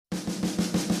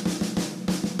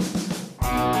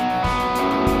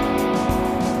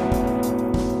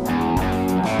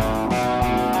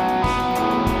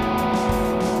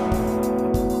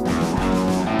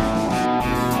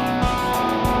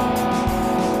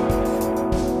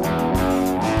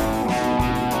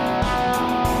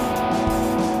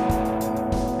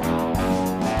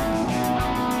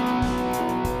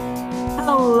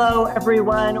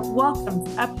everyone. Welcome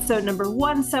to episode number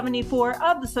 174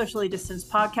 of the Socially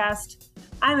Distanced Podcast.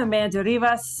 I'm Amanda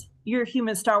Rivas, your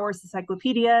human Star Wars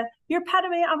encyclopedia, your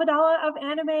Padme Amidala of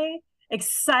anime.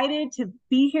 Excited to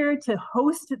be here to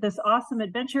host this awesome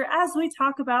adventure as we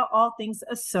talk about all things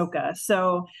Ahsoka.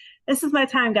 So this is my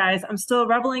time, guys. I'm still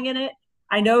reveling in it.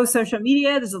 I know social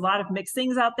media, there's a lot of mixed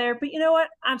things out there, but you know what?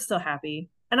 I'm still happy.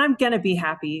 And I'm going to be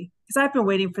happy because I've been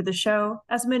waiting for the show,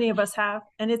 as many of us have,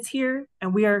 and it's here.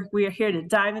 And we are here to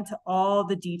dive into all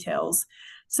the details.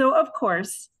 So, of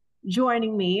course,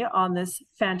 joining me on this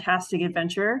fantastic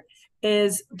adventure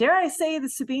is, dare I say, the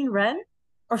Sabine Wren?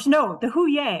 Or no, the Hu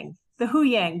Yang. The Hu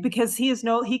Yang, because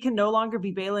he can no longer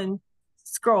be Balin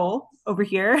Scroll over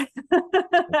here.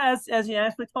 as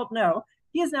we told, no.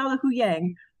 He is now the Hu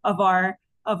Yang of our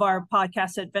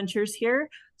podcast adventures here.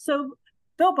 So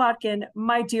Bill Bodkin,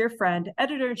 my dear friend,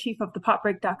 editor-in-chief of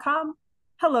thepopbreak.com.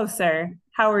 Hello, sir.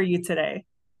 How are you today?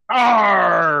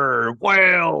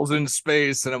 Whales in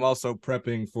space. And I'm also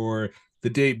prepping for the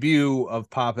debut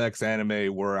of PopX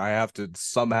Anime, where I have to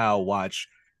somehow watch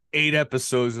 8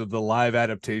 episodes of the live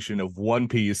adaptation of One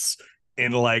Piece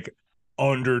in like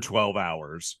under 12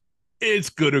 hours.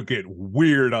 It's gonna get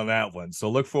weird on that one.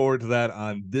 So look forward to that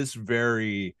on this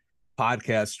very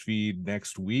podcast feed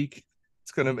next week.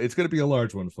 It's gonna be a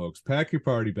large one, folks. Pack your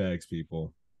party bags,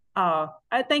 people. I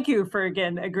thank you for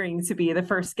again agreeing to be the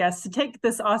first guest to take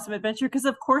this awesome adventure, because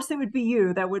of course it would be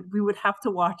you that we would have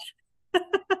to watch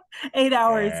 8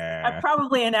 hours,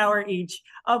 probably an hour each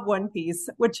of One Piece,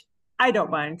 which I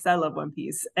don't mind because I love One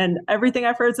Piece, and everything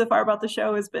I've heard so far about the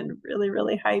show has been really,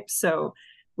 really hyped. So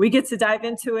we get to dive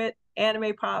into it.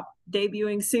 Anime Pop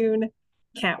debuting soon.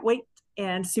 Can't wait,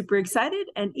 and super excited,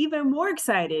 and even more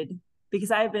excited because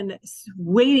I've been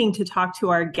waiting to talk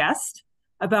to our guest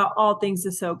about all things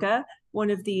Ahsoka, one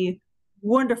of the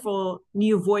wonderful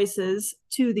new voices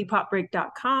to the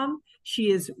popbreak.com.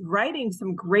 She is writing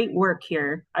some great work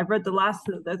here. I've read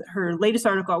her latest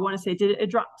article. I want to say, did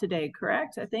it drop today,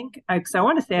 correct? I think, because I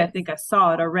want to say, yes. I think I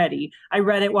saw it already. I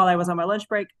read it while I was on my lunch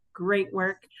break. Great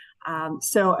work.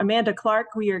 So Amanda Clark,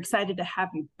 we are excited to have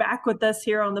you back with us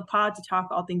here on the pod to talk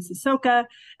all things Ahsoka.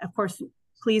 Of course,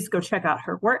 please go check out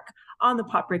her work on the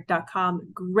popbreak.com.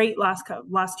 Great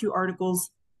last 2 articles,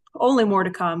 only more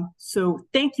to come. So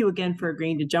thank you again for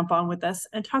agreeing to jump on with us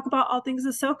and talk about all things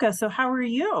Ahsoka. So how are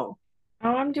you?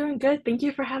 Oh, I'm doing good. Thank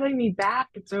you for having me back.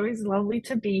 It's always lovely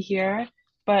to be here,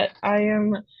 but I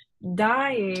am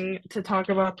dying to talk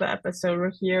about the episode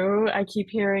with you. I keep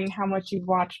hearing how much you've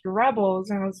watched Rebels,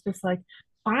 and I was just like,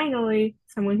 finally,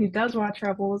 someone who does watch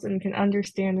Rebels and can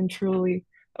understand and truly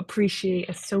appreciate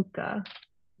Ahsoka.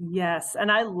 Yes,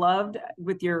 and I loved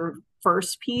with your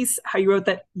first piece how you wrote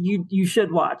that you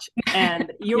should watch,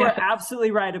 and you were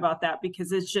absolutely right about that,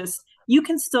 because it's just, you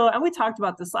can still, and we talked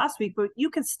about this last week, but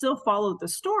you can still follow the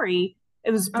story.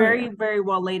 It was very, very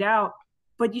well laid out,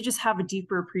 but you just have a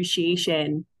deeper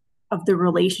appreciation of the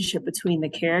relationship between the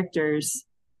characters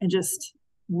and just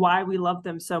why we love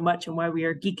them so much and why we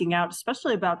are geeking out,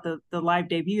 especially about the live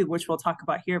debut, which we'll talk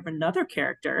about here, of another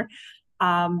character.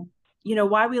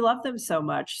 Why we love them so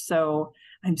much. So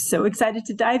I'm so excited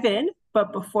to dive in.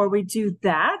 But before we do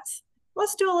that,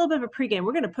 let's do a little bit of a pregame.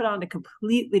 We're going to put on a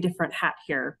completely different hat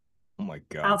here. Oh my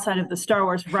God. Outside of the Star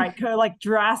Wars, right? Like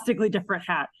drastically different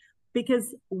hat.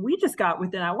 Because we just got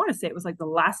within, I want to say it was like the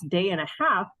last day and a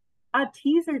half, a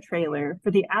teaser trailer for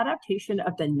the adaptation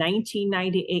of the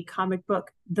 1998 comic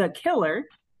book, The Killer,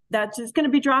 that's just going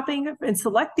to be dropping in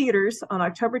select theaters on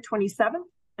October 27th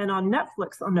and on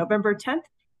Netflix on November 10th.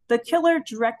 The Killer,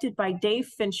 directed by Dave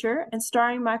Fincher and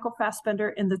starring Michael Fassbender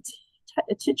in the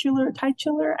titular,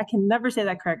 I can never say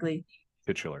that correctly.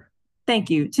 Titular. Thank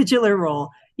you. Titular role.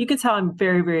 You can tell I'm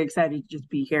very, very excited to just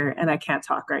be here, and I can't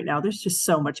talk right now. There's just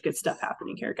so much good stuff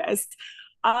happening here, guys.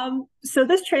 So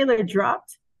this trailer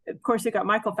dropped. Of course, it got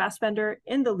Michael Fassbender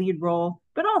in the lead role,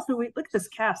 but also we look at this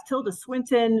cast: Tilda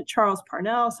Swinton, Charles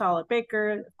Parnell, Solid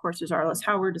Baker. Of course, there's Arliss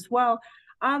Howard as well.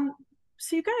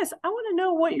 So you guys, I want to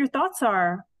know what your thoughts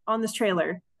are on this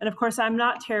trailer. And of course, I'm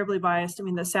not terribly biased. I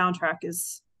mean, the soundtrack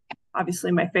is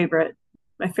obviously my favorite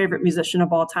musician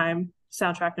of all time.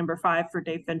 Soundtrack number 5 for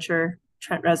Dave Fincher,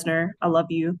 Trent Reznor. I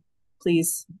love you.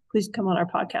 Please come on our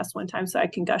podcast one time so I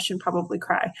can gush and probably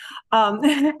cry. But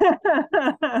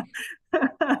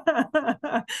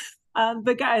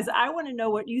guys, I want to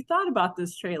know what you thought about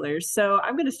this trailer. So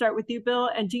I'm going to start with you, Bill.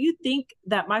 And do you think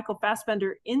that Michael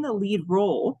Fassbender in the lead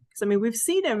role, because I mean, we've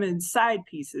seen him in side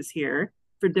pieces here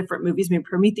for different movies, I mean,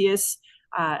 Prometheus,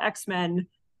 X-Men,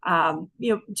 do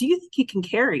you think he can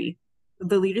carry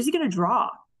the lead? Is he going to draw?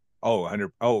 Oh,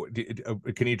 100. Oh,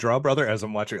 can you draw, brother? As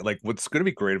I'm watching, like, what's going to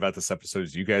be great about this episode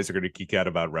is you guys are going to geek out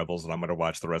about Rebels, and I'm going to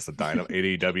watch the rest of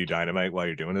AEW Dynamite while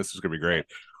you're doing this. It's going to be great.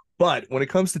 But when it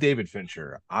comes to David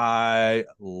Fincher, I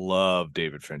love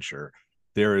David Fincher.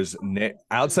 There is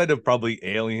outside of probably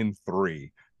Alien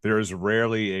 3, there is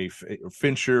rarely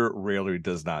Fincher rarely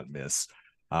does not miss.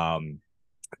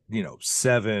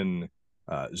 Seven,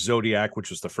 Zodiac, which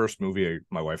was the first movie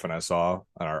my wife and I saw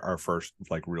on our first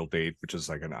like real date, which is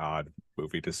like an odd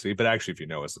movie to see. But actually, if you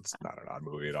know us, it's not an odd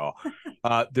movie at all.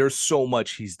 There's so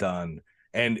much he's done,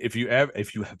 and if you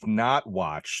have not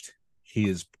watched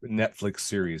his Netflix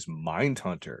series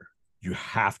Mindhunter, you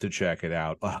have to check it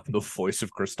out. The voice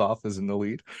of Christoph is in the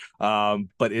lead,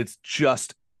 but it's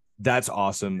just that's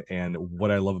awesome. And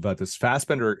what I love about this,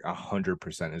 Fassbender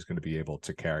 100% is going to be able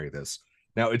to carry this.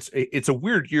 Now it's a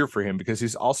weird year for him because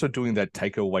he's also doing that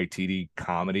Taika Waititi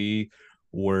comedy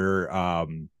where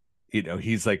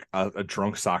he's like a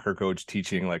drunk soccer coach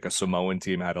teaching like a Samoan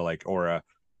team how to like or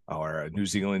a New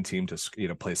Zealand team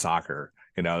to play soccer,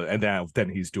 and then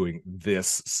he's doing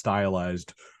this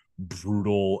stylized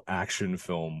brutal action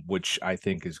film, which I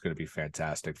think is going to be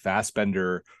fantastic.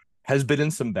 Fassbender has been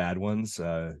in some bad ones.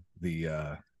 I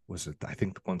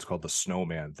think the one's called The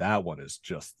Snowman. That one is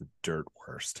just the dirt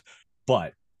worst.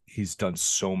 But he's done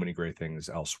so many great things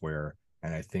elsewhere,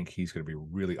 and I think he's going to be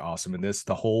really awesome in this.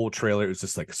 The whole trailer is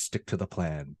just like, stick to the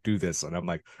plan, do this. And I'm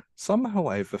like, somehow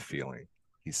I have a feeling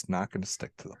he's not going to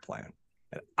stick to the plan.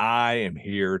 And I am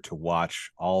here to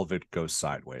watch all of it go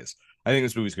sideways. I think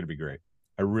this movie's going to be great.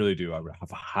 I really do. I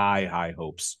have high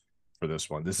hopes for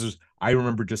this one. I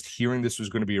remember just hearing this was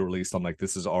going to be released. I'm like,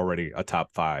 this is already a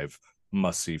top 5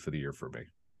 must see for the year for me.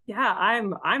 Yeah,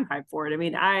 I'm hyped for it. I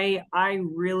mean, I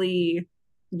really,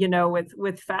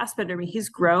 with Fassbender, I mean, he's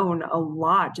grown a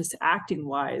lot just acting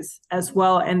wise as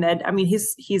well. And then, I mean,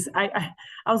 I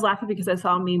was laughing because I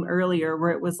saw a meme earlier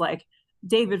where it was like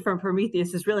David from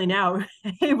Prometheus is really now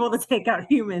able to take out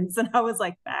humans, and I was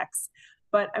like, facts.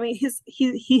 But I mean,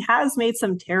 he has made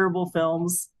some terrible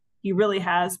films. He really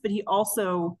has. But he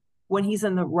also, when he's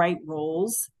in the right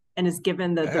roles and is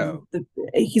given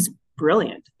he's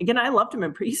brilliant. Again, I loved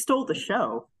him. He stole the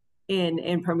show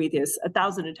in Prometheus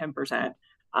 1,010%.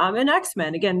 And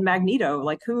X-Men, again, Magneto,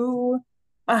 like who?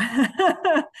 I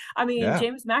mean, yeah.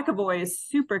 James McAvoy is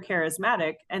super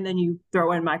charismatic, and then you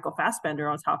throw in Michael Fassbender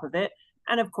on top of it,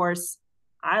 and of course,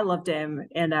 I loved him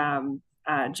in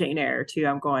Jane Eyre too.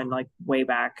 I'm going like way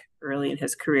back early in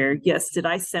his career. Yes, did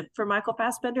I simp for Michael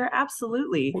Fassbender?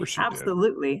 Absolutely,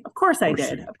 absolutely. Did. Of course I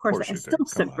did. Of course I still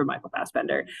simp for Michael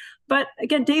Fassbender. But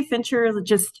again, Dave Fincher,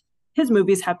 just his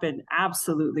movies have been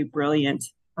absolutely brilliant,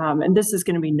 and this is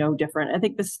going to be no different. I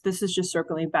think this is just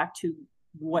circling back to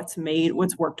what's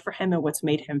worked for him and what's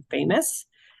made him famous.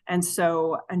 And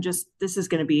so, this is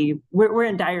going to be, we're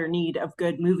in dire need of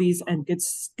good movies and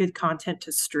good content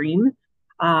to stream.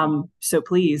 So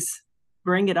please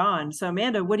bring it on. So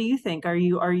Amanda, what do you think? Are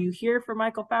you here for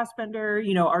Michael Fassbender?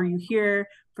 Are you here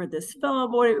for this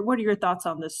film? What are your thoughts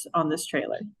on this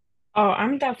trailer? Oh,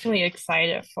 I'm definitely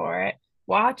excited for it.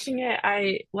 Watching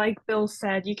it, like Bill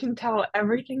said, you can tell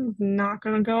everything's not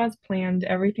going to go as planned.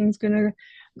 Everything's going to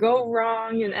go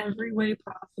wrong in every way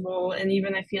possible. And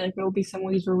even I feel like there will be some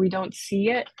ways where we don't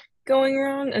see it going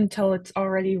wrong until it's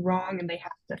already wrong and they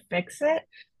have to fix it,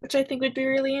 which I think would be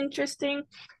really interesting.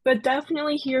 But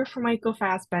definitely here for Michael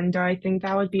Fassbender. I think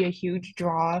that would be a huge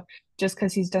draw just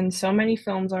because he's done so many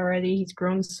films already. He's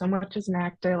grown so much as an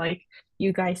actor, like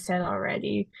you guys said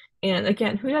already. And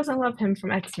again, who doesn't love him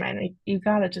from X-Men? Like, you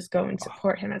gotta just go and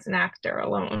support him as an actor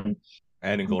alone.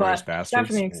 And Inglourious Basterds.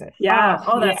 Definitely excited. Yeah.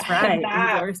 Oh, that's right.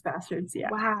 Inglourious Basterds.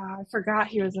 Yeah. Wow, I forgot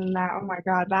he was in that. Oh my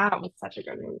God, that was such a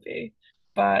good movie.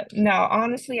 But no,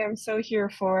 honestly, I'm so here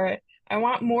for it. I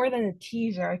want more than a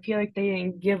teaser. I feel like they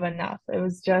didn't give enough. It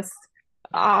was just,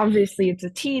 obviously it's a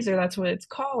teaser, that's what it's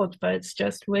called, but it's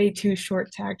just way too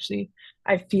short to actually,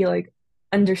 I feel like,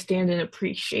 understand and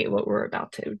appreciate what we're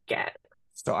about to get.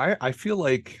 So I feel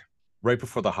like right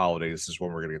before the holidays is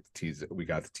when we're gonna get the teaser. We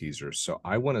got the teasers. So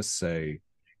I want to say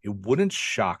it wouldn't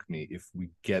shock me if we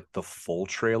get the full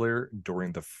trailer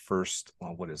during the first.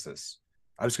 Well, what is this?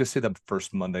 I was gonna say the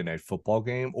first Monday Night Football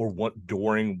game, or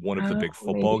during one of the big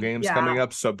football games coming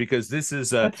up. So because this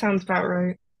is that sounds about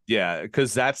right. Yeah,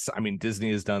 because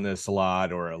Disney has done this a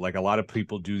lot, or like a lot of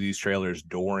people do these trailers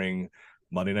during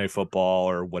Monday Night Football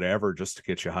or whatever, just to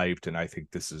get you hyped. And I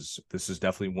think this is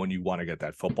definitely one you want to get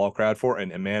that football crowd for.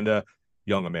 And Amanda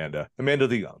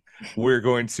the Young, we're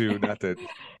going to, not that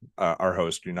our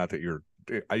host, not that you're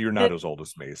you're not as old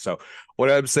as me. So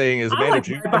what I'm saying is, I'm like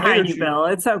right behind you, Bill.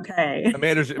 It's okay.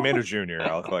 Amanda Jr.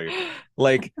 I'll call you.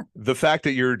 Like the fact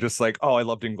that you're just like, oh, I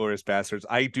loved Inglourious Bastards.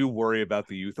 I do worry about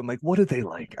the youth. I'm like, what do they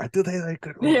like? Do they like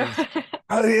good movies?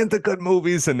 Are they into good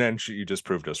movies? And then you just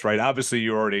proved us right. Obviously,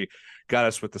 you already got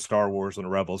us with the Star Wars and the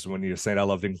Rebels. And when you're saying I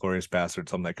loved Inglourious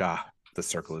Bastards, I'm like, the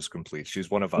circle is complete.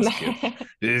 She's one of us, kid.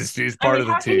 She's part of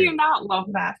the team. How can you not love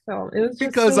that film? It was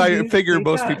because so I figure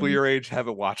most done. people your age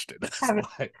haven't watched it.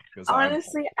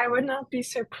 Honestly, I would not be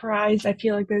surprised. I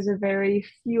feel like there's a very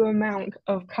few amount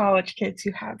of college kids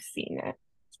who have seen it.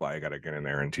 That's why I got to get in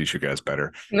there and teach you guys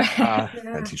better.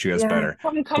 And teach you guys better.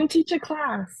 Come teach a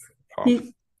class.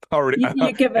 Already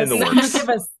you give us in the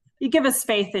works. You give us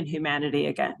faith in humanity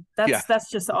again. That's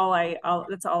just all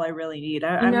that's all I really need.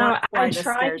 I'm not quite I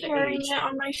try carrying it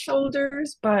on my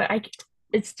shoulders, but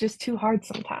it's just too hard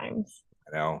sometimes.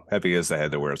 I know. Heavy is the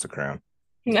head that wears the crown.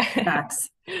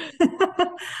 Facts.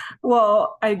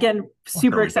 Well, again,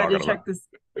 super excited to check this.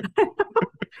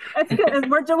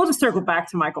 We'll just circle back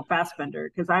to Michael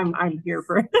Fassbender because I'm here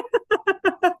for it.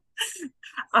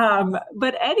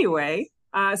 But anyway,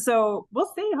 so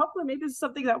we'll see. Hopefully, maybe this is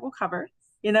something that we'll cover.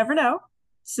 You never know.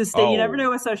 You never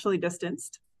know with socially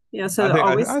distanced. So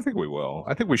I think we will.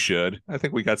 I think we should. I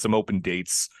think we got some open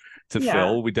dates to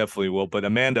fill. We definitely will. But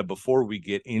Amanda, before we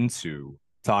get into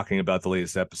talking about the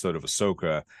latest episode of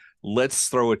Ahsoka, let's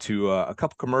throw it to a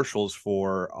couple commercials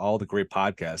for all the great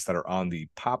podcasts that are on the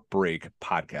Pop Break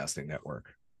podcasting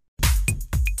network.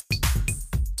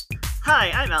 Hi,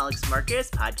 I'm Alex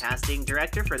Marcus, podcasting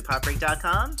director for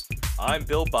thepopbreak.com. I'm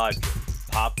Bill Bodkin,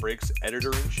 Pop Break's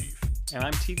editor-in-chief. And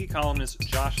I'm TV columnist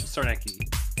Josh Sarnecki.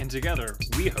 And together,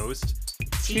 we host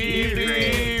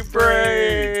TV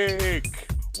Break!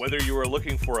 Whether you are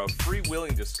looking for a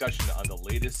freewheeling discussion on the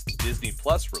latest Disney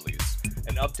Plus release,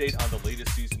 an update on the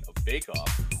latest season of Bake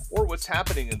Off, or what's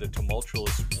happening in the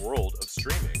tumultuous world of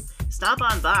streaming, stop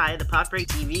on by the Pop Break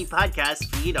TV podcast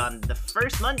feed on the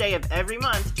first Monday of every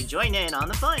month to join in on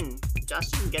the fun. Josh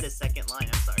didn't get his second line.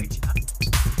 I'm sorry, Josh.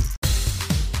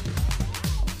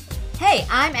 Hey,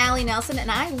 I'm Allie Nelson, and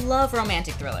I love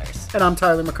romantic thrillers. And I'm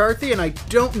Tyler McCarthy, and I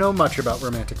don't know much about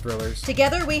romantic thrillers.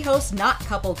 Together, we host Not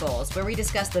Couple Goals, where we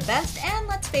discuss the best and,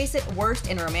 let's face it, worst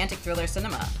in romantic thriller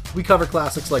cinema. We cover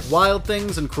classics like Wild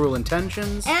Things and Cruel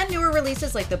Intentions. And newer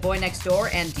releases like The Boy Next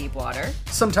Door and Deepwater.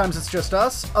 Sometimes it's just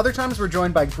us. Other times we're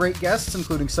joined by great guests,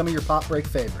 including some of your Pop Break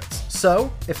favorites.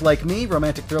 So, if like me,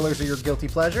 romantic thrillers are your guilty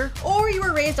pleasure, or you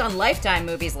were raised on Lifetime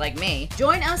movies like me,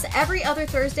 join us every other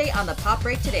Thursday on the Pop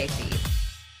Break Today feed.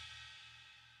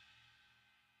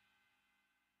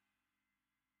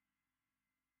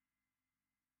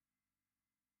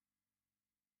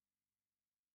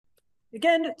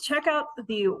 Again, check out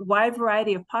the wide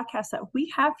variety of podcasts that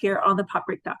we have here on the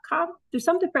popbreak.com. There's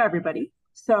something for everybody.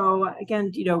 So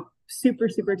again, super,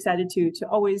 super excited to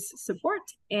always support.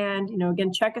 And,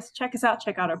 again, check us out,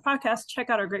 check out our podcast, check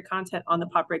out our great content on the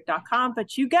popbreak.com.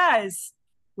 But you guys,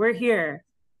 we're here.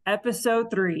 Episode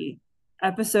 3.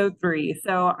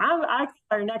 So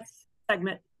our next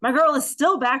segment, my girl is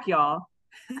still back, y'all.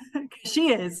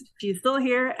 She's still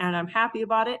here, and I'm happy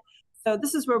about it. So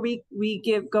this is where we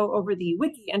go over the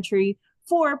wiki entry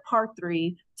for part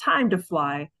 3, Time to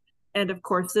Fly. And of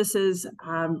course, this is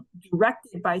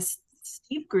directed by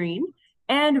Steve Green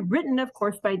and written, of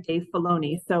course, by Dave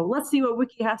Filoni. So let's see what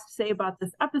Wiki has to say about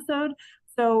this episode.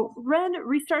 So Ren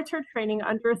restarts her training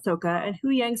under Ahsoka and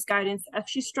Hu Yang's guidance as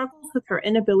she struggles with her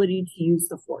inability to use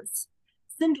the Force.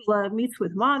 Syndulla meets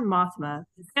with Mon Mothma,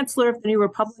 the Chancellor of the New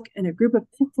Republic, and a group of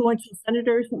influential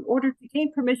senators in order to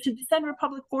gain permission to send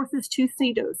Republic forces to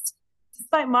Seados.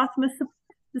 Despite Mothma's support,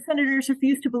 the senators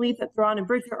refuse to believe that Thrawn and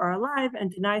Bridger are alive and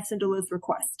deny Syndulla's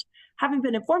request. Having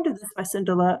been informed of this by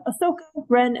Syndulla, Ahsoka,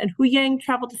 Ren, and Hu Yang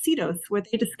travel to Seados, where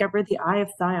they discover the Eye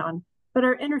of Sion, but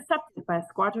are intercepted by a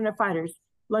squadron of fighters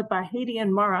led by Hady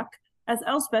and Marok, as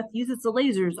Elspeth uses the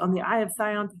lasers on the Eye of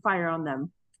Sion to fire on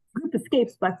them. The group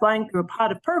escapes by flying through a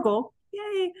pod of Purgle,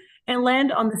 yay, and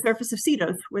land on the surface of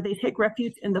Seados, where they take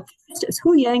refuge in the forest as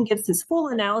Hu Yang gives his full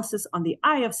analysis on the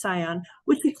Eye of Sion,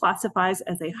 which he classifies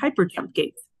as a hyperjump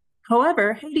gate.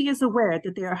 However, Hady is aware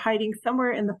that they are hiding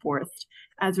somewhere in the forest.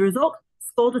 As a result,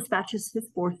 Skull dispatches his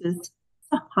forces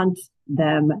to hunt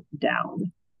them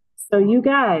down. So you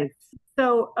guys,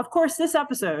 of course this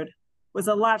episode was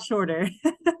a lot shorter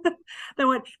than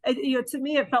what, to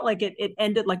me, it felt like it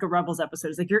ended like a Rebels episode.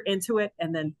 It's like you're into it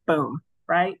and then boom,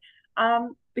 right?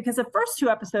 Because the first 2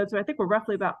 episodes, I think, were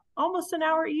roughly about almost an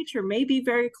hour each, or maybe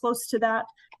very close to that.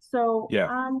 So,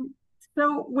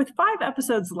 so with 5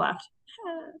 episodes left,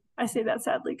 I say that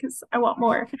sadly because I want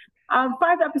more. 5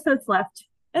 episodes left.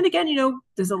 And again,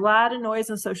 there's a lot of noise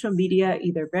on social media,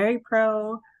 either very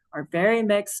pro or very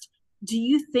mixed. Do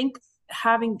you think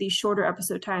having these shorter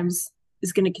episode times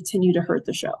is going to continue to hurt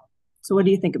the show? So what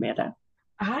do you think, Amanda?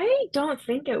 I don't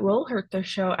think it will hurt the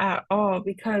show at all,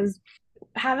 because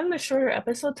having the shorter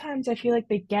episode times, I feel like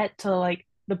they get to like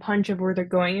the punch of where they're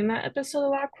going in that episode a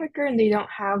lot quicker, and they don't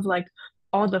have like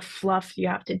all the fluff you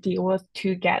have to deal with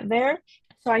to get there.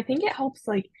 So I think it helps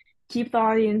like keep the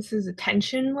audience's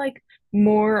attention like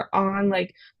more on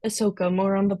like Ahsoka,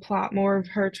 more on the plot, more of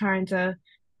her trying to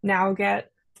now get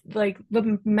like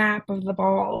the map of the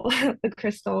ball, the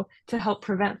crystal, to help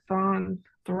prevent Thrawn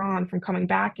from coming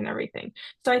back and everything.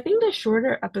 So I think the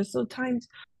shorter episode times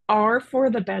are for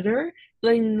the better.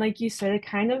 Like you said, it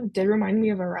kind of did remind me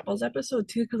of a Rebels episode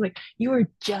too, because like you were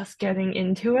just getting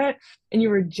into it and you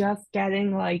were just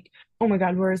getting like, oh my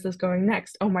God, where is this going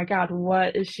next? Oh my God,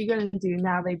 what is she gonna do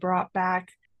now? They brought back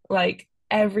like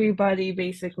everybody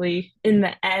basically in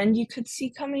the end you could see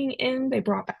coming in. They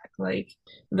brought back like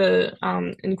the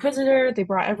Inquisitor, they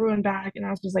brought everyone back, and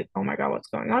I was just like, oh my God, what's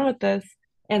going on with this?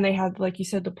 And they had, like you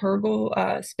said, the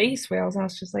Purgle space whales, and I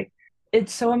was just like,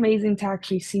 it's so amazing to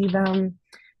actually see them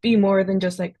be more than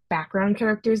just like background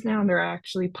characters now, and they're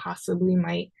actually possibly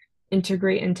might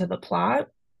integrate into the plot.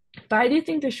 But I do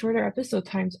think the shorter episode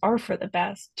times are for the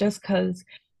best, just because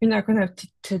you're not going to have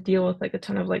to deal with like a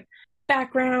ton of like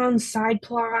background, side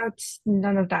plots.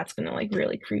 None of that's going to like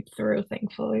really creep through,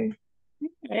 thankfully.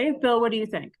 Hey, Bill, what do you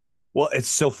think? Well, it's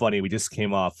so funny. We just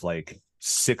came off like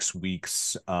 6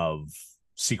 weeks of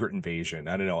Secret Invasion.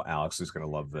 I don't know, Alex is going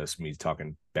to love this, me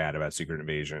talking bad about Secret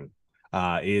Invasion.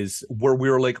 Is where we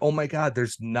were like, oh my God,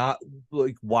 there's not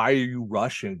like, why are you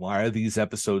rushing? Why are these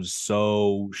episodes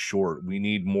so short? We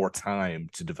need more time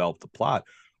to develop the plot.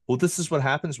 Well, this is what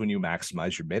happens when you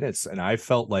maximize your minutes. And I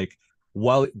felt like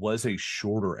while it was a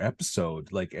shorter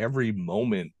episode, like every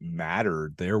moment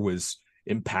mattered. There was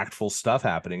impactful stuff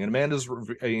happening. And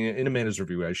in Amanda's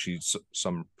review, as she's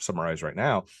summarized right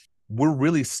now, we're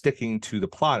really sticking to the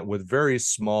plot with very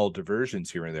small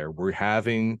diversions here and there. We're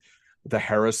having the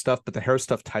Hera stuff, but the Hera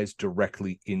stuff ties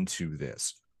directly into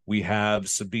this. We have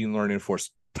Sabine learning Force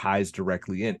ties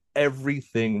directly in.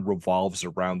 Everything revolves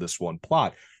around this one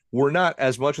plot. We're not,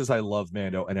 as much as I love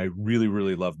Mando, and I really,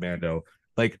 really love Mando,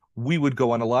 like we would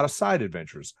go on a lot of side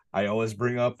adventures. I always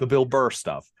bring up the Bill Burr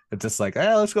stuff. It's just like,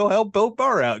 hey, let's go help Bill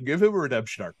Burr out and give him a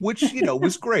redemption arc, which,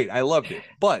 was great. I loved it.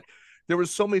 But there was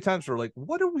so many times where like,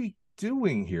 what are we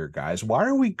doing here, guys? Why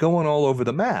are we going all over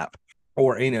the map?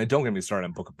 Or, don't get me started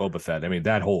on Book of Boba Fett. I mean,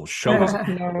 that whole show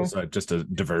was just a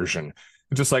diversion.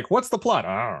 Just like, what's the plot?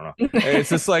 I don't know. And it's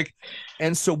just like,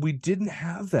 and so we didn't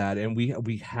have that. And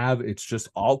we have, it's just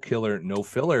all killer, no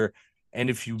filler. And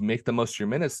if you make the most of your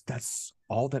minutes, that's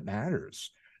all that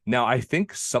matters. Now, I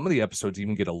think some of the episodes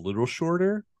even get a little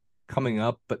shorter coming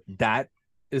up, but that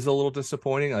is a little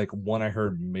disappointing. Like one I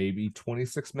heard maybe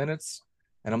 26 minutes.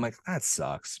 And I'm like, that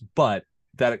sucks. But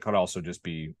that it could also just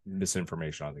be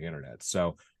misinformation on the internet.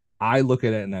 So I look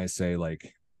at it and I say,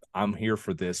 like, I'm here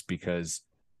for this because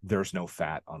there's no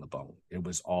fat on the bone. It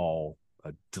was all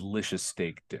a delicious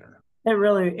steak dinner. It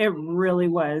really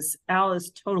was. Al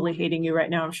is totally hating you right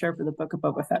now, I'm sure, for the Book of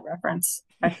Boba Fett reference.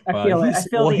 I feel it. I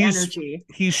feel the energy.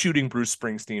 He's shooting Bruce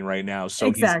Springsteen right now, so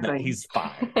exactly. He's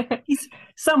fine. He's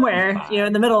somewhere,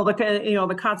 in the middle of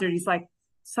the concert. He's like,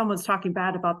 someone's talking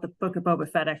bad about the Book of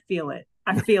Boba Fett. I feel it.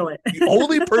 The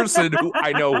only person who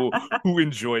I know who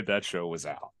enjoyed that show was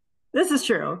Al. This is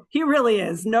true. He really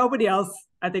is. Nobody else,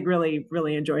 I think, really,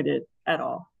 really enjoyed it at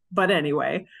all. But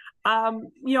anyway, I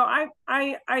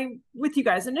with you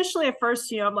guys initially at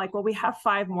first, I'm like, well, we have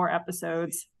 5 more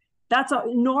episodes. That's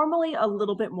normally a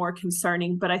little bit more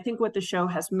concerning, but I think what the show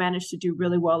has managed to do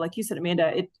really well, like you said,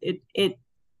 Amanda,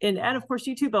 and of course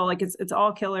you too, Bill, like it's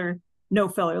all killer, no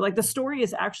filler. Like the story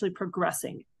is actually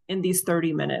progressing in these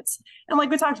 30 minutes. And like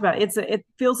we talked about, it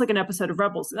feels like an episode of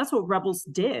Rebels. And that's what Rebels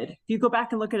did. If you go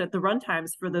back and look at it, the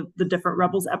runtimes for the different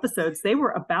Rebels episodes, they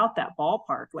were about that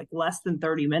ballpark, like less than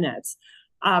 30 minutes.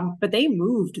 But they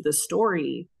moved the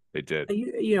story. They did.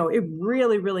 It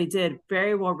really, really did.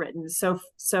 Very well written.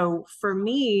 So for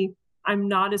me, I'm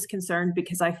not as concerned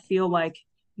because I feel like,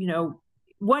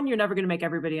 one, you're never going to make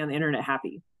everybody on the internet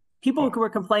happy. People were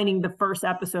complaining the first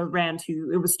episode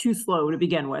it was too slow to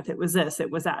begin with. It was this, it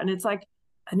was that. And it's like,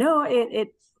 no, the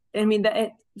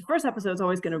first episode is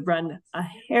always going to run a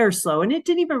hair slow. And it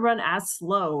didn't even run as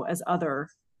slow as other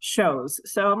shows.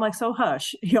 So I'm like, so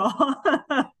hush, y'all,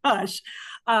 hush.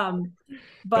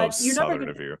 But you're never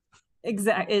going to.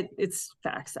 Exactly. It's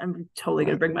facts. I'm totally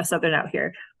going to bring my Southern out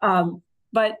here.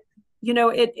 But you're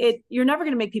never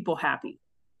going to make people happy.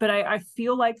 but I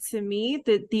feel like, to me,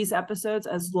 that these episodes,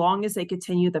 as long as they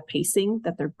continue the pacing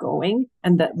that they're going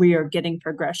and that we are getting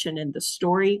progression in the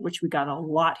story, which we got a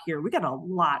lot here. We got a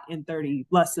lot in 30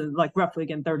 less than, like, roughly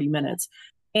again 30 minutes.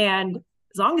 And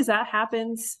as long as that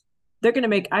happens, they're going to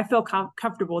make, I feel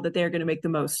comfortable that they're going to make the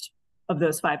most of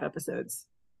those 5 episodes.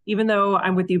 Even though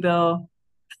I'm with you, Bill,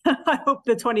 I hope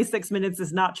the 26 minutes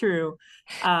is not true.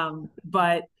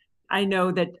 But I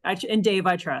know that, and Dave,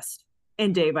 I trust.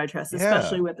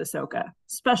 Especially with Ahsoka.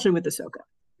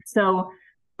 So,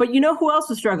 but you know who else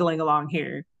was struggling along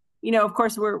here? You know, of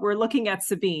course, we're looking at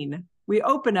Sabine. We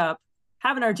open up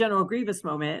having our General Grievous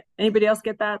moment. Anybody else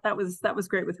get that? That was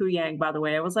great with Hu Yang, by the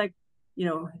way. I was like, you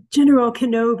know, General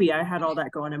Kenobi. I had all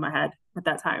that going in my head at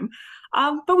that time.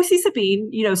 But we see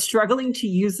Sabine, you know, struggling to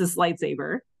use this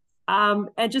lightsaber.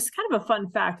 And just kind of a fun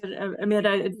fact. I mean,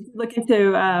 I look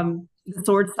into the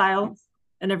sword style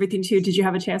and everything too. Did you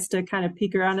have a chance to kind of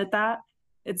peek around at that?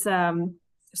 It's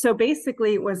so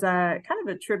basically it was a kind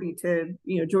of a tribute to,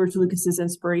 you know, George Lucas's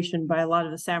inspiration by a lot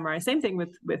of the samurai. Same thing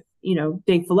with you know,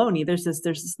 Dave Filoni. There's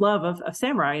this love of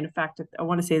samurai. And in fact, I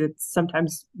want to say that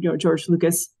sometimes, you know, George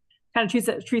Lucas kind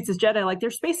of treats his Jedi like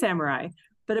they're space samurai.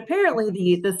 But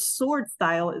apparently the sword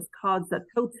style is called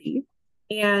Satoshi.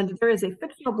 And there is a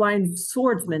fictional blind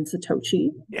swordsman,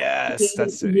 Satoshi. Yes,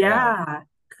 that's it. Yeah.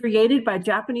 Created by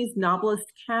Japanese novelist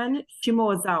Kan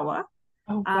Shimozawa.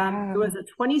 Oh, wow. It was a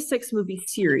 26 movie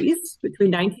series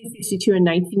between 1962 and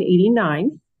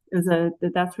 1989. It was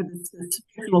that's where this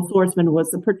fictional swordsman was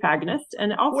the protagonist.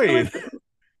 And also, wait,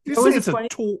 you say it's a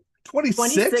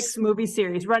 26 movie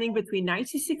series running between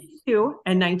 1962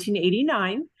 and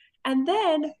 1989. And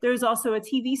then there's also a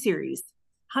TV series,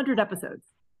 100 episodes.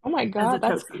 Oh my God,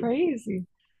 that's crazy.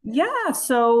 Yeah,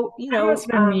 so, you know, that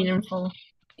must have been meaningful.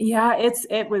 Yeah,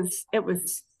 it was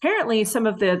apparently some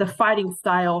of the fighting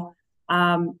style.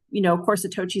 You know, of course,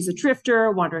 Satochi's a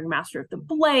drifter, wandering master of the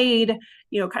blade.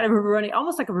 You know, kind of a Ruruni,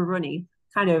 almost like a Ruruni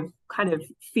kind of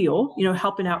feel. You know,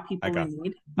 helping out people in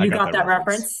need. You got that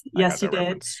reference? Yes, you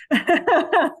did.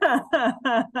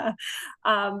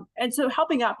 And so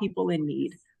helping out people in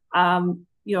need.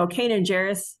 You know, Kanan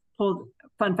Jarrus pulled.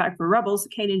 Fun fact for Rebels: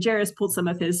 Kanan Jarrus pulled some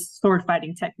of his sword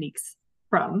fighting techniques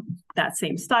from that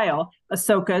same style.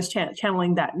 Ahsoka is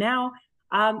channeling that now.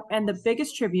 And the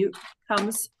biggest tribute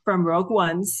comes from Rogue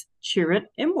One's Chirrut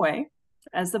Imwe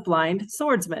as the blind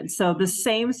swordsman. So the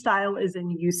same style is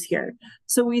in use here.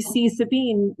 So we see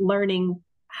Sabine learning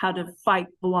how to fight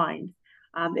blind,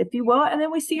 if you will. And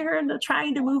then we see her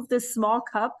trying to move this small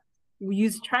cup,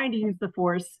 trying to use the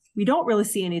Force. We don't really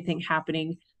see anything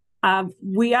happening.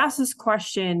 We asked this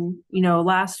question, you know,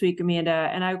 last week, Amanda,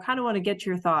 and I kind of want to get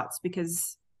your thoughts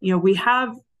because, you know, we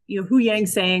have, you know, Hu Yang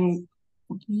saying,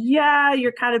 yeah,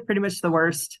 you're kind of pretty much the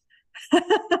worst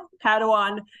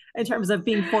Padawan in terms of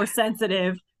being Force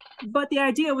sensitive. But the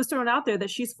idea was thrown out there that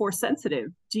she's Force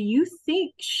sensitive. Do you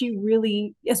think she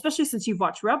really, especially since you've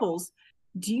watched Rebels,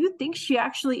 do you think she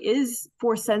actually is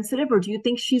Force sensitive, or do you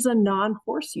think she's a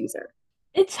non-Force user?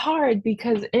 It's hard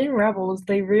because in Rebels,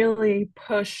 they really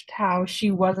pushed how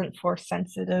she wasn't Force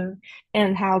sensitive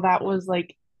and how that was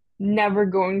like never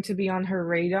going to be on her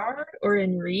radar or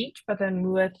in reach. But then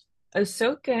with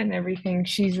Ahsoka and everything,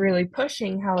 she's really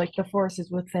pushing how like the Force is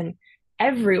within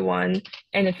everyone.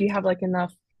 And if you have like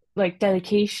enough like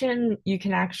dedication, you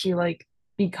can actually like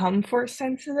become Force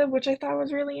sensitive, which I thought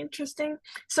was really interesting.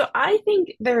 So I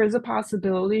think there is a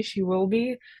possibility she will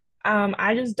be.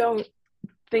 I just don't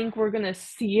think we're going to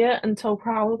see it until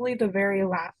probably the very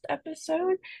last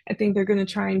episode. I think they're going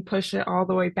to try and push it all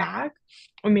the way back,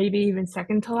 or maybe even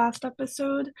second to last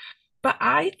episode. But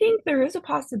I think there is a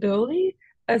possibility,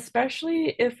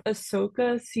 especially if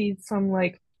Ahsoka sees some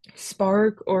like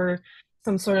spark or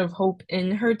some sort of hope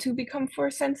in her to become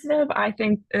Force sensitive. I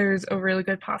think there's a really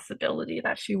good possibility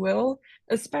that she will,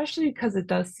 especially because it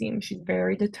does seem she's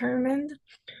very determined,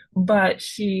 but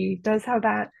she does have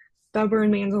that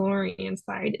stubborn Mandalorian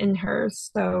side in her.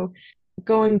 So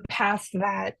going past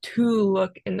that to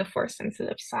look in the Force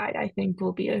sensitive side, I think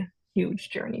will be a huge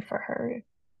journey for her.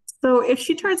 So if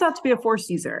she turns out to be a Force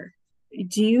user,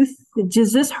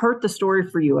 does this hurt the story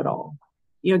for you at all?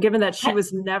 You know, given that she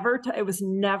was never, it was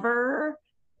never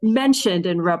mentioned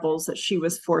in Rebels that she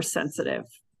was Force sensitive.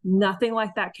 Nothing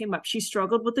like that came up. She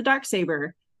struggled with the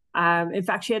darksaber. In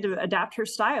fact, she had to adapt her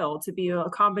style to be a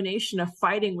combination of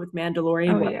fighting with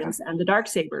Mandalorian weapons and the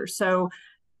darksaber. So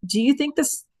do you think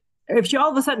this, if she all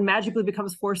of a sudden magically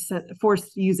becomes Force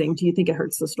using, do you think it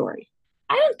hurts the story?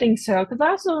 I don't think so, because I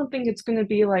also don't think it's going to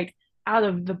be like out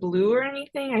of the blue or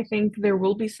anything. I think there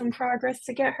will be some progress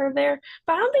to get her there,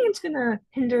 but I don't think it's gonna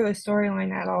hinder the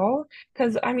storyline at all.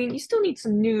 Because I mean, you still need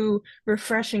some new,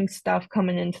 refreshing stuff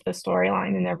coming into the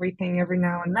storyline and everything every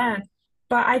now and then.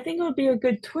 But I think it would be a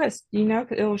good twist, you know,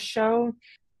 'cause it'll show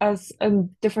us a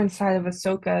different side of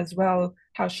Ahsoka as well,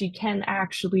 how she can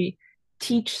actually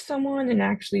teach someone and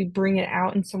actually bring it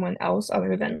out in someone else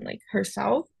other than like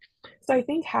herself. So I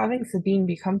think having Sabine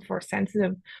become force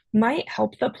sensitive might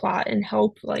help the plot and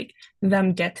help like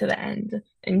them get to the end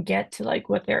and get to like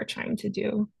what they're trying to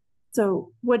do.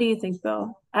 So what do you think,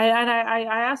 Bill? I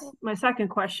asked my second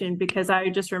question because I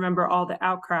just remember all the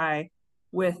outcry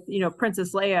with,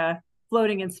 Princess Leia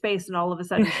floating in space, and all of a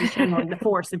sudden she's channeling the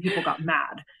Force, and people got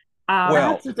mad.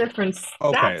 Well, That's a difference.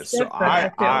 okay, That's so different, I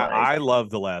feel like. I love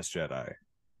The Last Jedi,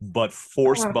 but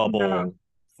No.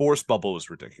 Force Bubble is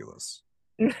ridiculous.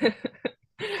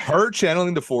 Her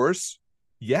channeling the Force,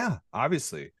 yeah,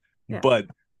 obviously, Yeah. but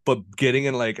getting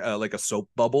in like a soap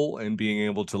bubble and being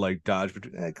able to like dodge,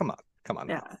 come on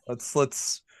Yeah. now.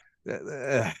 Let's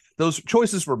those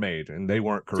choices were made and they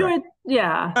weren't correct.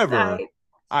 Yeah. However,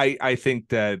 I think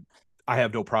that I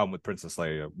have no problem with Princess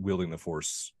Leia wielding the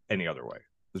Force any other way.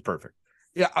 It's perfect.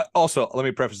 Yeah. Also, let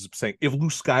me preface this by saying, if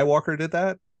Luke Skywalker did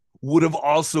that, would have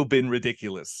also been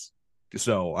ridiculous.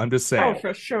 So I'm just saying. Oh,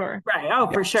 for sure. Right. Oh,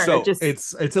 for sure. So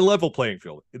it's a level playing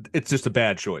field. It's just a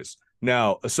bad choice.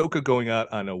 Now, Ahsoka going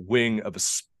out on a wing of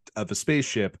a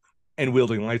spaceship and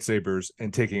wielding lightsabers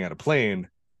and taking out a plane,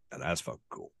 that's fucking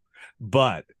cool.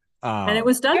 But and it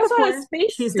was done He also before. has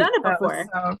space She's suit, done it though, before.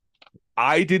 so.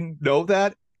 I didn't know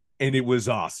that, and it was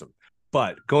awesome.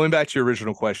 But going back to your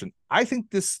original question, I think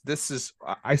this is.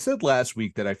 I said last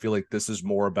week that I feel like this is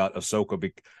more about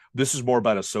Ahsoka. This is more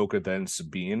about Ahsoka than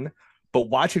Sabine. But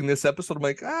watching this episode, I'm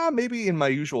like, maybe in my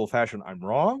usual fashion, I'm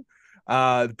wrong.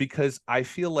 Because I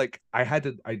feel like I had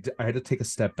to take a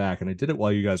step back, and I did it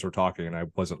while you guys were talking, and I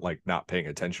wasn't like not paying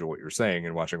attention to what you're saying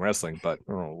and watching wrestling, but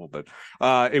a little bit.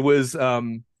 It was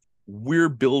we're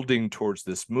building towards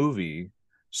this movie,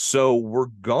 so we're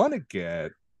gonna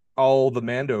get all the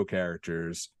Mando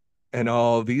characters, and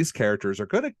all these characters are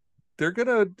gonna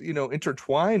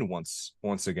intertwine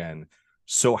once again.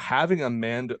 So having a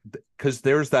because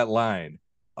there's that line,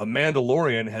 a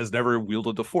Mandalorian has never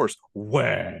wielded the Force.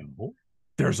 Well,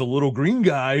 there's a little green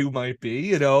guy who might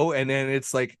be, and then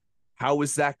it's like, how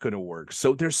is that going to work?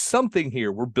 So there's something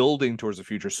here. We're building towards the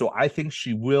future. So I think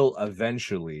she will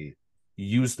eventually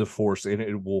use the Force, and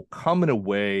it will come in a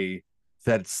way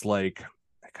that's like,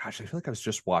 gosh, I feel like I was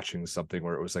just watching something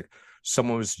where it was like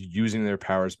someone was using their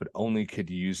powers, but only could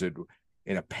use it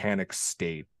in a panic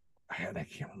state. I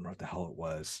can't remember what the hell it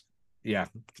was. Yeah,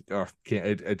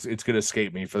 it's gonna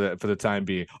escape me for the time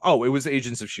being. Oh, it was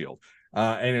Agents of S.H.I.E.L.D.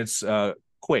 And it's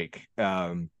Quake,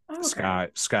 Sky,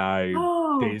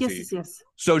 Daisy. Yes.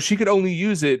 So she could only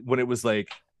use it when it was like,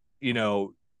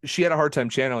 she had a hard time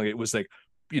channeling it. It was like,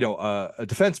 a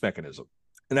defense mechanism,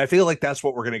 and I feel like that's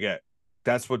what we're gonna get.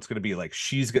 That's what's gonna be like.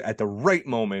 She's at the right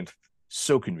moment.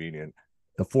 So convenient.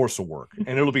 The Force will work,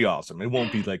 and it'll be awesome. It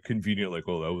won't be like convenient, like,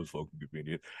 oh, that was fucking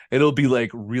convenient. It'll be like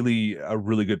really a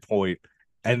really good point.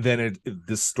 And then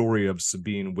the story of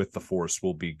Sabine with the Force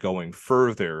will be going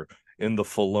further in the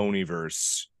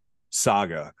Filoniverse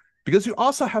saga, because you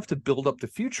also have to build up the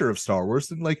future of Star Wars,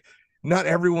 and like not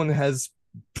everyone has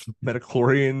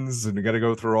metachlorians, and you got to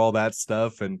go through all that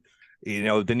stuff, and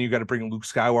then you got to bring Luke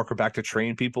Skywalker back to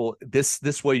train people.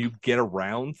 This way you get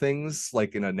around things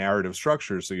like in a narrative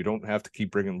structure, so you don't have to keep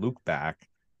bringing Luke back,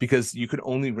 because you can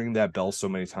only ring that bell so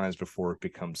many times before it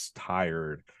becomes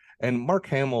tired. And Mark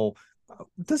Hamill,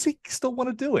 does he still want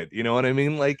to do it? You know what I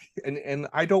mean? Like, and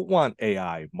I don't want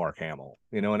AI Mark Hamill.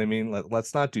 You know what I mean?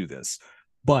 Let's not do this.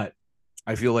 But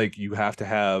I feel like you have to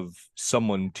have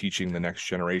someone teaching the next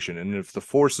generation. And if the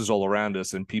Force is all around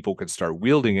us and people can start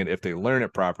wielding it, if they learn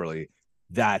it properly,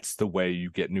 that's the way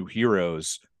you get new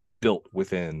heroes built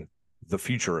within the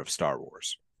future of Star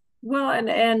Wars. Well,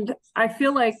 and I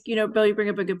feel like, Bill, you bring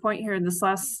up a good point here in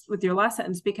with your last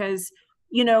sentence, because,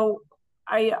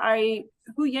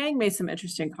 Hu Yang made some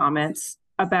interesting comments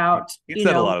about, he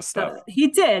said a lot of stuff.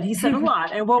 He said a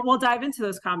lot, and we'll dive into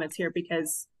those comments here,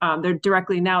 because they're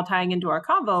directly now tying into our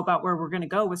convo about where we're going to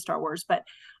go with Star Wars. But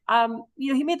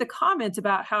he made the comment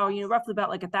about how, roughly about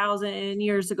like 1,000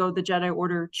 years ago, the Jedi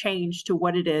Order changed to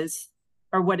what it is,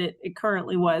 or what it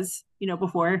currently was,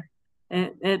 before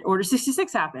Order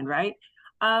 66 happened, right?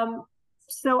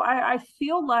 So I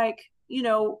feel like,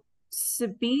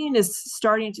 Sabine is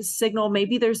starting to signal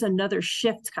maybe there's another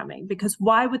shift coming, because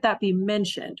why would that be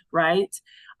mentioned, right?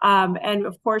 And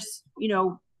of course,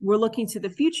 we're looking to the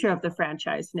future of the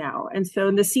franchise now. And so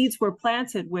the seeds were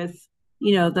planted with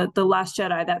the Last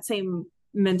Jedi, that same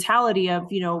mentality of,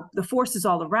 the Force is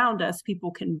all around us.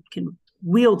 People can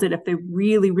wield it if they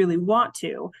really, really want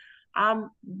to.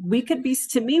 We could be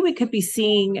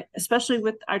seeing, especially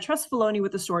with, I trust Filoni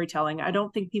with the storytelling. I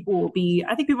think people are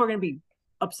going to be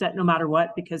upset no matter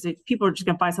what, because people are just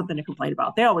going to find something to complain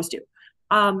about. They always do.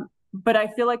 But I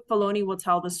feel like Filoni will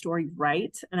tell the story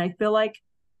right. And I feel like,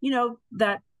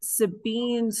 that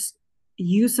Sabine's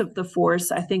use of the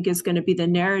Force, I think, is going to be the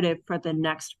narrative for the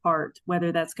next part,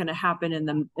 whether that's going to happen in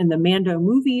the Mando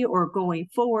movie or going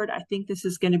forward. I think this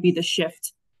is going to be the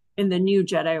shift in the new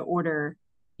Jedi Order,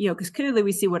 because clearly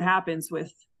we see what happens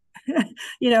with,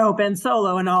 Ben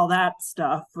Solo and all that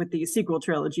stuff with the sequel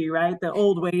trilogy, right? The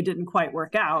old way didn't quite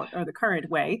work out, or the current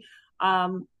way.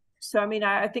 So, I mean,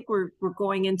 I think we're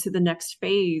going into the next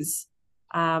phase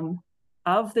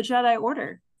of the Jedi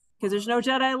Order, because there's no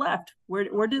Jedi left.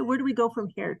 Where do we go from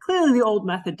here? Clearly, the old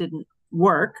method didn't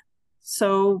work.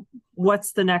 So,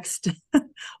 what's the next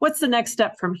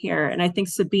step from here? And I think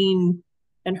Sabine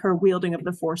and her wielding of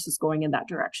the Force is going in that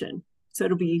direction. So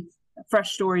it'll be a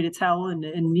fresh story to tell, and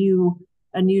a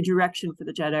new direction for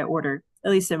the Jedi Order,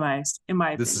 at least in my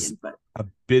This opinion. But a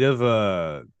bit of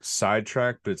a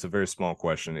sidetrack, but it's a very small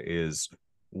question. Is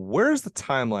where's the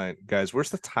timeline, guys? Where's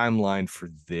the timeline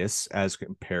for this as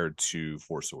compared to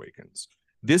Force Awakens?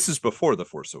 This is before the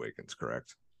Force Awakens,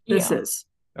 correct? This is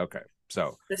okay.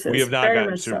 So we have not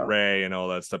gotten to Rey and all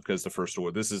that stuff, because the First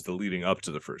Order. This is the leading up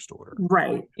to the First Order,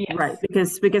 right? Yes. Right,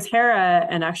 because Hera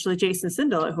and actually Jason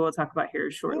Sindelar, who we'll talk about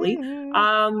here shortly,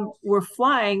 were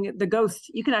flying the Ghost.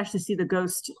 You can actually see the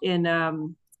Ghost in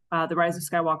the Rise of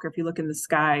Skywalker if you look in the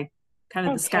sky, kind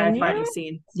of the sky fighting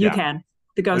scene. You can.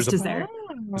 The Ghost is there.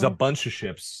 There's a bunch of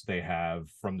ships they have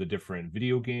from the different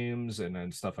video games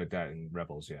and stuff like that in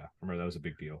Rebels. Yeah, remember that was a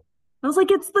big deal. I was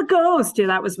like, it's the Ghost. Yeah,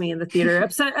 that was me in the theater.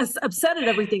 Upset at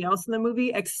everything else in the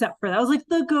movie except for that. I was like,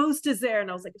 the Ghost is there.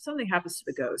 And I was like, if something happens to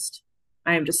the Ghost,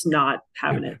 I am just not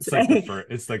having it today.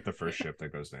 It's like the first ship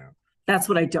that goes down. That's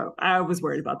what I was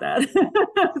worried about that.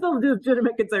 It's a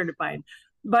legitimate concern to find.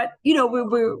 But,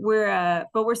 we're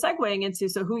segueing into,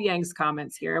 so Hu Yang's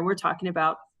comments here. And we're talking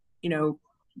about, no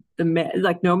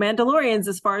Mandalorians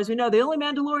as far as we know. The only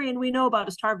Mandalorian we know about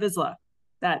is Tar Vizsla,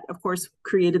 that, of course,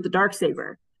 created the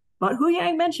Darksaber. But Hu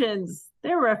Yang mentions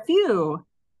there were a few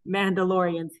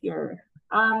Mandalorians here.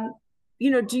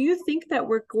 Do you think that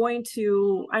we're going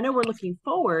to, I know we're looking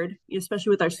forward,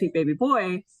 especially with our sweet baby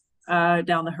boy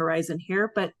down the horizon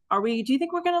here, but do you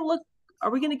think are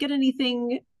we going to get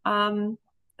anything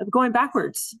going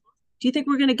backwards? Do you think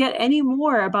we're going to get any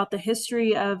more about the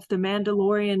history of the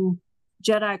Mandalorian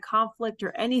Jedi conflict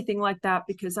or anything like that?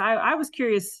 Because I was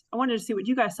curious. I wanted to see what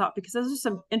you guys thought, because those are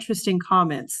some interesting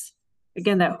comments,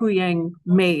 again, that Hu Yang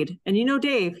made. And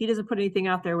Dave, he doesn't put anything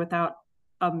out there without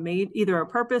either a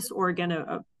purpose or, again,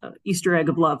 a Easter egg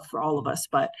of love for all of us.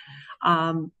 But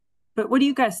what do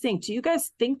you guys think? Do you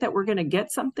guys think that we're going to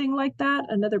get something like that,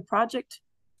 another project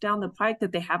down the pike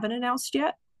that they haven't announced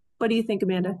yet? What do you think,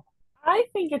 Amanda? I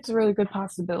think it's a really good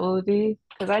possibility,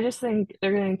 because I just think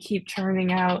they're going to keep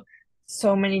churning out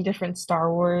so many different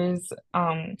Star Wars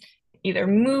either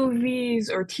movies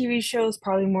or TV shows,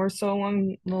 probably more so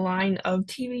along the line of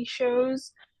TV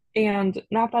shows. And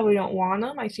not that we don't want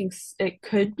them, I think it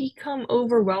could become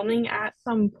overwhelming at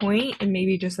some point and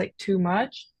maybe just like too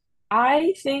much.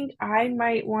 I think I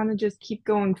might want to just keep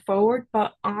going forward,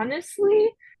 but honestly,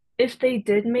 if they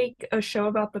did make a show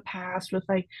about the past with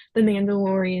like the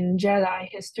Mandalorian Jedi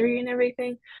history and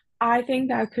everything, I think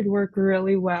that could work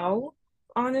really well,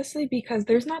 honestly, because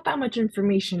there's not that much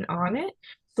information on it.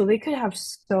 So they could have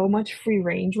so much free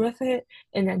range with it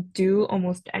and then do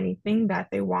almost anything that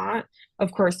they want.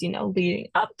 Of course, leading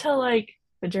up to like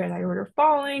the Jedi Order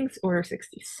falling, Order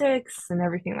 66 and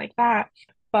everything like that.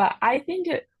 But I think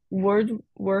it would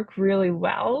work really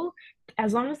well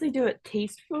as long as they do it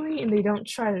tastefully and they don't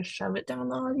try to shove it down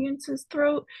the audience's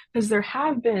throat, because there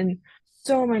have been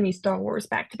so many Star Wars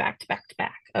back to back to back to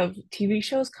back of TV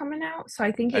shows coming out. So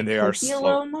I think it could be a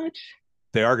little much.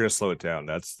 They are going to slow it down.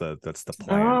 That's the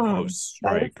plan.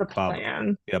 Right? The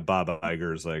plan. Bob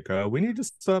Iger's like, we need to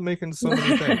stop making so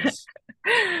many things.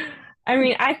 I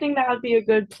mean, I think that would be a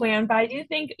good plan, but I do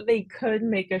think they could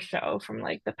make a show from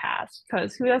like the past,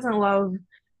 because who doesn't love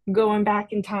going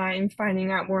back in time, finding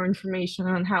out more information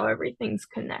on how everything's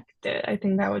connected? I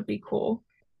think that would be cool.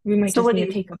 We might just need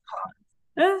to take a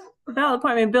pause. Valid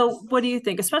point. I mean, Bill, what do you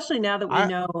think? Especially now that we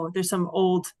know there's some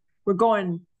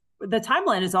the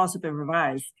timeline has also been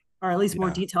revised, or at least more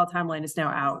detailed timeline is now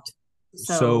out.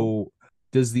 So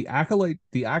does the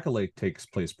Acolyte takes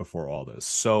place before all this?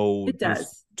 So it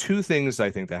does. Two things I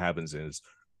think that happens is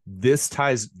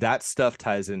that stuff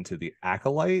ties into the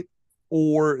Acolyte,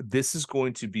 or this is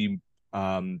going to be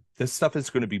this stuff is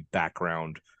going to be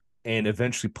background and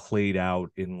eventually played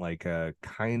out in like a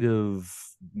kind of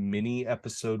mini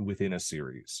episode within a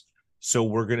series. So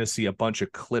we're going to see a bunch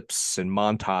of clips and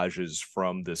montages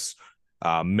from this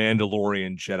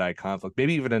Mandalorian Jedi conflict,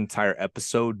 maybe even an entire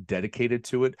episode dedicated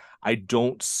to it. I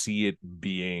don't see it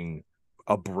being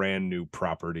a brand new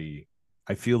property.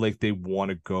 I feel like they want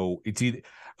to go. It's either,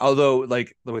 although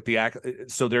like with the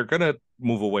so they're gonna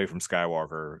move away from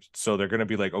Skywalker. So they're gonna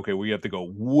be like, okay, we have to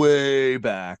go way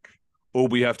back, or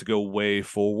we have to go way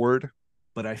forward.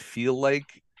 But I feel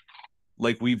like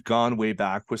we've gone way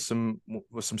back with some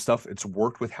stuff. It's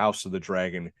worked with House of the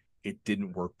Dragon. It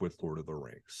didn't work with Lord of the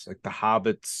Rings. Like the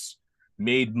Hobbits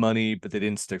made money, but they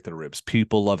didn't stick to the ribs.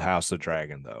 People love House of the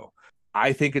Dragon, though.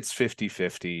 I think it's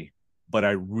 50-50, but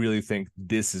I really think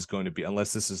this is going to be,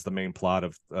 unless this is the main plot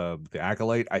of the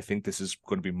Acolyte, I think this is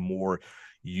going to be more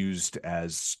used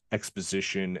as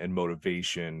exposition and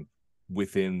motivation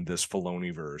within this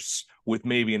Filoni-verse, with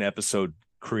maybe an episode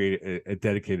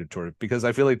dedicated toward it, because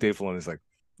I feel like Dave Filoni is like,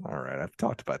 all right, I've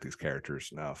talked about these characters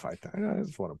enough. I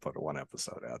just want to put one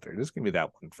episode out there. Just give me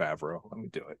that one, Favreau. Let me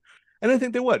do it. And I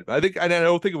think they would. I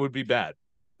don't think it would be bad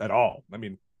at all. I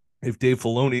mean, if Dave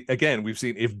Filoni, again, we've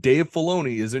seen if Dave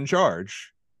Filoni is in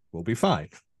charge, we'll be fine.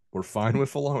 We're fine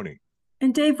with Filoni.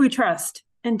 And Dave, we trust.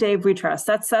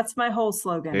 That's my whole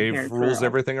slogan. Dave rules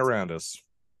everything around us.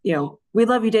 You know, we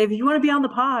love you, Dave. If you want to be on the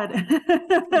pod,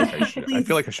 I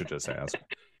feel like I should just ask.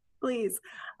 Please.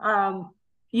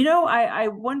 I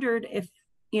wondered if,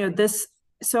 this,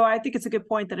 so I think it's a good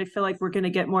point that I feel like we're going to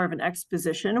get more of an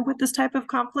exposition with this type of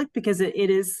conflict, because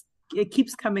it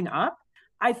keeps coming up.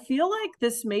 I feel like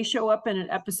this may show up in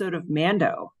an episode of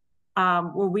Mando,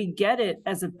 where we get it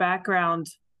as a background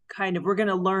kind of, we're going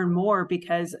to learn more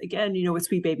because, again, with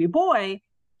Sweet Baby Boy,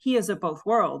 he is of both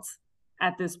worlds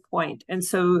at this point. And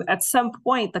so at some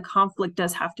point, the conflict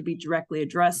does have to be directly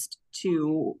addressed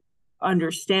to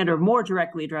understand, or more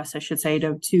directly addressed, I should say,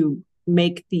 to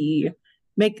make Baby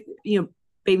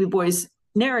Boy's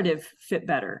narrative fit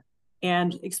better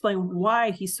and explain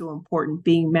why he's so important,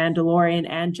 being Mandalorian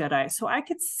and Jedi. So I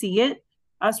could see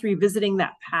us revisiting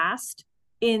that past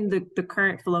in the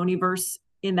current Filoni-verse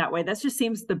in that way. That just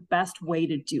seems the best way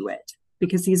to do it,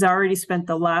 because he's already spent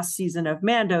the last season of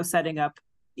Mando setting up,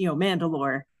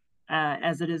 Mandalore,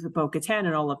 as it is with Bo-Katan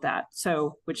and all of that.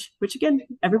 So, which again,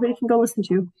 everybody can go listen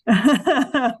to.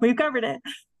 We've covered it.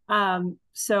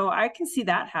 So I can see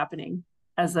that happening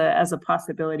as a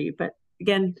possibility. But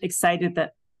again, excited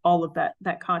that all of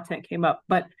that content came up.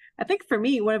 But I think for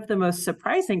me, one of the most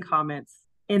surprising comments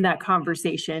in that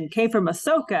conversation came from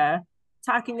Ahsoka,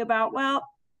 talking about, well,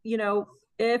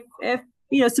 if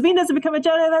Sabine doesn't become a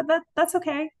Jedi, that's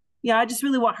okay. Yeah, I just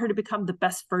really want her to become the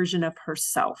best version of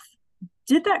herself.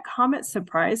 Did that comment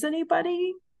surprise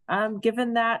anybody?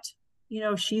 Given that,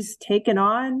 she's taken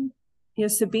on,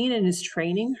 Sabine and is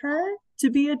training her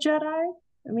to be a Jedi.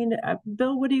 I mean,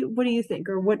 Bill, what do you think,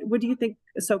 or what do you think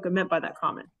Ahsoka meant by that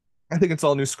comment? I think it's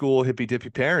all new school hippy dippy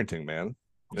parenting, man.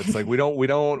 It's like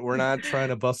we're not trying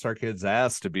to bust our kids'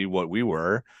 ass to be what we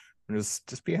were.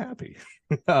 Just be happy.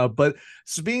 But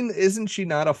Sabine, isn't she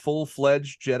not a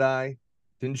full-fledged Jedi?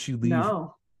 Didn't she leave?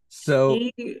 No. So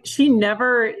she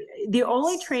never, the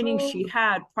only training she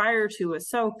had prior to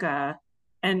Ahsoka,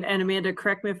 and Amanda,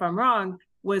 correct me if I'm wrong,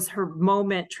 was her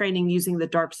moment training using the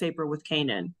Darksaber with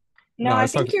Kanan. No, I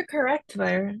think you're correct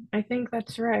there. I think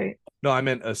that's right. No, I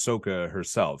meant Ahsoka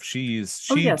herself. She's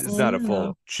yes. not a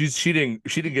full. She didn't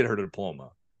get her diploma.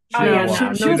 She was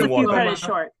a few credits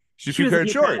short. She's a few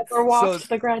credits short. Or walked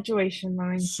the graduation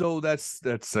line. So that's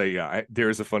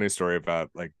there's a funny story about,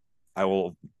 like, I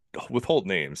will withhold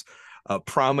names. A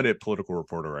prominent political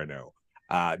reporter I know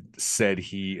said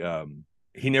he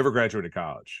never graduated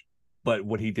college, but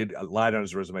what he did, lied on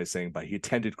his resume saying, but he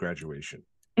attended graduation.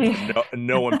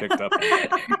 No one picked up.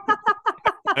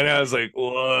 And I was like,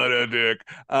 what a dick.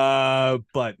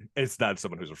 But it's not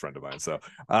someone who's a friend of mine, so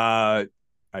I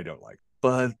don't like.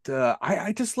 But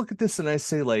I just look at this and I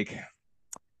say, like,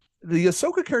 the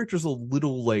Ahsoka character is a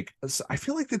little, like, I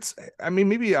feel like it's, I mean,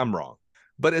 maybe I'm wrong,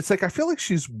 but it's like, I feel like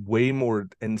she's way more,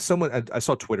 and someone, I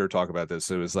saw Twitter talk about this.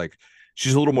 It was like,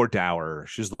 she's a little more dour.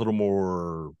 She's a little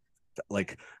more,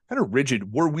 like, kind of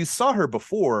rigid, where we saw her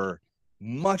before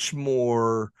much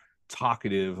more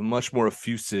talkative, much more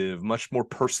effusive, much more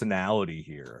personality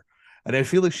here. And I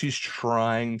feel like she's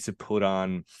trying to put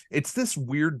on, it's this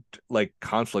weird, like,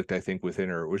 conflict, I think, within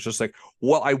her. It was just like,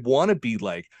 well, I want to be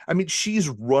like, I mean, she's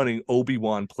running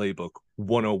Obi-Wan playbook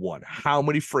 101. How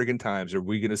many friggin' times are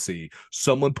we going to see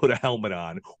someone put a helmet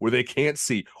on where they can't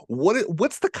see?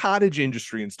 What's the cottage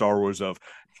industry in Star Wars of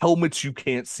helmets you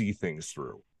can't see things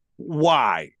through?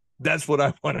 Why? That's what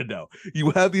I want to know.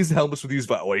 You have these helmets with these,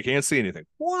 well, you can't see anything.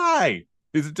 Why?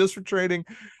 Is it just for training?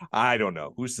 I don't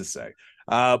know. Who's to say?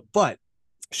 But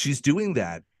she's doing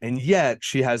that, and yet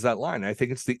she has that line. I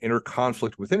think it's the inner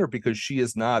conflict within her, because she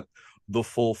is not the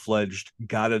full-fledged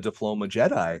got a diploma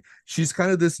Jedi. She's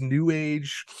kind of this new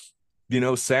age,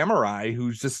 samurai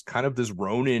who's just kind of this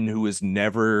Ronin who is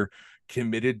never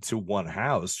committed to one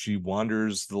house. She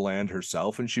wanders the land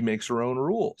herself, and she makes her own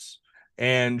rules.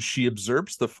 And she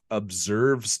observes the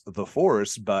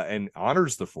Force, and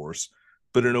honors the Force,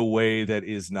 but in a way that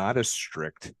is not as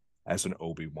strict as an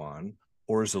Obi-Wan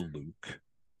or as a Luke.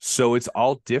 So it's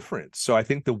all different. So I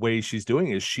think the way she's doing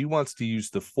is she wants to use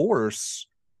the Force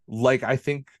like, I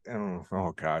think,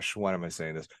 oh gosh, why am I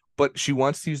saying this? But she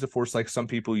wants to use the Force like some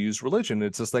people use religion.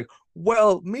 It's just like,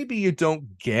 well, maybe you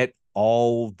don't get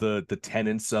all the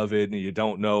tenets of it, and you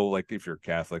don't know, like if you're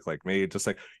Catholic like me, it's just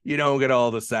like you don't get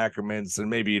all the sacraments, and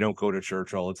maybe you don't go to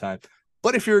church all the time.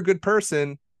 But if you're a good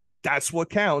person, that's what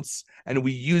counts. And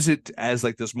we use it as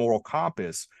like this moral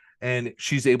compass. And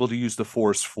she's able to use the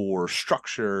Force for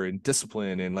structure and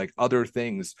discipline and like other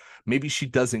things. Maybe she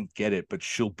doesn't get it, but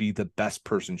she'll be the best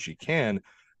person she can.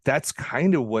 That's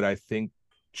kind of what I think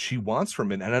she wants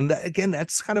from it. And again,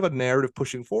 that's kind of a narrative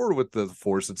pushing forward with the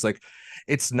Force. It's like,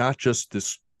 it's not just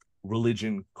this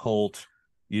religion cult,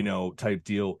 type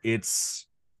deal. It's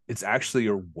actually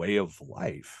a way of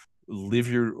life.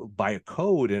 Live by a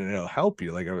code, and it'll help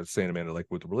you. Like I was saying, Amanda, like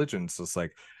with religion, it's just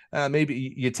like,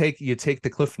 maybe you take the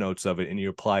cliff notes of it and you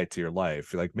apply it to your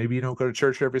life. Like maybe you don't go to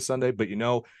church every Sunday, but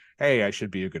hey, I should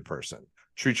be a good person.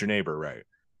 Treat your neighbor right.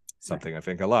 Something I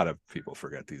think a lot of people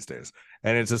forget these days.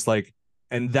 And it's just like,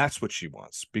 and that's what she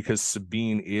wants, because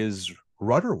Sabine is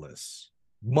rudderless,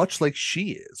 much like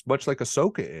she is, much like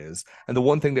Ahsoka is. And the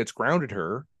one thing that's grounded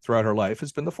her throughout her life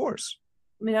has been the Force.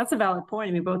 I mean, that's a valid point.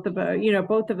 I mean, both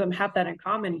of them have that in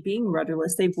common, being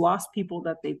rudderless. They've lost people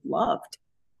that they've loved.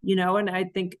 And I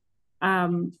think, a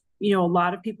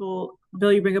lot of people,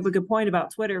 Bill, you bring up a good point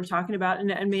about Twitter, talking about,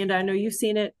 and Amanda, I know you've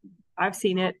seen it, I've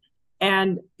seen it,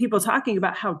 and people talking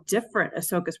about how different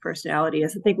Ahsoka's personality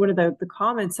is. I think one of the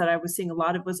comments that I was seeing a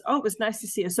lot of was, it was nice to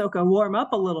see Ahsoka warm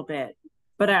up a little bit.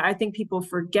 But I think people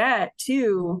forget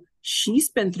too, she's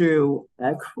been through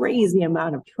a crazy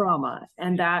amount of trauma,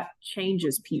 and that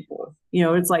changes people.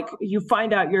 It's like you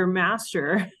find out your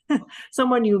master,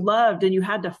 someone you loved and you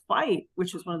had to fight,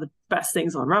 which is one of the best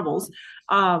things on Rebels.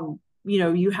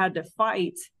 You had to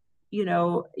fight,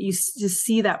 you just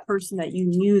see that person that you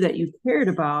knew that you cared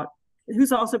about,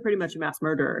 who's also pretty much a mass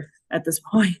murderer at this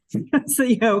point.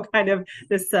 So, kind of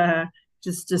this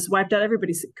just wiped out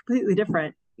everybody's completely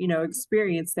different,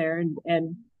 experience there.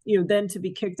 And then to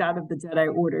be kicked out of the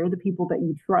Jedi Order, the people that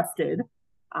you trusted,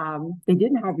 they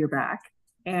didn't have your back.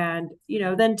 And,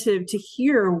 then to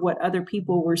hear what other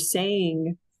people were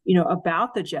saying,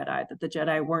 about the Jedi, that the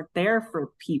Jedi weren't there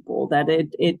for people, that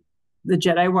the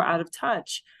Jedi were out of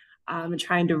touch, and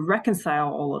trying to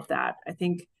reconcile all of that. I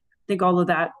think all of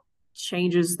that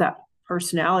changes that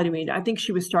personality. I mean, I think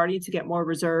she was starting to get more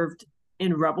reserved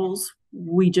in Rebels.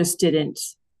 We just didn't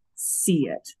see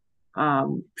it.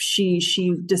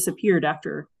 She disappeared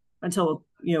until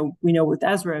we know with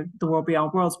Ezra, the World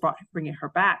Beyond Worlds bringing her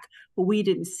back, but we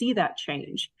didn't see that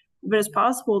change. But it's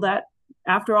possible that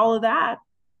after all of that,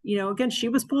 again, she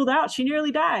was pulled out. She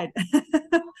nearly died.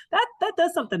 that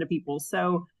does something to people.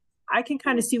 So I can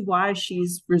kind of see why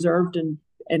she's reserved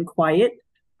and quiet.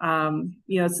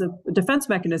 It's a defense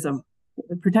mechanism,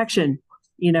 protection.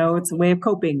 It's a way of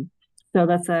coping. So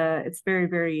it's very,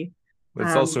 very.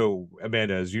 It's also,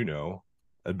 Amanda, as you know,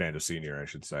 Amanda Senior, I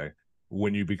should say,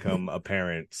 when you become a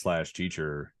parent /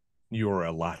 teacher, you're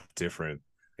a lot different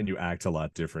and you act a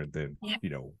lot different than,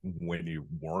 when you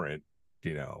weren't,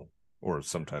 or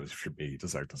sometimes for me,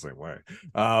 just act the same way.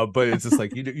 But it's just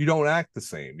like, you don't act the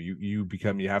same.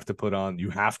 You have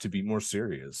to be more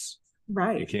serious.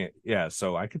 Right. You can't. Yeah.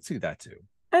 So I could see that too.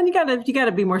 And you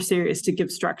gotta be more serious to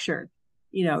give structure.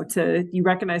 You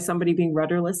recognize somebody being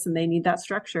rudderless and they need that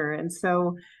structure. And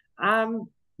so,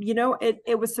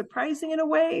 it was surprising in a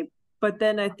way, but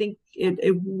then I think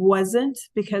it wasn't,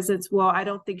 because I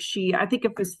think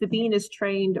if Sabine is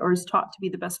trained or is taught to be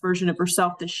the best version of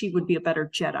herself, then she would be a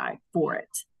better Jedi for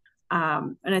it.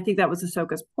 And I think that was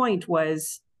Ahsoka's point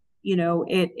was,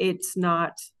 it's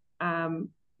not,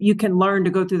 you can learn to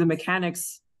go through the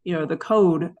mechanics, the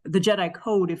code, the Jedi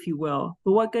code, if you will.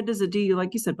 But what good does it do you,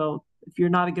 like you said, Bo, if you're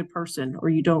not a good person or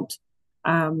you don't,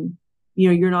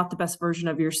 you're not the best version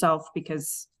of yourself,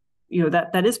 because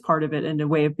that is part of it in a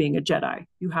way of being a Jedi.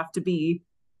 You have to be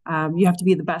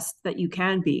the best that you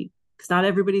can be, because not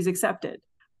everybody's accepted.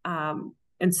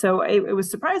 And so it was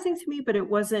surprising to me, but it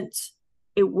wasn't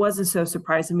so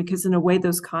surprising, because in a way,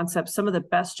 those concepts, some of the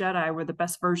best Jedi were the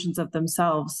best versions of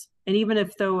themselves. And even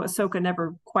if though Ahsoka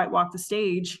never quite walked the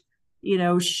stage,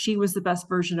 she was the best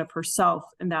version of herself.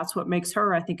 And that's what makes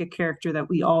her, I think, a character that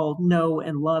we all know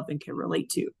and love and can relate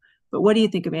to. But what do you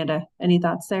think, Amanda? Any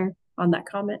thoughts there on that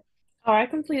comment? Oh, I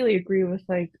completely agree with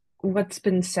like what's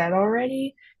been said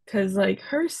already. Because like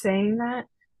her saying that,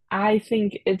 I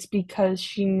think it's because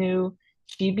she knew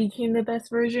she became the best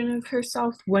version of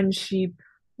herself when she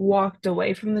walked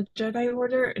away from the Jedi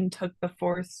Order and took the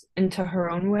Force into her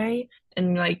own way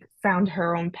and like found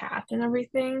her own path and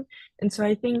everything. And so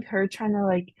I think her trying to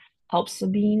like help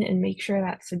Sabine and make sure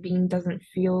that Sabine doesn't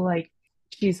feel like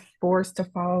she's forced to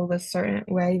follow the certain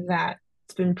way that's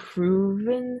been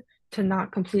proven to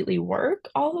not completely work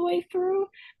all the way through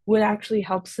would actually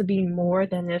help Sabine more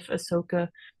than if Ahsoka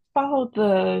followed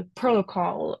the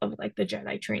protocol of like the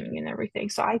Jedi training and everything.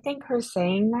 So I think her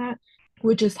saying that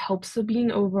would just help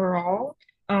Sabine overall.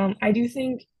 I do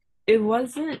think it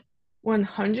wasn't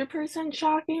 100%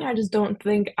 shocking. I just don't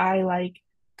think I like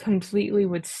completely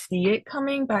would see it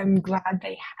coming, but I'm glad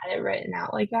they had it written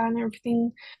out like that and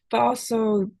everything. But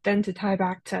also then to tie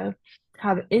back to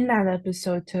how in that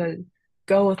episode to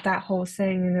go with that whole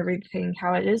saying and everything,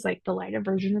 how it is like the lighter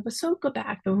version of Ahsoka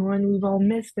back, the one we've all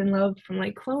missed and loved from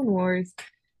like Clone Wars.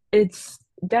 It's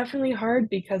definitely hard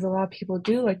because a lot of people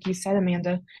do, like you said,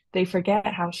 Amanda, they forget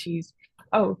how she's,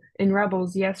 oh, in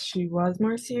Rebels, yes, she was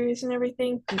more serious and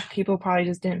everything. People probably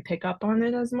just didn't pick up on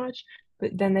it as much,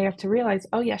 but then they have to realize,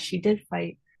 oh, yes, she did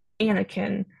fight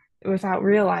Anakin without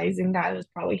realizing that it was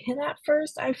probably him at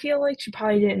first. I feel like she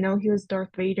probably didn't know he was Darth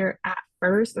Vader at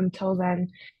first until then,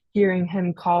 hearing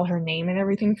him call her name and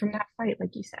everything from that fight,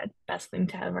 like you said, best thing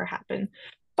to ever happen.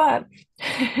 But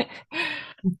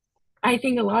I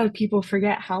think a lot of people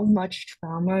forget how much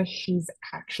trauma she's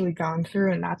actually gone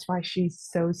through, and that's why she's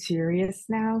so serious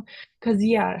now. Because,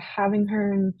 yeah, having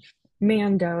her in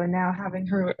Mando and now having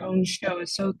her own show,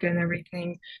 Ahsoka, and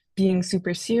everything being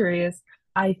super serious,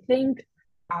 I think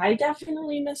I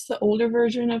definitely miss the older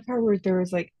version of her where there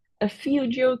was like a few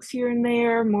jokes here and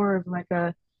there, more of like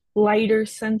a lighter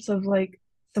sense of like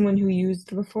someone who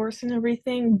used the Force and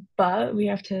everything, but we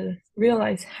have to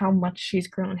realize how much she's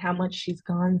grown, how much she's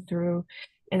gone through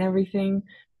and everything.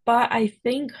 But I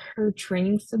think her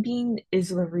training Sabine is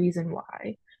the reason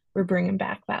why we're bringing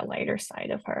back that lighter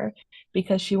side of her,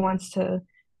 because she wants to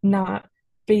not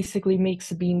basically make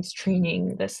Sabine's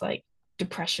training this like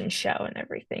depression show and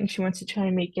everything. She wants to try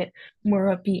and make it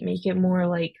more upbeat, make it more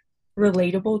like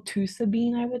relatable to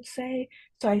Sabine, I would say.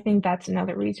 So I think that's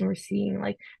another reason we're seeing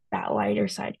like that lighter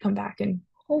side come back and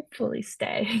hopefully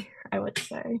stay, I would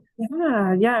say.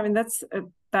 Yeah. I mean, that's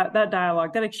that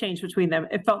dialogue, that exchange between them,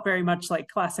 it felt very much like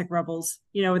classic Rebels,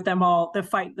 with them all, the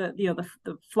fight, the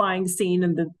flying scene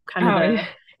and the kind of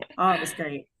oh, it was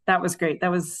great. That was great.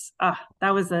 That was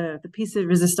the piece of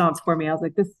resistance for me. I was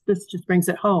like, this just brings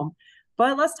it home.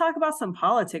 But let's talk about some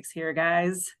politics here,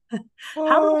 guys.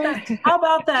 How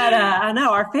about that? I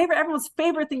know everyone's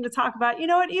favorite thing to talk about. You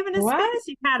know what? Even in space,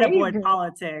 you can't avoid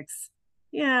politics.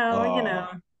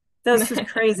 Those just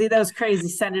crazy, those crazy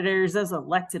senators, those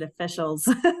elected officials.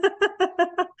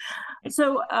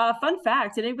 So, fun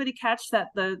fact: did anybody catch that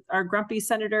our grumpy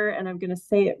senator, and I'm going to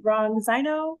say it wrong,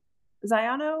 Ziano?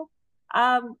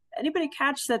 Anybody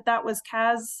catch that was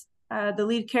Kaz? The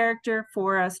lead character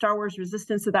for Star Wars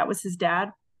Resistance, so that was his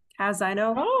dad, Kaz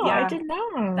Zino. Oh, yeah, I did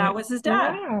not. That was his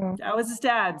dad. Wow. That was his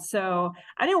dad. So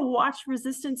I didn't watch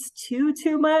Resistance too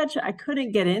much. I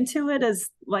couldn't get into it as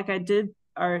like I did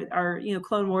our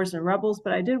Clone Wars and Rebels,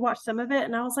 but I did watch some of it,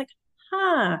 and I was like,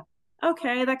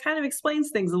 okay, that kind of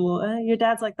explains things a little. Your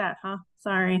dad's like that, huh?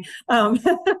 Sorry. But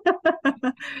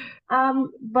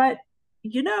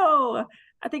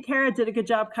I think Hera did a good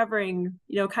job covering,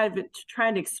 kind of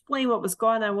trying to explain what was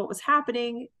going on, what was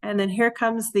happening. And then here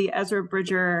comes the Ezra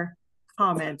Bridger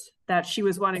comment that she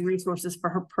was wanting resources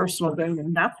for her personal gain.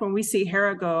 And that's when we see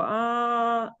Hera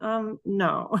go,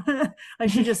 no. Like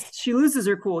she loses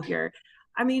her cool here.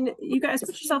 I mean, you guys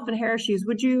put yourself in Hera's shoes.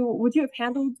 Would you have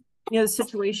handled, the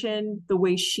situation the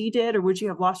way she did, or would you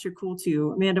have lost your cool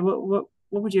too? Amanda, what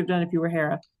would you have done if you were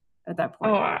Hera at that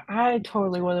point? Oh, I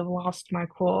totally would have lost my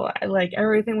cool. Like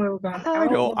everything would have gone. I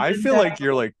know. I feel like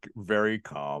you're like very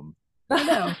calm. I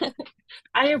know.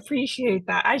 I appreciate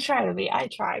that. I try to be. I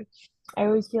try. I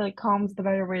always feel like calm's the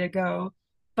better way to go.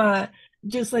 But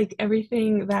just like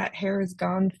everything that Hera's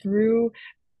gone through,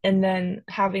 and then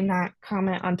having that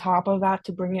comment on top of that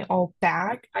to bring it all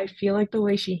back, I feel like the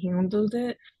way she handled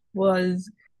it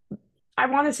was, I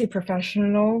want to say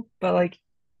professional, but like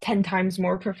 10 times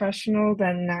more professional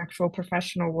than an actual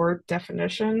professional word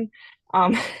definition.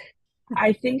 Um,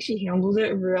 I think she handled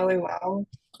it really well.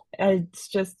 It's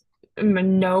just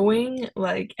knowing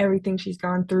like everything she's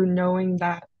gone through, knowing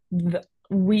that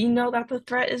we know that the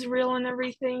threat is real and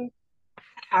everything.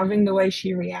 Having the way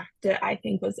she reacted, I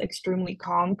think, was extremely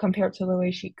calm compared to the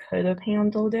way she could have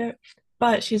handled it.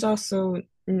 But she's also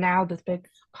now this big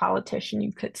politician,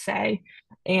 you could say.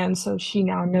 And so she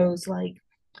now knows like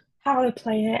how to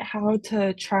play it, how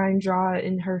to try and draw it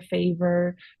in her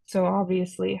favor. So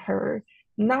obviously her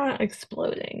not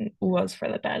exploding was for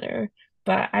the better.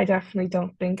 But I definitely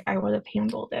don't think I would have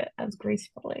handled it as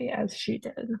gracefully as she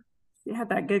did. You had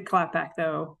that good clap back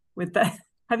though with that.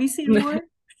 Have you seen more?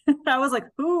 I was like,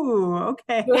 ooh,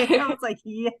 okay. I was like,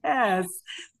 yes.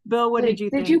 Bill, what did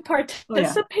you think? Did you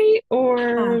participate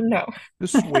or no?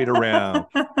 Just wait around.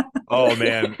 Oh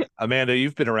man, Amanda,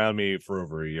 you've been around me for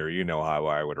over a year. You know how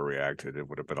I would have reacted. It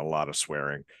would have been a lot of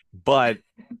swearing. But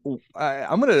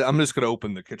I'm just gonna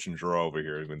open the kitchen drawer over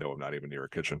here, even though I'm not even near a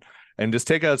kitchen, and just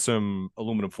take out some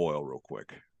aluminum foil real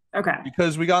quick. Okay.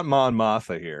 Because we got Mon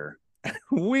Mothma here.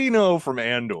 We know from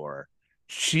Andor,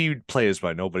 she plays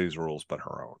by nobody's rules but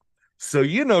her own. So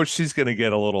she's gonna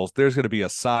get there's gonna be a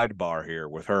sidebar here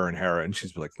with her and Hera, and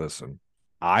she's like, listen,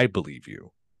 I believe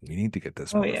you. We need to get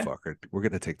this motherfucker. Yeah. We're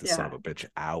gonna take this son of a bitch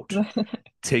out.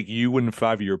 Take you and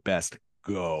 5 of your best.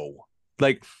 Go.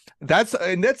 Like that's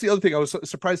the other thing. I was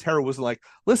surprised Hera wasn't like,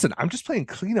 listen, I'm just playing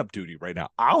cleanup duty right now.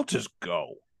 I'll just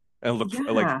go and look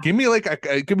for, like, give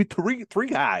me three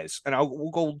guys, and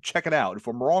we'll go check it out. If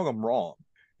I'm wrong, I'm wrong.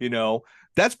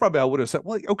 That's probably I would have said.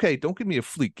 Well, okay, don't give me a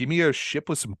fleet. Give me a ship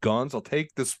with some guns. I'll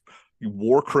take this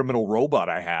war criminal robot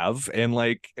I have, and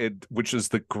which is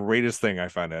the greatest thing I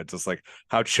find out. Just like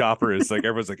how Chopper is like,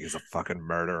 everyone's like, he's a fucking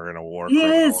murderer and a war criminal.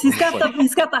 He is. He's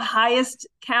got the highest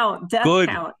death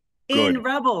count in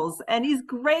Rebels, and he's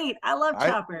great. I love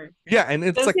Chopper. Yeah, and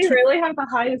it's does he really have the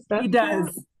highest death? He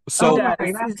does. So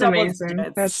that's amazing.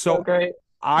 That's so great.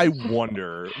 I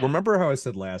wonder, remember how I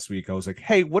said last week, I was like,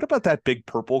 hey, what about that big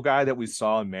purple guy that we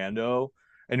saw in Mando?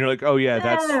 And you're like, oh yeah,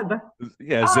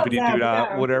 Zippity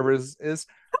Doodah, whatever is.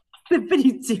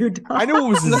 Zippity Doodah. I know it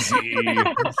was a Z.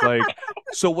 It's like,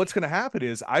 so what's gonna happen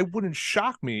is, I wouldn't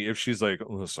shock me if she's like,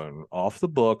 listen, off the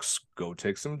books, go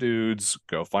take some dudes,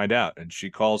 go find out. And she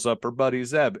calls up her buddy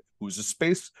Zeb, who's a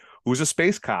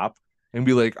space cop, and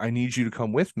be like, I need you to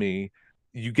come with me.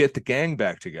 You get the gang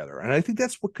back together. And I think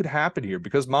that's what could happen here,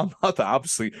 because Mon Mothma,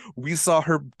 obviously, we saw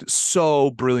her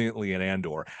so brilliantly in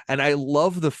Andor. And I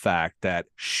love the fact that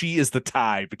she is the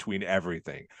tie between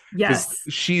everything. Yes.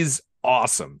 She's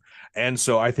awesome. And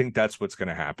so I think that's what's going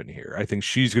to happen here. I think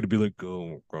she's going to be like,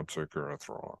 go take her a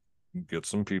Thrawn, get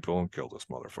some people and kill this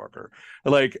motherfucker.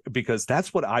 Like, because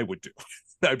that's what I would do.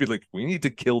 I'd be like, we need to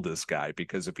kill this guy,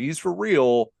 because if he's for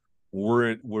real,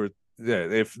 we're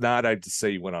if not, I'd just say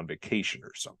you went on vacation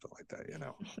or something like that,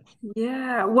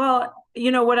 Yeah. Well,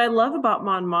 what I love about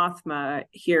Mon Mothma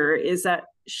here is that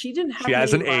she didn't have. She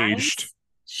hasn't lines. aged.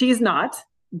 She's not,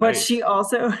 but she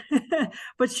also,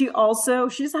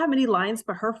 she doesn't have many lines,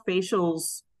 but her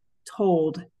facials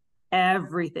told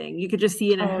everything. You could just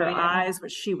see it in her eyes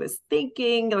what she was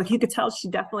thinking. Like, you could tell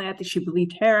I think she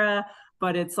believed Hera.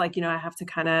 But it's like, I have to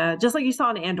kind of, just like you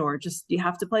saw in Andor, you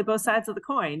have to play both sides of the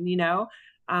coin,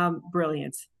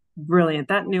 brilliant.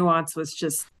 That nuance was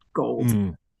just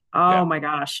gold. My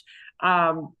gosh.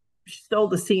 Stole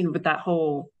the scene with that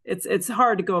whole, it's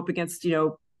hard to go up against,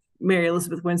 Mary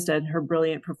Elizabeth Winstead, her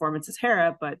brilliant performance as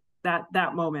Hera, but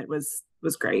that moment was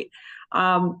great.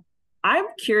 I'm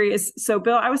curious. So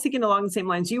Bill, I was thinking along the same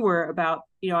lines you were about,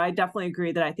 I definitely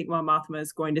agree that I think Mon Mothma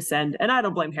is going to send, and I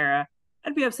don't blame Hera.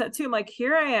 I'd be upset too. I'm like,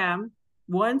 here I am,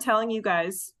 telling you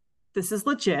guys this is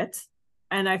legit.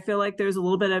 And I feel like there's a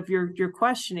little bit of you're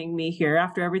questioning me here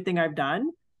after everything I've done.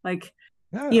 Like,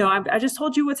 I just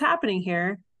told you what's happening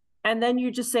here. And then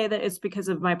you just say that it's because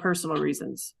of my personal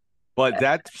reasons. But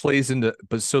that plays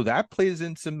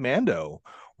into Mando.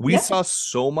 We saw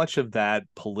so much of that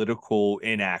political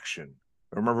inaction.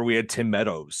 Remember, we had Tim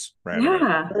Meadows, right?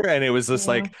 Yeah. And it was just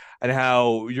like, and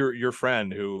how your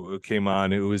friend who came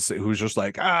on, who was just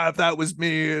like, if that was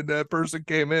me and that person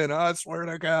came in, I swear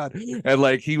to God. And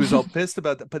like, he was all pissed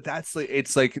about that. But that's like,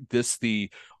 it's like this,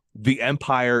 the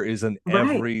Empire is on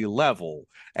every level,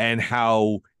 and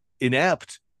how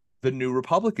inept the New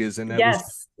Republic is. And that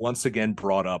was once again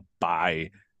brought up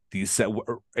by these.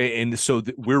 And so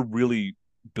we're really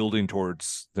building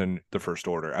towards the First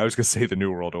Order. I was gonna say the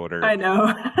New World Order. I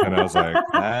know. And I was like,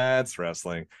 that's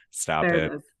wrestling. Stop There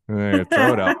it. it is.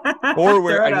 Throw it up. Or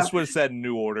Throw I it just up. would have said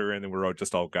New Order and then we're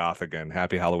just all goth again.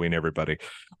 Happy Halloween, everybody.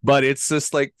 But it's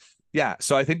just like, yeah.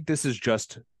 So I think this is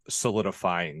just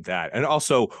solidifying that. And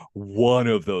also, one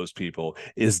of those people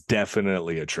is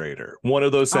definitely a traitor. One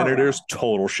of those Oh, yeah. senators,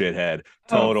 total shithead,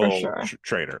 Oh, for total sure.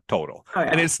 traitor, total. Oh, yeah.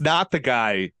 And it's not the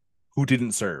guy who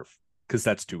didn't serve, because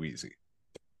that's too easy.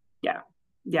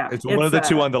 Yeah. It's one of the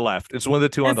two on the left. It's one of the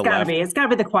two on the left. It's gotta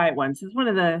be the quiet ones.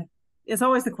 It's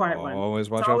always the quiet one.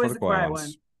 Always watch It's out for always the quiet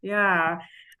ones. Yeah.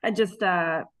 I just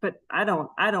but I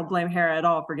don't blame Hera at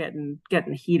all for getting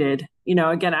heated.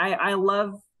 Again, I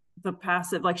love the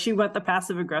passive, like she went the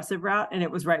passive aggressive route, and it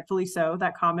was rightfully so.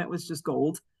 That comment was just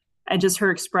gold. And just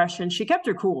her expression, she kept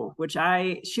her cool,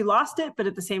 she lost it, but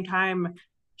at the same time,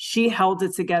 she held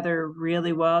it together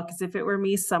really well. Because if it were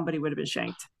me, somebody would have been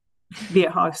shanked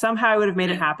via somehow I would have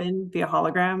made it happen via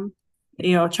hologram.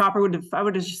 Chopper I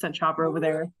would have just sent Chopper over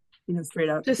there, straight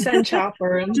up. Just send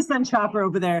Chopper and Just send Chopper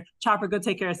over there. Chopper, go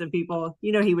take care of some people.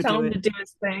 He would tell do him it. to do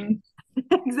his thing.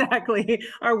 Exactly.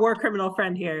 Our war criminal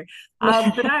friend here.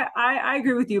 But I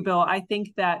agree with you, Bill. I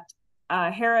think that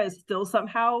Hera is still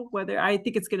somehow, I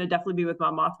think it's going to definitely be with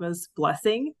Mon Mothma's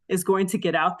blessing, is going to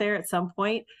get out there at some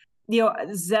point.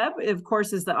 Zeb, of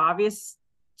course, is the obvious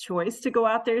choice to go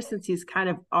out there since he's kind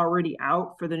of already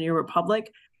out for the New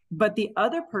Republic. But the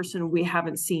other person we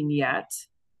haven't seen yet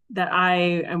that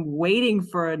I am waiting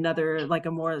for another, like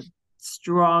a more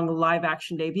strong live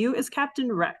action debut, is Captain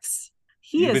Rex.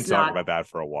 You've been talking about that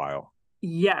for a while.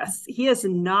 Yes, he has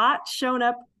not shown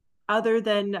up other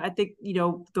than, I think,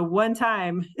 the one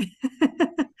time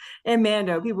in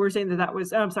Mando, people were saying that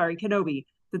was, Kenobi,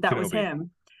 that was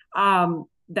him.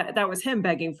 That was him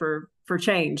begging for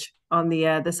change on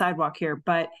the sidewalk here.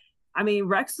 But I mean,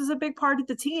 Rex is a big part of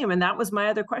the team, and that was my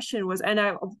other question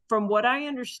from what I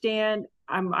understand,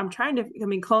 I'm trying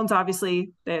to, clones,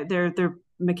 obviously their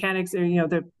mechanics, or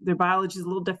their biology is a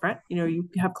little different. You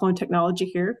have clone technology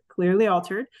here, clearly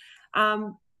altered.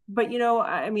 But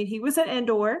he was at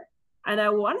Endor, and I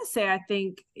want to say I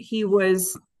think he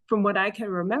was, from what I can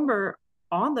remember,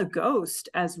 on the Ghost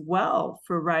as well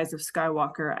for Rise of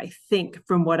Skywalker, I think,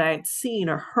 from what I had seen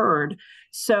or heard.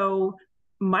 So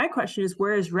my question is,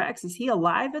 where is Rex? Is he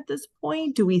alive at this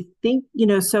point? Do we think,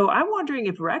 so I'm wondering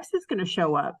if Rex is going to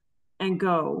show up and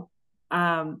go,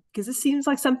 because it seems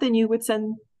like something you would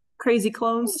send crazy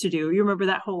clones to do. You remember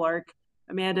that whole arc,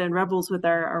 Amanda and Rebels, with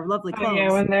our lovely clones. Oh,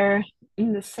 yeah, when they're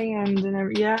in the sand and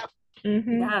everything. Yeah.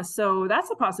 Mm-hmm. Yeah, so that's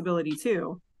a possibility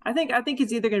too. I think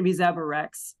it's either going to be Zeb or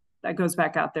Rex that goes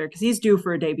back out there, because he's due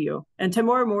for a debut. And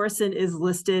Tamora Morrison is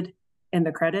listed in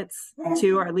the credits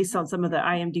too, or at least on some of the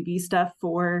IMDb stuff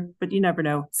but you never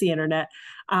know, it's the internet.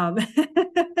 But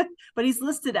he's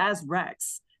listed as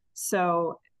Rex.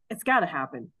 So it's got to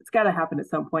happen. It's got to happen at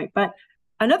some point. But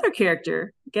another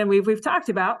character, again, we've talked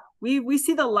about, we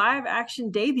see the live action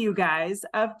debut, guys,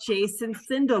 of Jacen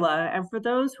Syndulla. And for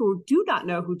those who do not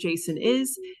know who Jacen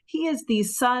is, he is the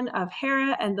son of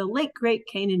Hera and the late great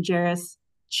Kanan Jarrus,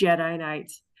 Jedi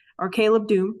Knight, or Caleb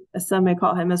Doom, as some may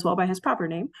call him as well by his proper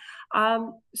name.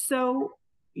 So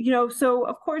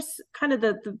of course, kind of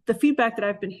the feedback that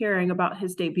I've been hearing about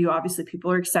his debut, obviously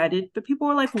people are excited, but people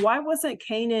were like, why wasn't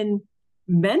Kanan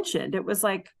mentioned? It was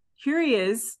like, here he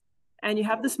is, and you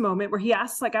have this moment where he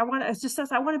asks, like, I want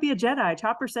to be a Jedi.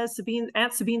 Chopper says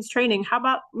Aunt Sabine's training. How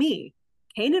about me?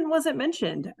 Kanan wasn't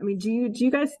mentioned. I mean, do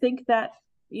you guys think that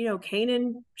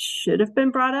Kanan should have been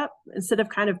brought up instead of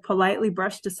kind of politely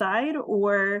brushed aside,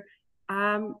 or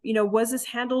was this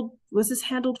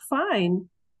handled fine?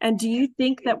 And do you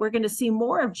think that we're going to see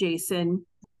more of Jacen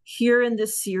here in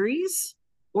this series,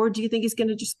 or do you think he's going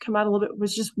to just come out a little bit,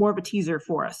 was just more of a teaser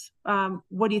for us?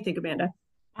 What do you think, Amanda?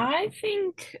 I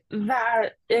think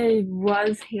that it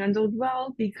was handled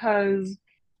well, because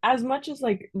as much as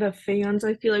like the fans,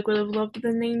 I feel like, would have loved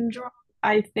the name drop,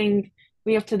 I think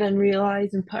we have to then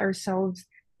realize and put ourselves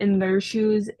in their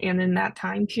shoes and in that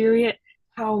time period,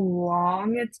 how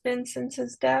long it's been since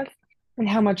his death and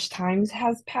how much time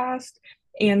has passed.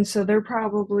 And so they're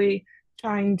probably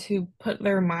trying to put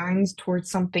their minds towards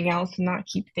something else and not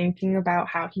keep thinking about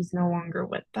how he's no longer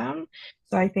with them.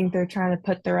 So I think they're trying to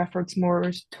put their efforts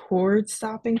more towards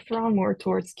stopping Thrawn, more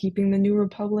towards keeping the New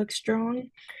Republic strong.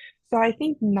 So I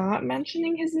think not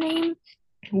mentioning his name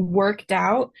worked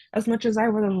out. As much as I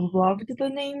would have loved the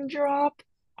name drop,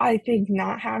 I think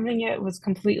not having it was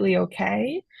completely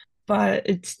okay, but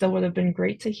it still would have been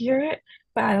great to hear it.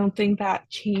 But I don't think that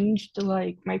changed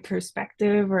like my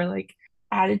perspective or like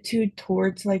attitude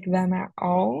towards like them at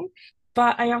all.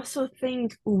 But I also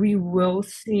think we will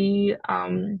see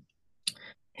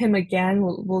him again.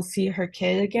 We'll see her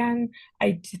kid again.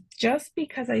 Just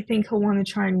because I think he'll want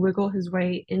to try and wiggle his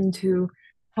way into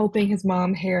helping his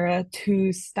mom Hera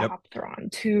to stop Thrawn,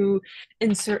 to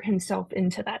insert himself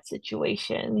into that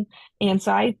situation. And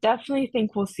so I definitely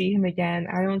think we'll see him again.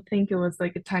 I don't think it was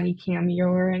like a tiny cameo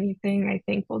or anything. I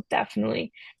think we'll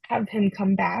definitely have him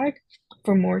come back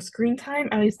for more screen time.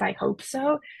 At least I hope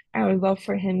so. I would love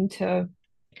for him to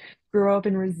grow up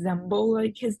and resemble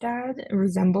like his dad,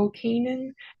 resemble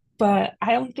Kanan. But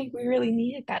I don't think we really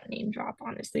needed that name drop,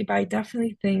 honestly. But I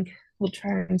definitely think we'll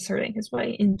try inserting his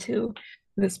way into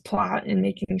this plot and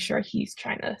making sure he's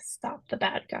trying to stop the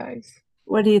bad guys.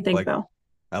 What do you think, Bill?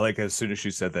 I like as soon as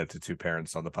she said that to two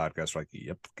parents on the podcast, like,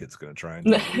 yep, kid's gonna try and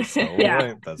do this. So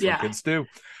Yeah. that's what kids do.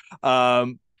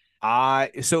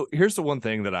 So here's the one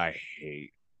thing that I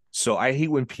hate. So I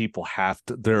hate when people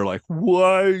they're like,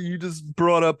 why you just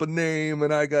brought up a name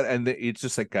and it's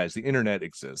just like, guys, the internet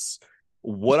exists.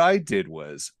 What I did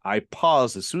was I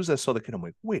paused as soon as I saw the kid. I'm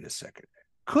like, wait a second,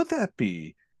 could that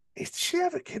be? Did she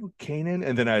have a kid with Kanan?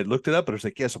 And then I looked it up and I was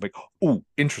like, yes. I'm like, oh,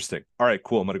 interesting. All right,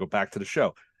 cool. I'm gonna go back to the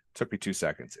show. Took me 2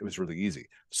 seconds. It was really easy.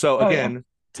 So again,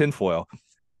 tinfoil.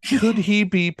 Could he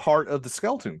be part of the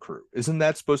skeleton crew? Isn't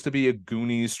that supposed to be a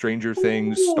Goonies, Stranger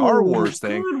Things, Star Wars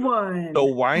thing? Good one. So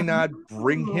why not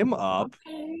bring him up?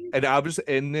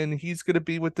 And then he's going to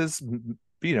be with this,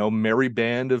 merry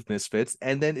band of misfits.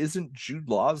 And then isn't Jude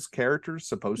Law's character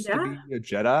supposed to be a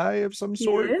Jedi of some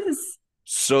sort? He is.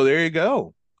 So there you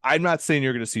go. I'm not saying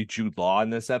you're going to see Jude Law in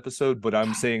this episode, but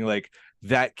I'm saying like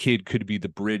that kid could be the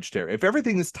bridge there. If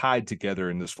everything is tied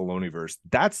together in this Filoniverse,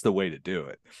 that's the way to do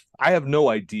it. I have no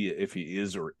idea if he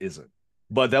is or isn't,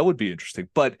 but that would be interesting.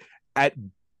 But at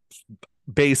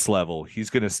base level, he's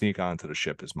going to sneak onto the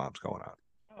ship his mom's going on.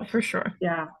 Oh, for sure.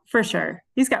 Yeah, for sure.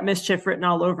 He's got mischief written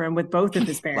all over him with both of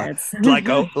his parents.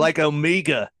 like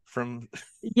Omega from...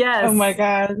 Yes. Oh my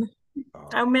God.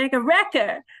 Omega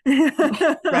Wrecker.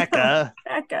 Wrecker.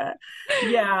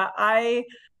 Yeah,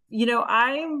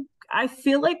 I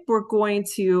feel like we're going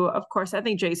to, of course, I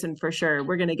think Jason for sure,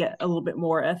 we're going to get a little bit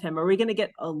more of him. Are we going to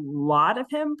get a lot of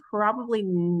him? Probably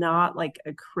not like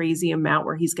a crazy amount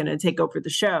where he's going to take over the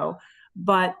show.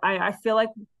 But I feel like,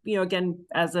 again,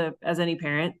 as any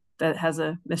parent that has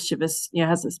a mischievous,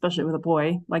 especially with a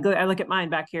boy, like I look at mine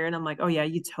back here and I'm like, oh yeah,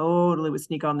 you totally would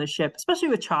sneak on this ship, especially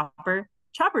with Chopper.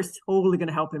 Chopper's totally going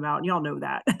to help him out. And y'all know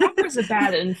that. Chopper's a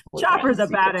bad influence. Chopper's a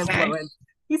bad influence.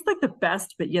 He's like the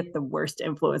best, but yet the worst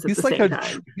influence at the same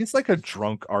time. He's like a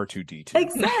drunk R2-D2.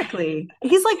 Exactly.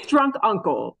 He's like drunk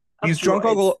uncle. He's drunk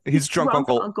uncle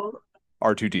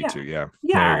R2-D2. Yeah.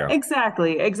 Yeah,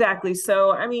 exactly.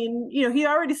 So, I mean, he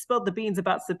already spilled the beans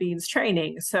about Sabine's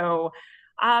training. So,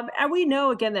 and we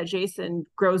know again that Jason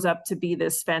grows up to be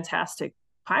this fantastic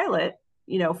pilot,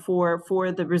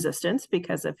 for the Resistance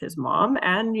because of his mom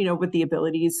and, with the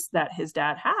abilities that his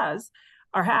dad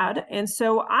had. And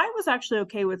so I was actually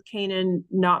okay with Kanan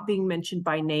not being mentioned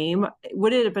by name.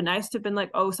 Would it have been nice to have been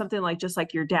like, oh, something like just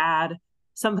like your dad,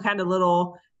 some kind of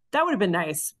little, that would have been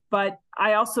nice. But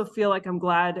I also feel like I'm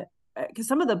glad because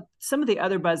some of the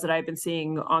other buzz that I've been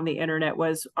seeing on the internet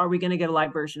was, are we going to get a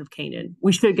live version of Kanan?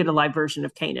 We should get a live version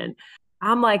of Kanan.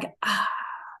 I'm like,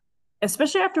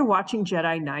 especially after watching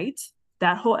Jedi Knight,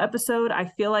 that whole episode, I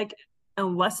feel like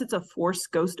unless it's a Force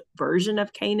Ghost version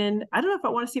of Kanan, I don't know if I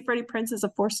want to see Freddie Prinze as a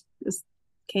Force as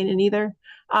Kanan either.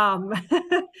 I'm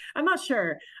not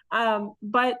sure.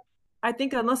 But I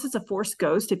think unless it's a Force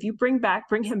Ghost, if you bring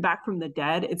him back from the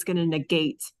dead, it's going to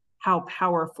negate how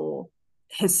powerful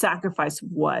his sacrifice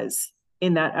was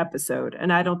in that episode.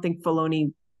 And I don't think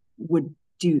Filoni would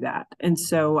do that. And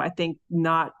so I think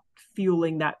not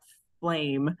fueling that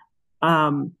flame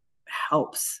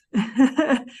helps.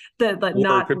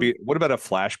 It could be. What about a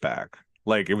flashback?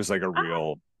 Like it was like a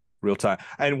real time.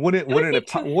 And wouldn't it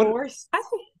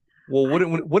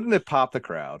pop the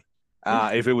crowd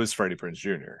if it was Freddie Prinze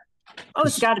Jr.? Oh,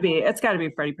 it's got to be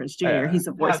Freddie Prinze Jr. He's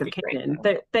the voice of Kanan.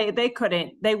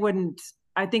 They wouldn't.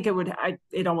 I think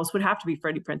it almost would have to be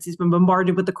Freddie Prinze. He's been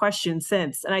bombarded with the question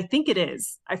since, and I think it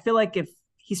is. I feel like if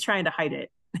he's trying to hide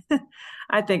it,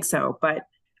 I think so. But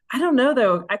I don't know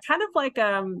though. I kind of like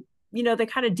they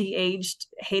kind of de-aged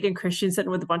Hayden Christensen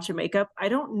with a bunch of makeup. I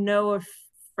don't know if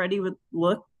Freddie would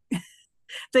look.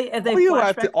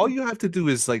 All you have to do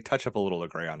is like touch up a little of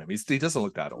gray on him. He doesn't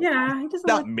look that old. Yeah, he doesn't.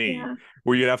 Not me. Yeah.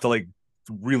 Where you'd have to like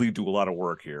really do a lot of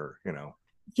work here.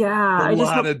 Yeah, a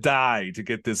lot of dye to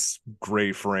get this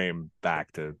gray frame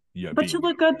back to. But you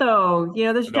look good though.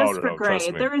 There's just for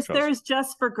gray. There is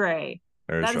just for gray.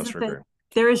 There is just for gray.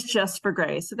 There is just for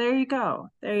gray. So there you go.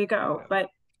 Yeah. But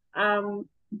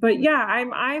But yeah,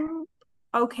 I'm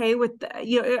okay with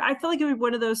I feel like it would be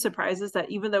one of those surprises that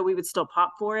even though we would still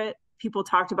pop for it, people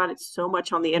talked about it so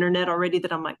much on the internet already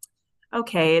that I'm like,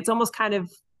 okay, it's almost kind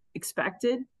of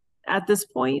expected at this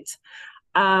point.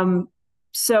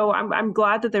 So I'm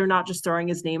glad that they're not just throwing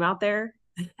his name out there.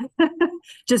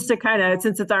 Just to kind of,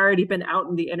 since it's already been out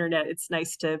in the internet, it's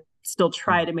nice to still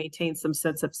try to maintain some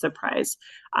sense of surprise.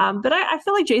 But I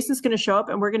feel like Jason's going to show up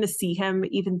and we're going to see him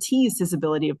even tease his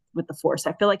ability with the Force.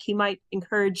 I feel like he might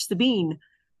encourage Sabine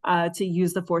to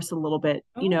use the Force a little bit.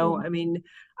 I mean,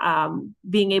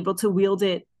 being able to wield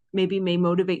it maybe may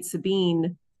motivate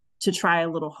Sabine to try a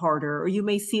little harder, or you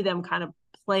may see them kind of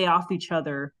play off each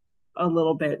other a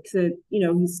little bit. To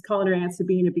he's calling her Aunt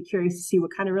Sabine. I'd be curious to see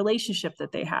what kind of relationship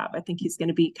that they have. I think he's going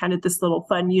to be kind of this little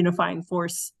fun unifying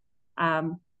force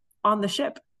on the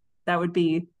ship.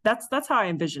 That's how I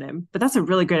envision him. But that's a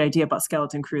really great idea about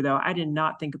Skeleton Crew, though. I did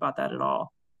not think about that at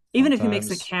all. Even if he makes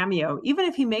a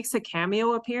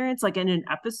cameo appearance, like in an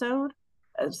episode,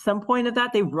 at some point of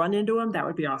that, they run into him, that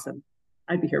would be awesome.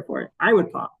 I'd be here for it. I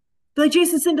would pop. Be like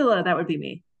Jason Cinderella, that would be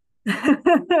me.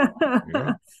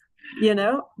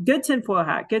 Yeah. Good tinfoil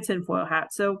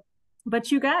hat. So, but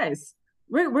you guys,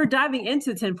 we're diving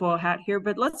into tinfoil hat here,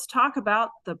 but let's talk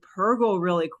about the Purgle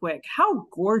really quick. How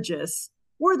gorgeous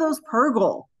were those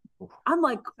Purgle? I'm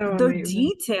like, the amazing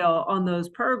detail on those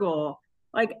Purgle.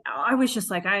 Like, I was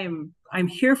just like, I'm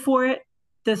here for it.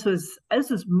 This was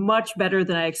much better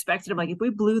than I expected. I'm like, if we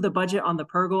blew the budget on the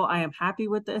Purgle, I am happy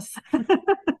with this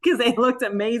because they looked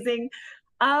amazing.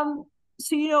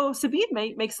 So,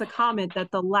 Sabine makes the comment that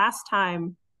the last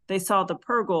time they saw the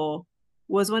Purgle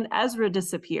was when Ezra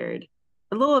disappeared.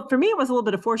 For me, it was a little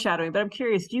bit of foreshadowing, but I'm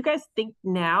curious, do you guys think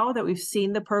now that we've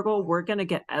seen the Purgle, we're going to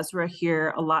get Ezra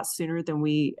here a lot sooner than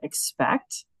we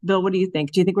expect? Bill, what do you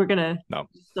think? Do you think we're going to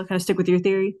still kind of stick with your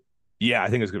theory? Yeah, I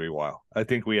think it's going to be a while. I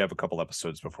think we have a couple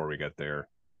episodes before we get there.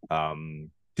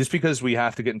 Just because we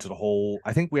have to get into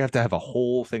I think we have to have a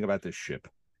whole thing about this ship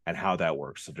and how that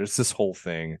works. So there's this whole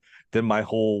thing. Then my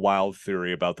whole wild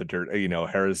theory about the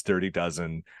Hera's Dirty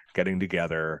Dozen getting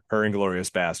together, her Inglorious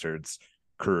Bastards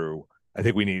crew. I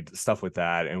think we need stuff with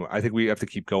that. And I think we have to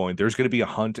keep going. There's going to be a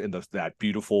hunt in that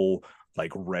beautiful,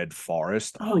 like, red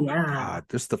forest. Oh yeah. God,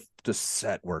 the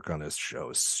set work on this show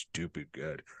is stupid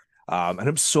good. And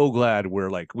I'm so glad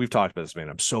we've talked about this, man.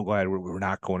 I'm so glad we're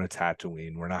not going to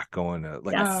Tatooine. We're not going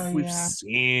to we've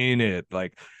seen it.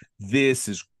 Like, this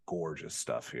is gorgeous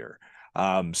stuff here.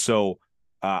 So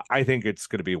I think it's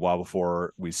going to be a while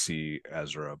before we see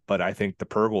Ezra, but I think the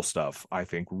Purgle stuff,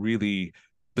 really,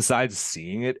 besides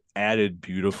seeing it, added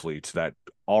beautifully to that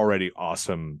already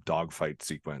awesome dogfight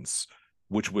sequence,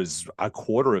 which was a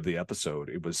quarter of the episode.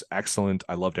 It was excellent.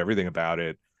 I loved everything about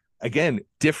it. Again,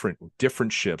 different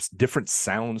ships, different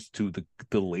sounds to the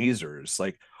lasers.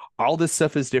 Like, all this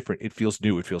stuff is different. It feels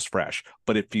new, it feels fresh,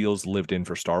 but it feels lived in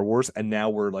for Star Wars. And now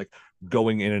we're like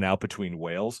going in and out between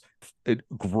whales.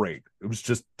 Great. It was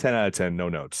just 10 out of 10, no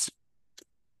notes.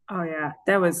 Oh yeah,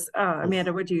 that was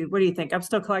Amanda. What do you think? I'm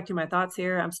still collecting my thoughts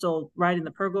here. I'm still riding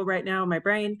the Purgle right now in my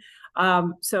brain.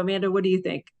 So Amanda, what do you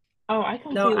think? Oh, I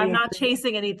completely I'm not agree.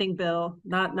 chasing anything, Bill.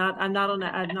 I'm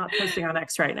not posting on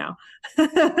X right now.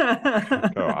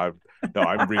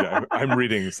 I'm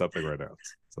reading something right now.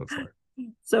 So sorry.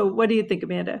 So what do you think,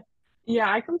 Amanda?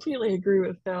 Yeah, I completely agree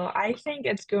with Bill. I think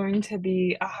it's going to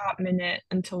be a hot minute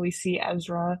until we see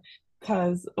Ezra,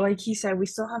 because, like he said, we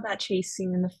still have that chase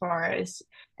scene in the forest,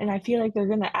 and I feel like they're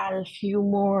going to add a few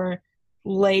more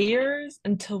layers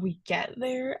until we get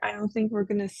there. I don't think we're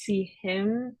going to see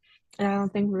him, and I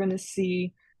don't think we're going to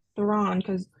see Thrawn,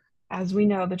 because, as we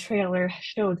know, the trailer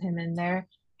showed him in there.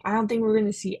 I don't think we're going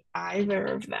to see either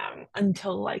of them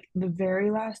until like the very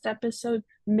last episode.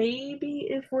 Maybe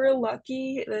if we're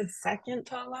lucky, the second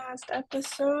to last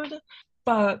episode.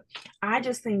 But I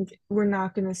just think we're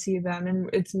not going to see them, and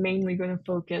it's mainly going to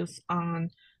focus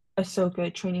on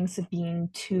Ahsoka training Sabine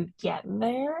to get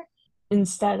there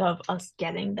instead of us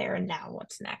getting there and now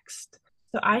what's next.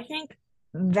 So I think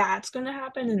that's going to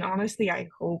happen, and honestly, I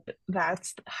hope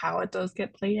that's how it does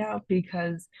get played out,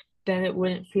 because then it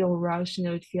wouldn't feel rushed and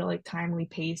it would feel like timely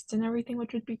paced and everything,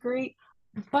 which would be great.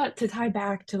 But to tie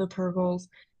back to the Purgles,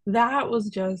 that was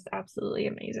just absolutely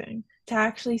amazing. To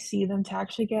actually see them, to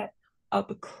actually get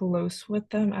up close with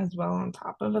them as well on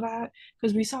top of that,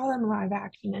 because we saw them live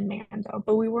action in Mando,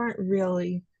 but we weren't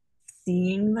really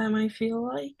seeing them, I feel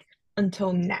like,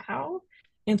 until now.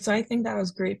 And so I think that was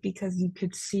great because you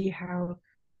could see how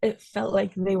it felt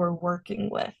like they were working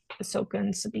with Ahsoka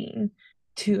and Sabine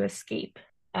to escape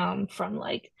from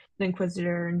like the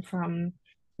Inquisitor and from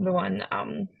the one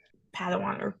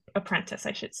Padawan, or apprentice,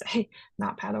 I should say,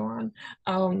 not Padawan.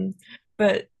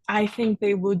 But I think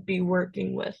they would be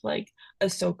working with like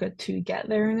Ahsoka to get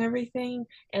there and everything.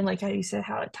 And like how you said,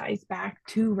 how it ties back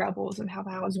to Rebels and how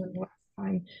that was when the last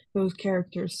time those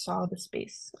characters saw the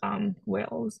space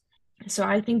whales. So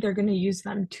I think they're going to use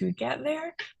them to get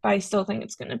there, but I still think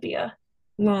it's going to be a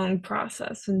long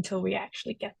process until we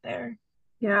actually get there.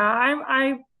 Yeah,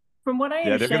 I from what I Yeah,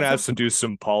 they're understand, gonna have to do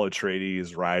some Paul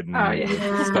Atreides riding. Oh,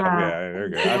 yeah. Stuff. Yeah, they're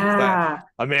good. Yeah.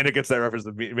 Amanda gets that reference.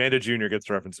 Amanda Jr. gets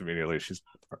the reference immediately. She's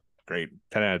great.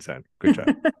 10 out of 10. Good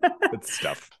job. Good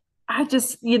stuff. I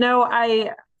just,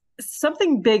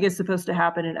 something big is supposed to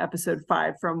happen in episode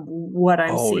 5 from what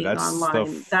I'm seeing that's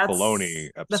online. That's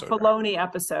Filoni episode. The Filoni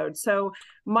episode. So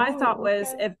my thought was,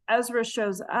 okay. if Ezra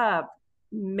shows up,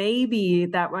 maybe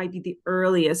that might be the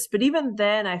earliest. But even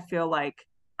then, I feel like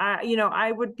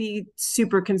I would be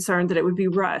super concerned that it would be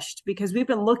rushed, because we've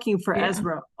been looking for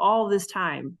Ezra all this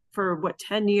time for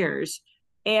 10 years.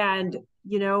 And,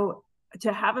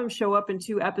 to have him show up in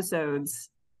 2 episodes,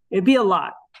 it'd be a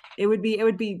lot. It would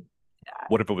be.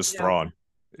 What if it was Thrawn?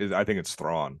 I think it's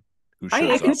Thrawn who I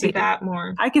shows could up. see that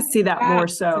more. I could see that more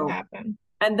so. Happen.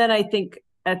 And then I think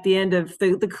at the end of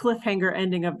the cliffhanger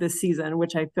ending of this season,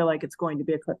 which I feel like it's going to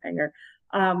be a cliffhanger,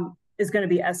 is going to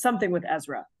be as something with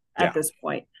Ezra at this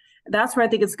point. That's where I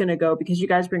think it's going to go, because you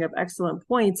guys bring up excellent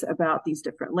points about these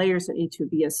different layers that need to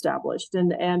be established.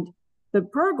 And the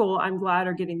Purgle, I'm glad,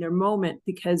 are getting their moment,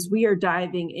 because we are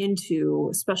diving into,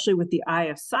 especially with the Eye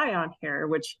of Sion here,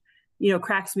 which,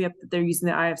 cracks me up that they're using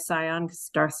the Eye of Sion,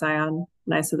 Darth Sion,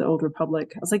 Knights of the Old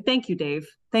Republic. I was like, thank you, Dave.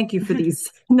 Thank you for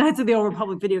these Knights of the Old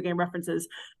Republic video game references.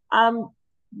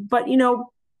 But,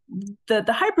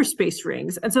 the hyperspace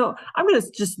rings. And so I'm going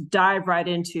to just dive right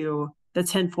into the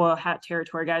tinfoil hat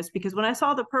territory, guys, because when I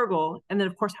saw the Purgle, and then,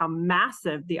 of course, how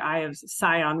massive the Eye of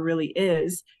Sion really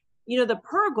is, the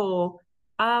Purgle,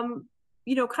 kind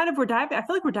of I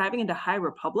feel like we're diving into High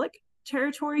Republic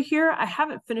territory here. I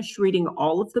haven't finished reading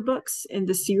all of the books in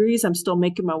the series. I'm still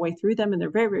making my way through them, and they're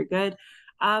very, very good.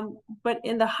 But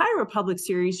in the High Republic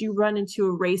series, you run into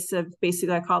a race of,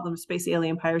 basically, I call them space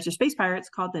alien pirates or space pirates,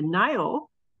 called the Nile,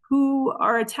 who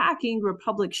are attacking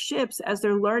Republic ships as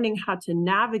they're learning how to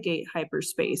navigate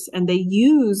hyperspace. And they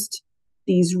used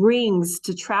these rings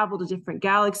to travel to different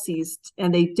galaxies,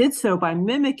 and they did so by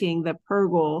mimicking the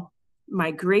Purgle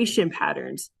migration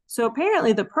patterns. So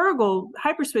apparently the Purgle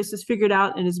hyperspace is figured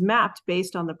out and is mapped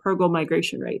based on the Purgle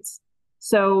migration rates.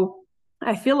 So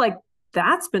I feel like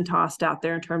that's been tossed out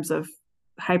there in terms of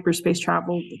hyperspace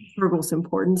travel, Purgle's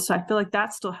importance. So I feel like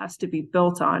that still has to be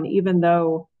built on, even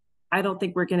though I don't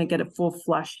think we're going to get a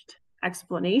full-flushed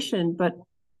explanation. But,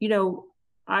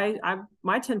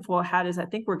 my tinfoil hat is, I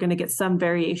think we're going to get some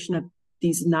variation of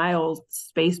these Nile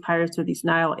space pirates, or these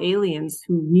Nile aliens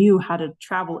who knew how to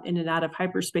travel in and out of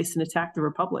hyperspace and attack the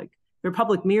Republic. The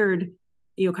Republic mirrored,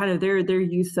 kind of their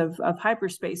use of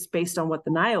hyperspace based on what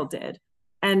the Nile did.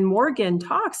 And Morgan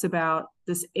talks about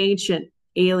this ancient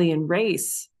alien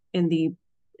race in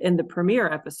the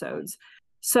premiere episodes.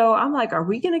 So I'm like, are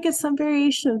we going to get some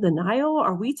variation of the Nile?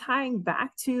 Are we tying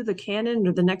back to the canon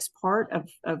or the next part of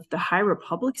the High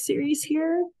Republic series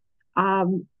here?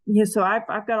 So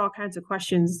I've got all kinds of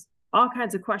questions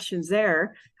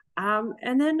there.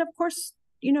 And then, of course,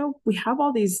 we have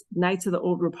all these Knights of the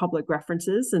Old Republic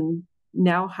references, and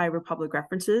now High Republic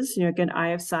references. Again,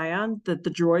 Eye of Sion, the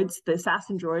droids, the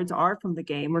assassin droids are from the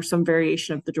game, or some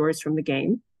variation of the droids from the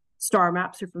game. Star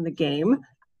maps are from the game.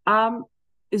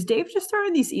 Is Dave just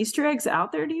throwing these Easter eggs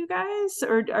out there to you guys,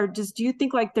 or do you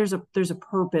think like there's a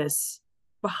purpose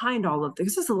behind all of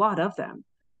this? There's a lot of them.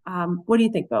 What do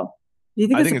you think, Bill? Do you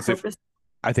think there's a purpose?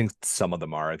 I think some of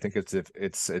them are. I think it's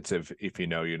if you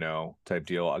know type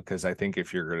deal. Because I think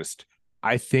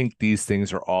I think these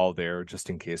things are all there just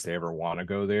in case they ever want to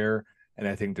go there. And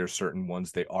I think there's certain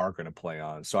ones they are going to play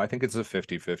on. So I think it's a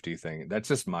 50-50 thing. That's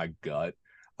just my gut.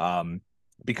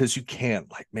 Because you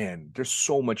can't, like, man, there's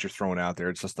so much you're throwing out there.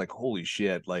 It's just like, holy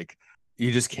shit, like,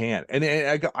 you just can't. And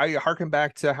I harken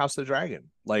back to House of the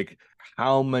Dragon. Like,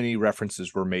 how many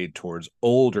references were made towards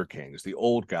older kings, the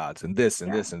old gods, and this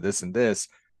and this and this and this.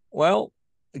 Well,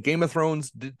 Game of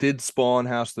Thrones did spawn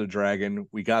House of the Dragon.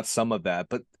 We got some of that,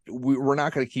 but we're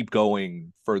not going to keep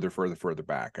going further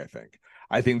back.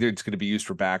 I think that it's going to be used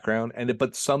for background,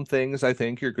 but some things I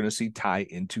think you're going to see tie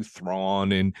into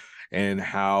Thrawn and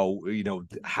how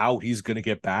he's going to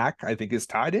get back. I think is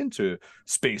tied into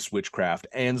space witchcraft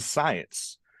and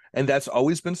science, and that's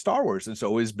always been Star Wars. It's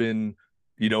always been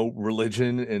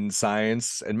religion and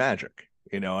science and magic.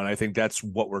 and I think that's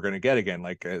what we're going to get again.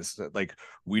 Like,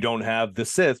 we don't have the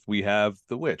Sith, we have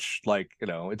the witch. Like,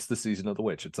 it's the season of the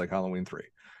witch. It's like Halloween 3.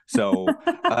 So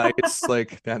it's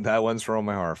like, and that one's for all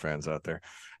my horror fans out there.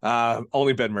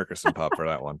 Only Ben Murkison pop for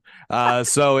that one.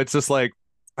 So it's just like,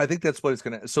 I think that's what it's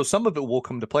gonna. So some of it will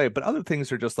come to play, but other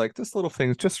things are just like this little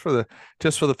things, just for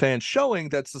the fans, showing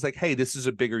that's just like, hey, this is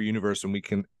a bigger universe, and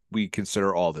we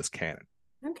consider all this canon.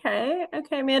 Okay,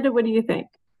 Amanda, what do you think?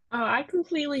 Oh, I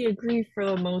completely agree for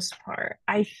the most part.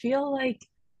 I feel like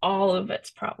all of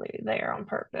it's probably there on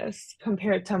purpose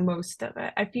compared to most of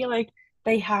it. I feel like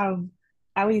they have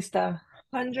at least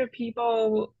 100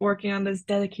 people working on this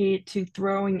dedicated to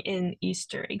throwing in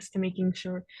Easter eggs to making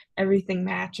sure everything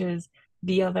matches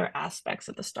the other aspects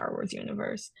of the Star Wars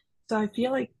universe. So I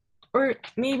feel like, or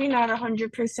maybe not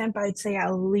 100%, but I'd say at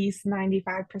least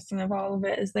 95% of all of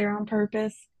it is there on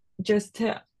purpose, just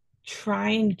to try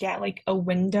and get like a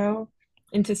window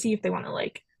and to see if they want to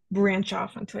like branch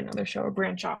off onto another show or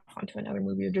branch off onto another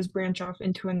movie or just branch off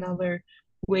into another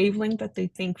wavelength that they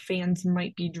think fans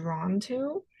might be drawn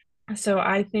to. So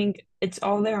I think it's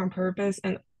all there on purpose,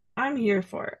 and I'm here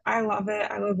for it. I love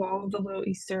it. I love all of the little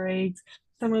Easter eggs.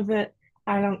 Some of it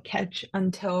I don't catch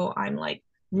until I'm like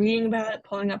reading about it,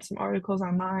 pulling up some articles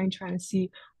online, trying to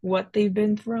see what they've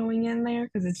been throwing in there,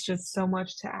 because it's just so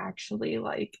much to actually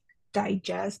like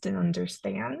digest and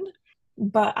understand.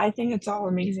 But I think it's all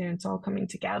amazing. It's all coming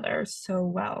together so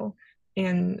well.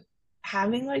 And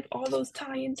having like all those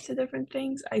tie-ins to different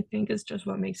things, I think is just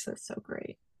what makes this so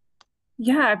great.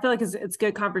 Yeah, I feel like it's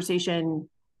good conversation.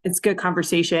 It's good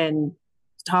conversation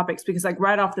topics, because like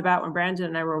right off the bat, when Brandon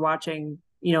and I were watching,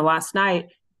 last night,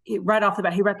 right off the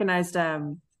bat, he recognized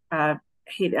I'm gonna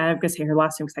say her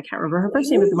last name because I can't remember her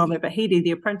first name at the moment, but Haiti, the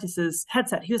apprentice's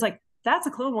headset. He was like, that's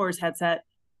a Clone Wars headset.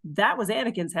 That was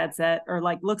Anakin's headset, or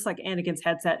like looks like Anakin's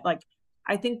headset. Like,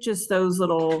 I think just those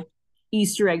little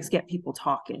Easter eggs get people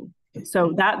talking.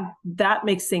 So that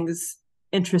makes things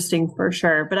interesting for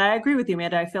sure. But I agree with you,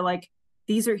 Amanda. I feel like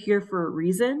these are here for a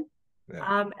reason.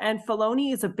 Yeah. And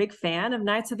Filoni is a big fan of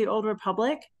Knights of the Old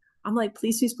Republic. I'm like,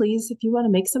 please, if you want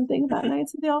to make something about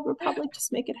Knights of the Old Republic,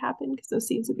 just make it happen, because those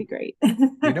scenes would be great.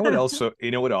 You know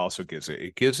what also gives it?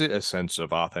 It gives it a sense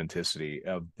of authenticity.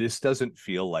 Of this doesn't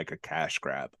feel like a cash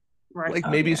grab, right? Like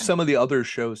maybe some of the other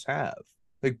shows have.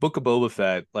 Like Book of Boba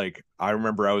Fett, like I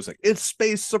remember I was like, it's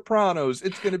Space Sopranos,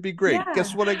 it's gonna be great. Yeah.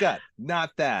 Guess what I got?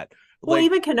 Not that. Well,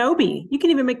 even Kenobi, you can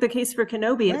even make the case for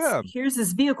Kenobi. Here's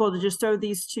this vehicle to just throw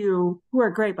these two, who are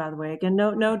great, by the way. Again,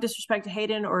 no disrespect to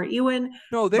Hayden or Ewan.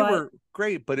 No, they were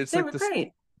great, but it's like this.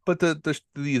 Great. But the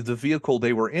vehicle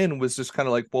they were in was just kind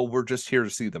of like, well, we're just here to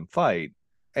see them fight,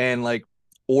 and like,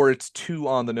 or it's too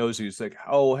on the nose. It's like,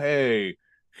 oh hey,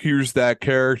 here's that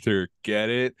character, get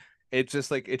it? It's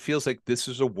just like, it feels like this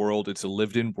is a world. It's a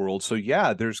lived-in world. So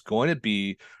yeah, there's going to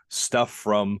be stuff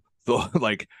from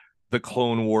the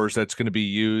Clone Wars that's going to be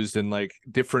used, and like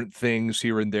different things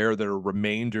here and there that are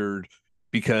remaindered,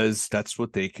 because that's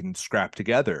what they can scrap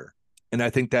together. And I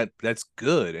think that that's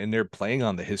good. And they're playing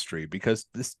on the history, because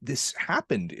this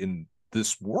happened in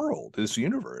this world, this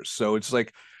universe. So it's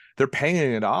like they're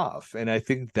paying it off. And I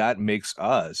think that makes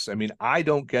us, I mean, I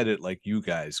don't get it like you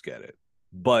guys get it,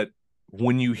 but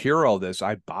when you hear all this,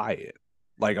 I buy it.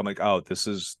 Like, I'm like, oh,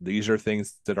 these are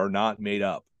things that are not made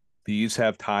up. These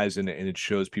have ties in it, and it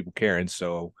shows people care. And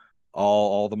so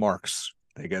all the marks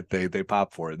they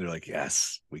pop for it. They're like,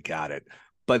 yes, we got it.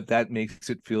 But that makes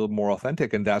it feel more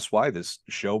authentic. And that's why this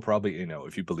show probably,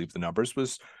 if you believe the numbers,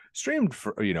 was streamed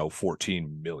for,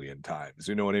 14 million times,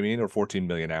 you know what I mean? Or 14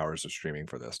 million hours of streaming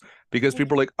for this, because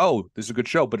people are like, oh, this is a good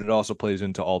show, but it also plays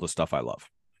into all the stuff I love.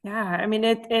 Yeah. I mean,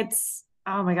 it's,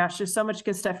 oh my gosh, there's so much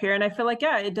good stuff here. And I feel like,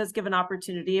 yeah, it does give an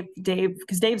opportunity if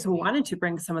because Dave's wanted to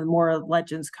bring some of the more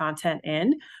Legends content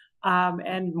in,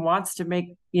 and wants to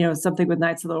make, something with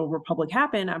Knights of the Old Republic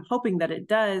happen. I'm hoping that it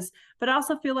does, but I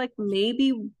also feel like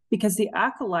maybe because the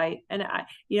Acolyte, and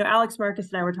Alex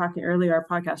Marcus and I were talking earlier, our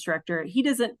podcast director, he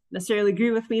doesn't necessarily agree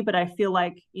with me, but I feel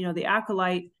like, the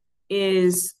Acolyte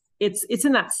it's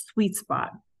in that sweet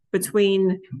spot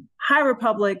between High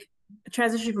Republic,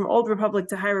 transition from Old Republic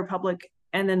to High Republic,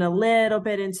 and then a little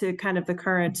bit into kind of the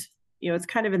current, it's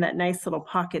kind of in that nice little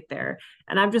pocket there.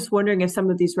 And I'm just wondering if some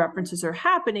of these references are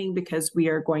happening because we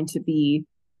are going to be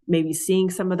maybe seeing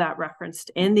some of that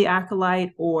referenced in the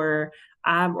Acolyte, or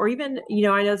even,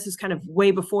 I know this is kind of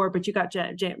way before, but you got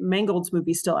Mangold's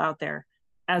movie still out there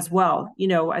as well.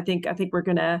 I think we're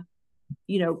gonna,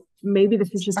 maybe this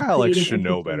is just Alex should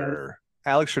know better.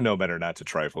 Alex should know better not to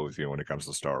trifle with you when it comes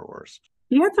to Star Wars.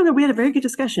 You have to. We had a very good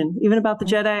discussion, even about the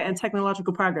Jedi and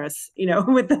technological progress,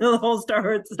 with the whole Star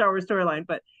Wars storyline.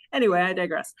 But Anyway, I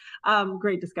digress.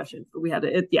 Great discussion. We had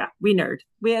it. Yeah, we nerd.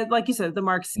 We had, like you said, the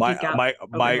Marks geek out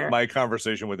my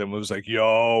conversation with him was like,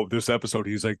 "Yo, this episode."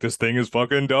 He's like, "This thing is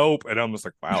fucking dope," and I'm just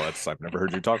like, "Wow, I've never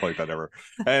heard you talk like that ever."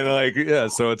 And like, yeah,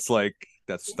 so it's like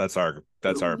that's our.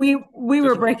 We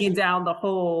were breaking down the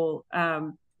whole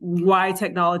why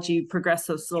technology progressed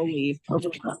so slowly over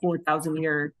a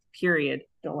 4,000-year period.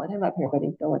 Don't let him up here,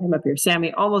 buddy. Don't let him up here.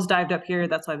 Sammy almost dived up here.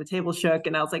 That's why the table shook.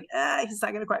 And I was like, he's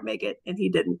not going to quite make it. And he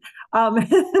didn't. But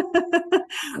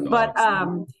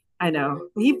I know.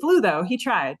 He flew, though. He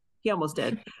tried. He almost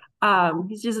did.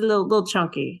 He's just a little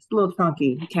chunky. A little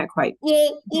chunky. He can't quite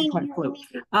float.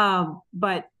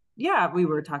 But yeah, we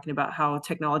were talking about how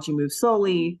technology moves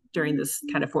slowly during this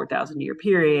kind of 4,000-year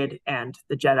period, and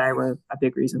the Jedi were a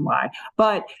big reason why.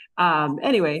 But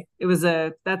anyway, it was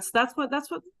that's what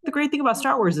the great thing about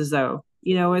Star Wars is, though.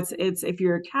 You know, it's if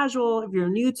you're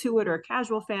new to it or a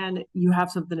casual fan, you have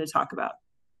something to talk about.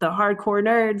 The hardcore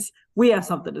nerds, we have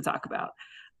something to talk about.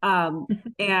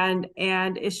 And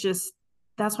it's just,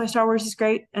 that's why Star Wars is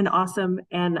great and awesome.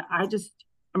 And I'm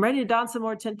ready to don some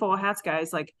more tinfoil hats,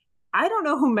 guys. Like, I don't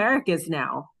know who Merrick is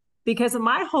now, because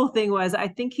my whole thing was, I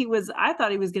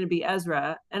thought he was going to be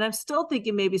Ezra, and I'm still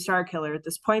thinking maybe Starkiller at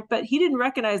this point, but he didn't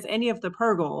recognize any of the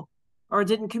Purgle or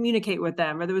didn't communicate with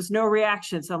them, or there was no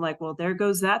reaction. So I'm like, well, there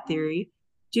goes that theory.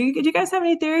 Do you guys have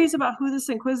any theories about who this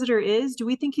Inquisitor is? Do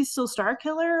we think he's still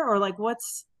Starkiller, or like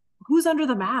who's under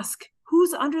the mask?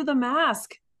 Who's under the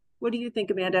mask? What do you think,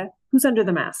 Amanda? Who's under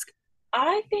the mask?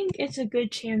 I think it's a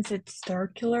good chance it's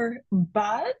Starkiller,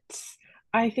 but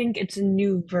I think it's a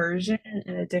new version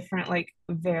and a different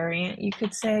variant, you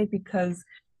could say, because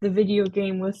the video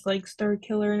game with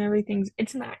Starkiller and everything,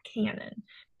 it's not canon.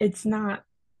 It's not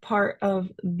part of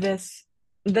this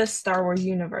Star Wars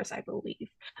universe, I believe.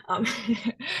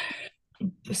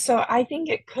 So I think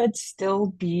it could still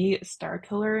be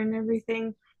Starkiller and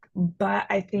everything, but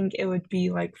I think it would be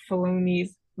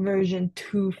Filoni's version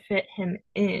to fit him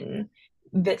in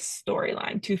this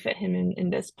storyline, to fit him in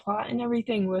this plot and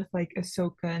everything, with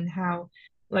Ahsoka and how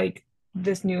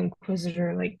this new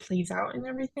Inquisitor plays out and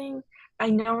everything. I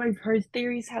know I've heard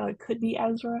theories how it could be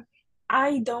Ezra.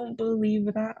 I don't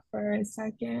believe that for a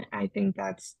second. I think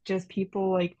that's just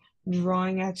people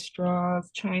drawing at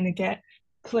straws, trying to get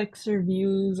clicks or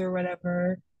views or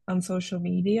whatever on social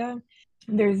media.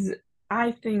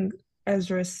 I think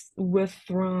Ezra's with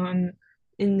Thrawn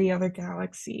in the other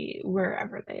galaxy,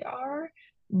 wherever they are.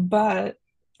 But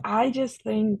I just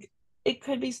think it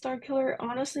could be Starkiller.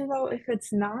 Honestly, though, if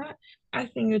it's not, I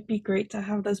think it'd be great to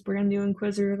have this brand new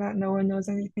Inquisitor that no one knows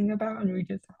anything about, and we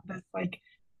just have this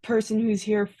person who's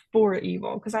here for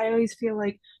evil. Because I always feel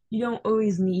like you don't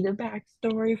always need a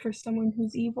backstory for someone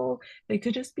who's evil. They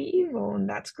could just be evil, and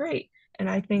that's great. And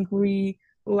I think we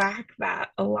lack that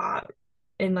a lot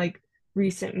in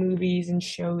recent movies and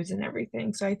shows and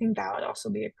everything. So I think that would also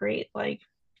be a great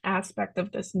aspect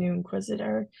of this new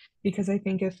Inquisitor, because I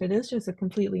think if it is just a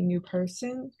completely new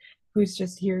person who's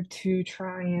just here to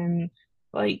try and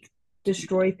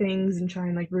destroy things and try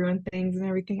and ruin things and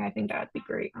everything, I think that'd be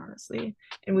great, honestly.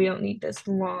 And we don't need this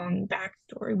long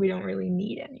backstory. We don't really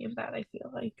need any of that, I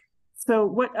feel like. So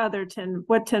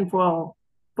what tinfoil,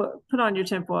 put on your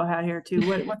tinfoil hat here too.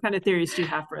 What kind of theories do you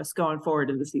have for us going forward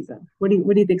in the season? What do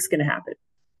you think is going to happen?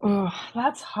 Oh,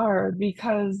 that's hard,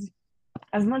 because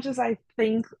as much as I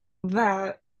think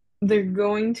that they're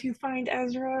going to find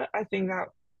Ezra, I think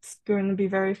that's going to be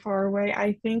very far away.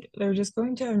 I think they're just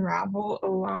going to unravel a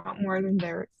lot more than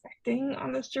they're expecting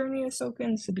on this journey, Ahsoka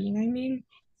and Sabine, I mean.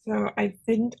 So I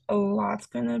think a lot's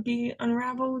going to be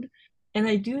unraveled. And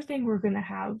I do think we're going to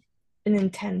have an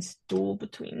intense duel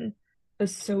between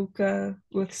Ahsoka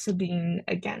with Sabine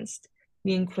against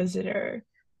the Inquisitor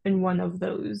and one of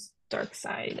those dark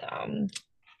side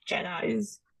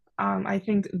Jedis. I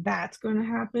think that's going to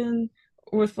happen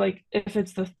with if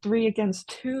it's the 3 against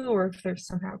 2, or if there's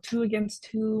somehow 2 against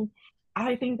 2.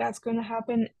 I think that's going to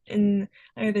happen in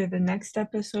either the next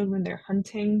episode when they're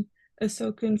hunting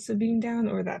Ahsoka and Sabine down,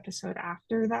 or the episode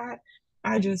after that.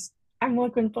 I'm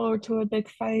looking forward to a big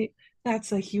fight.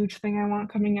 That's a huge thing I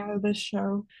want coming out of this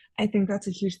show. I think that's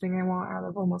a huge thing I want out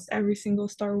of almost every single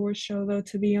Star Wars show, though,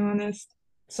 to be honest.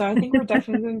 So I think we're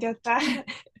definitely going to get that.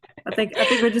 I think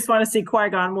we just want to see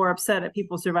Qui-Gon more upset at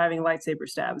people surviving lightsaber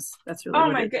stabs. That's really.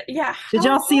 Oh my god! Yeah. Did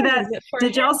y'all see that?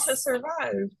 Did y'all to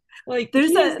survive?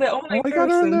 He's the only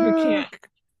person who can't.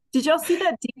 Did y'all see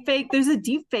that deep fake? There's a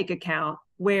deep fake account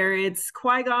where it's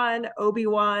Qui-Gon,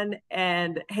 Obi-Wan,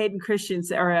 and Hayden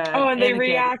Christensen, or and they Anakin,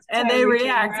 react to and they everything,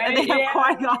 react, right? and they have Yeah.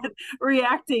 Qui-Gon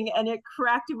reacting, and it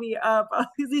cracked me up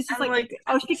because he's just I'm like,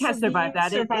 oh, she can't survive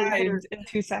that. It hit her in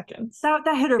 2 seconds. that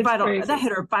hit her It's vital. crazy. That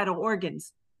hit her vital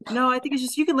organs. No, I think it's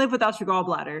just you can live without your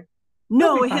gallbladder.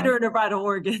 No, it hit her in her vital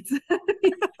organs.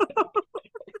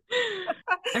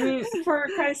 I mean, for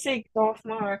Christ's sake, Dolph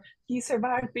Maul, he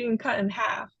survived being cut in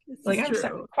half. Like, I'm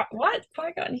sorry, what?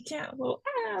 Qui-Gon, he can't.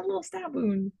 A little stab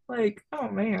wound. Like, oh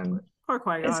man, poor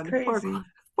Qui-Gon. it's crazy.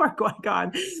 Poor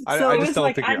Qui-Gon. I just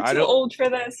don't think I'm too old for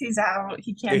this. He's out.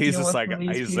 He can't. He's deal just with like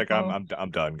these people.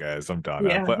 I'm done, guys. I'm done.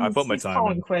 Yeah, I put my he's time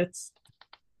calling in. quits.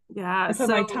 Yeah, I put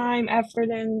my time, effort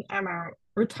in. I'm out.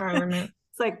 Retirement.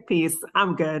 It's like, peace.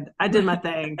 I'm good. I did my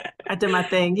thing.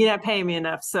 You're not paying me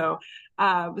enough. So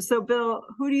Bill,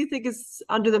 who do you think is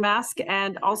under the mask?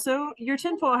 And also your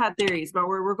tinfoil hat theories about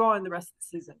where we're going the rest of the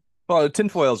season. Well, the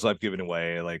tinfoils I've given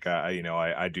away. Like,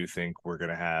 I do think we're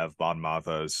gonna have Bon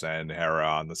Mathos and Hera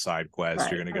on the side quest.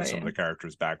 Right. You're gonna get some of the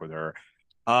characters back with her.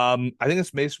 I think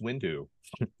it's Mace Windu.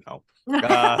 No.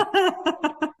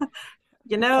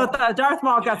 Darth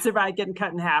Maul got survived getting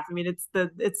cut in half. I mean, it's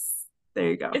there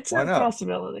you go. It's a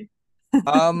possibility.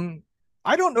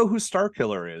 I don't know who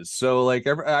Starkiller is. So like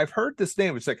I've heard this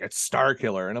name. It's like it's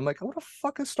Starkiller, and I'm like, what the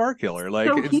fuck is Starkiller? Like,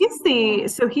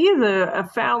 so he is a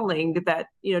foundling that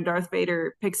Darth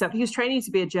Vader picks up. He was training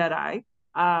to be a Jedi.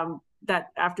 That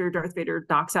after Darth Vader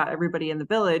knocks out everybody in the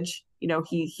village,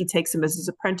 he takes him as his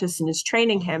apprentice and is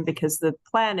training him because the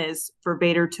plan is for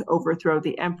Vader to overthrow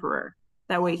the Emperor.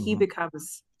 That way he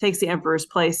takes the Emperor's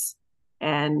place,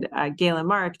 and Galen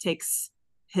Mark takes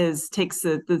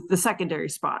the secondary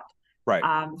spot. Right.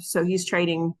 So he's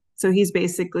training. So he's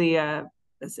basically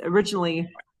originally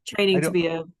training to be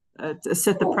a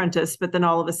Sith apprentice, but then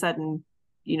all of a sudden,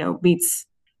 meets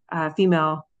a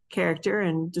female character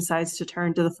and decides to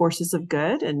turn to the forces of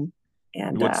good. And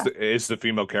is the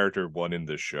female character one in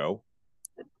this show?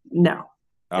 No.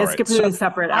 It's completely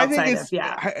separate outside of,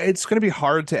 It's going to be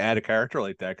hard to add a character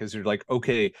like that because you're like,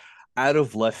 okay, out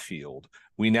of left field,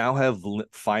 we now have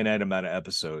finite amount of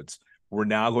episodes. We're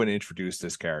now going to introduce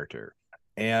this character.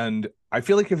 And I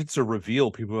feel like if it's a reveal,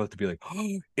 people have to be like,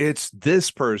 oh, it's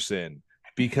this person.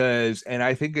 And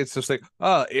I think it's just like,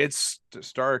 oh, it's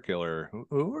Starkiller.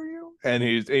 Who are you? And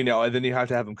he's, and then you have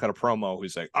to have him cut a promo.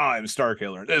 Who's like, oh, I'm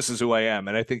Starkiller. This is who I am.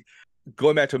 And I think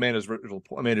going back to Amanda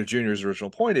Jr.'s original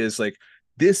point is like,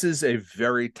 this is a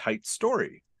very tight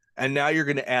story. And now you're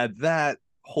going to add that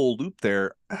whole loop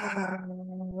there. I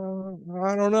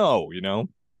don't know,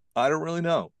 I don't really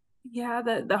know. Yeah,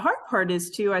 the hard part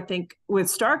is too, I think, with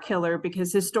Starkiller,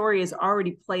 because his story is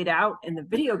already played out in the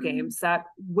video games, that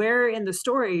where in the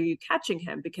story are you catching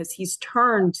him? Because he's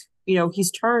turned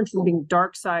from being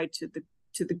dark side to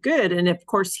the good. And of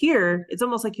course here, it's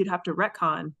almost like you'd have to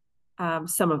retcon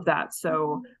some of that.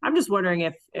 So I'm just wondering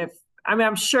if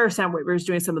I'm sure Sam Witwer is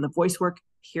doing some of the voice work,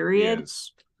 period.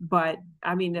 But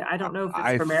I mean, I don't know if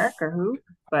it's for Merrick or who,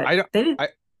 but they didn't.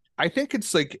 I think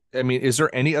it's like, I mean, is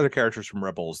there any other characters from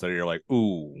Rebels that you're like,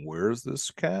 ooh, where's this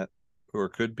cat? Or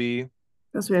could be?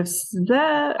 Because we have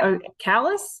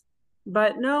Callus,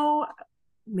 but no,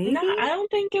 maybe. No, I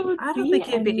don't think it would. I don't think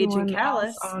it'd be Agent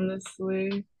Callus,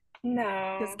 honestly.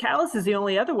 No, because Callus is the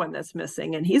only other one that's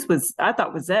missing, and I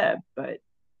thought was Zeb, but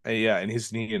yeah, and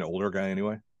isn't he an older guy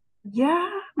anyway? Yeah,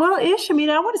 well, ish. I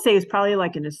mean, I want to say he's probably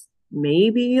like in his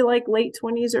maybe like late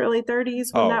 20s, early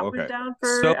 30s when went down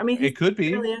for. So, I mean, it could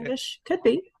be really youngish. Could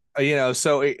be.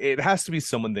 So it has to be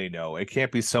someone they know. It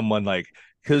can't be someone like,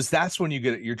 because that's when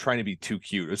you're trying to be too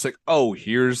cute. It's like, oh,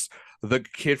 here's the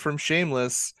kid from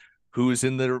Shameless who's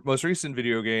in the most recent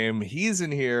video game. He's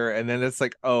in here, and then it's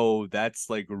like, oh, that's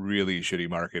like really shitty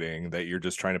marketing that you're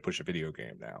just trying to push a video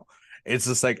game now. It's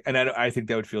just like, and I think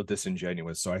that would feel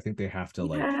disingenuous. So I think they have to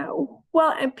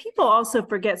well, and people also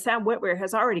forget Sam Witwer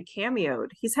has already cameoed.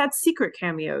 He's had secret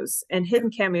cameos and hidden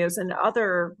cameos in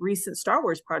other recent Star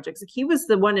Wars projects. Like he was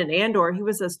the one in Andor. He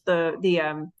was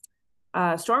the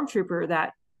stormtrooper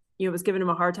that was giving him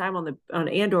a hard time on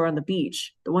Andor on the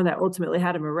beach. The one that ultimately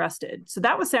had him arrested. So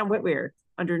that was Sam Witwer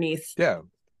underneath. Yeah.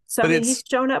 So I mean, he's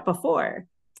shown up before.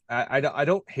 I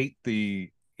don't hate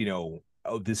the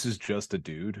oh, this is just a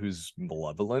dude who's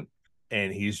malevolent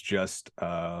and he's just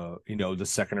the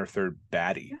second or third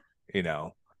baddie,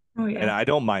 Oh yeah. And I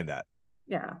don't mind that.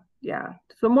 Yeah.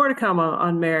 So more to come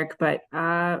on Merrick, but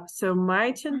so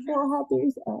my tinfoil hat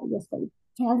theories. Yes, buddy.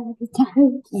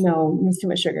 No, needs too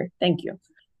much sugar. Thank you.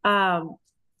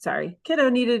 Sorry.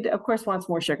 Kiddo wants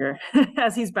more sugar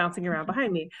as he's bouncing around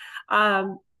behind me.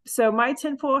 So my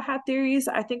tinfoil hat theories,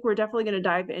 I think we're definitely going to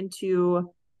dive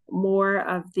into more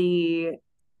of the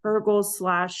Urgles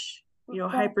slash,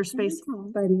 hyperspace.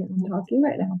 Buddy, I'm talking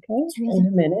right now. Okay, in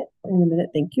a minute.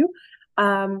 Thank you.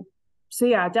 So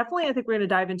yeah, definitely, I think we're going to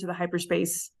dive into the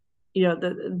hyperspace,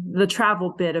 the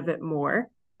travel bit of it more.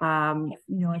 I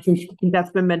think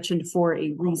that's been mentioned for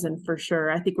a reason for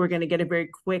sure. I think we're going to get a very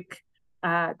quick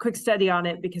study on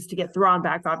it, because to get Thrawn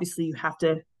back, obviously you got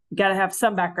to have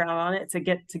some background on it to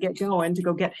get going, to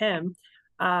go get him.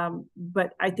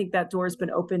 But I think that door has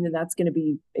been opened, and that's going to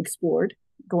be explored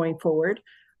going forward.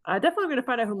 Definitely going to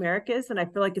find out who Merrick is, and I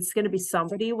feel like it's going to be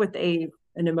somebody with an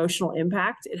emotional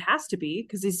impact. It has to be,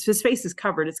 because his face is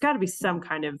covered. It's got to be some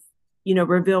kind of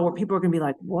reveal where people are going to be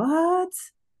like, what?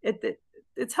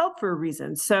 It's held for a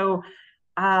reason. So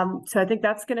I think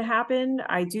that's going to happen.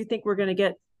 I do think we're going to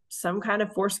get some kind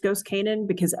of Force Ghost Kanan,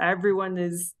 because everyone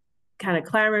is kind of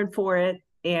clamoring for it.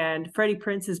 And Freddie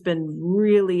Prinze has been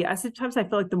really, sometimes I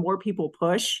feel like the more people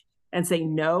push and say,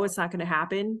 no, it's not going to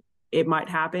happen, it might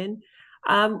happen.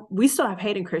 We still have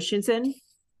Hayden Christensen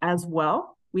as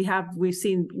well. We've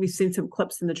seen some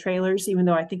clips in the trailers, even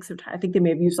though I think they may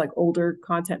have used like older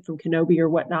content from Kenobi or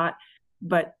whatnot,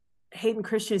 but Hayden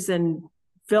Christensen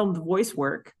filmed voice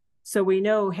work. So we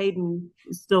know Hayden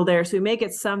is still there. So we may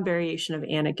get some variation of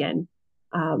Anakin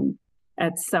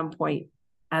at some point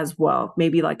as well.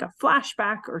 Maybe like a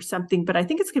flashback or something, but I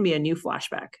think it's going to be a new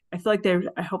flashback. I feel like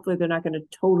hopefully they're not going to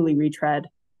totally retread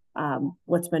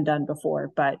what's been done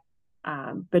before, but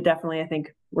definitely I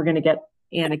think we're going to get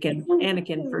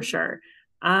Anakin for sure.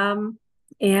 And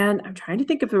I'm trying to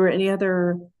think if there were any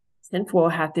other tinfoil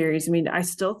hat theories. I mean, I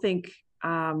still think,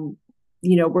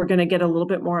 we're going to get a little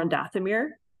bit more on Dathomir.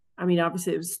 I mean,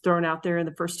 obviously it was thrown out there in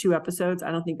the first 2 episodes.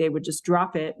 I don't think they would just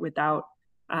drop it without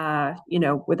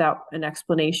an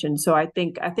explanation. So I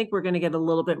think we're going to get a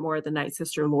little bit more of the Night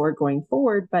Sister lore going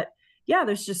forward. But yeah,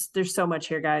 there's so much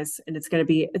here, guys, and it's going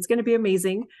to be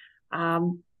amazing.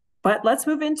 But let's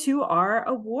move into our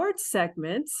awards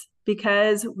segment,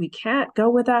 because we can't go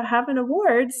without having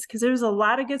awards, because there's a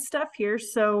lot of good stuff here.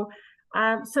 So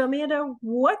Amanda,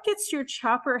 what gets your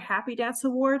Chopper Happy Dance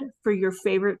Award for your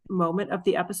favorite moment of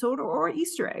the episode or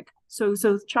Easter egg? So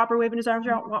Chopper waving his arms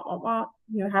around, wah, wah,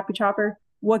 wah, happy Chopper.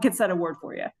 What gets that award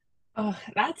for you? Oh,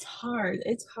 that's hard.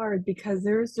 It's hard because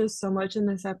there's just so much in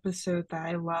this episode that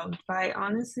I loved. But I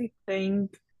honestly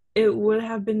think it would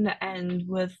have been the end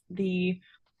with the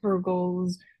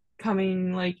Purgles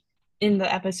coming like in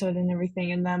the episode and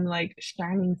everything, and them like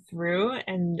shining through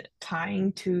and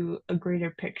tying to a greater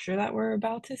picture that we're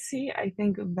about to see. I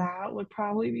think that would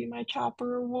probably be my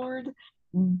Chopper award.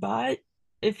 But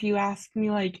if you ask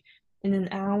me like in an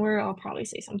hour, I'll probably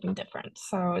say something different.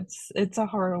 So it's a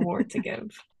hard award to give.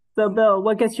 So Bill,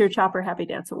 what gets your Chopper Happy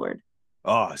Dance Award?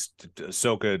 Oh,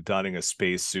 Ahsoka donning a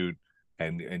spacesuit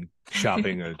and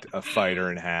chopping a fighter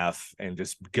in half and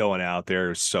just going out there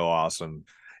is so awesome.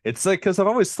 It's like, because I've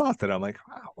always thought that, I'm like,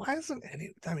 wow, why isn't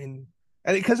and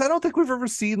because I don't think we've ever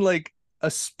seen like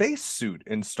a spacesuit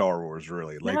in Star Wars,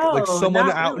 really, like someone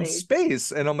out in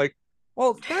space, and I'm like,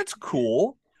 well, that's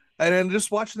cool. And then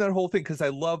just watching that whole thing, because I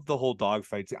love the whole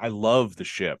dogfight. I love the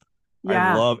ship.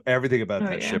 Yeah. I love everything about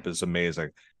that ship is amazing.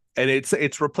 And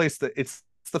it's replaced it's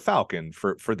the Falcon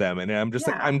for them. And I'm just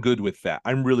like, I'm good with that.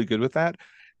 I'm really good with that.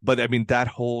 But I mean, that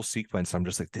whole sequence, I'm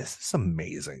just like, this is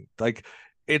amazing. Like,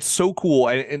 it's so cool.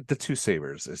 And the 2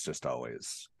 sabers is just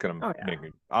always gonna make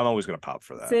me, I'm always gonna pop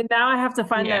for that. So now I have to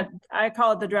find that. I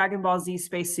call it the Dragon Ball Z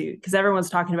spacesuit, because everyone's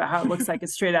talking about how it looks like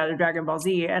it's straight out of Dragon Ball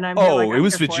Z. And I'm it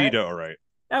was Vegeta, all right.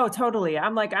 Oh, totally.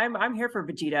 I'm like, I'm here for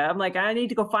Vegeta. I'm like, I need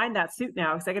to go find that suit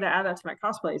now, because I got to add that to my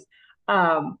cosplays.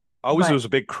 I was a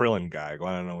big Krillin guy. Well,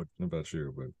 I don't know about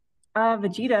you, but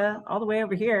Vegeta all the way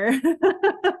over here.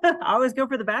 I always go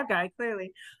for the bad guy,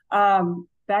 clearly.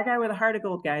 Bad guy with a heart of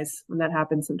gold, guys, when that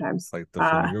happens sometimes. Like the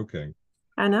Flamingo King.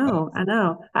 I know.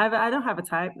 I don't have a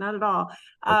type, not at all.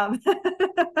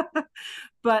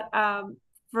 But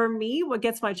for me, what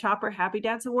gets my Chopper Happy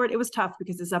Dance Award, it was tough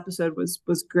because this episode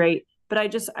was great, but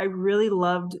I really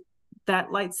loved that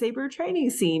lightsaber training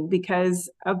scene because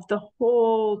of the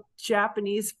whole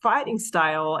Japanese fighting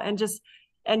style, and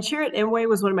Chirrut Imwe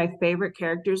was one of my favorite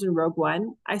characters in Rogue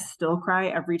One. I still cry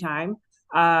every time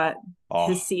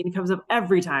his scene comes up,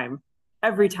 every time.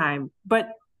 But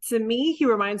to me, he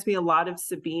reminds me a lot of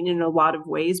Sabine in a lot of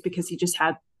ways, because he just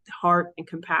had heart and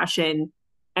compassion,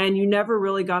 and you never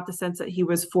really got the sense that he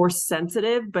was Force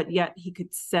sensitive, but yet he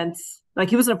could sense,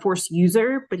 like, he wasn't a Force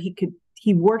user, but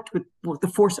he worked with the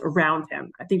Force around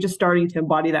him. I think just starting to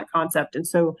embody that concept. And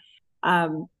so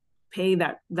paying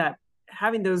that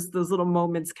having those little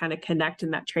moments kind of connect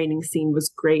in that training scene was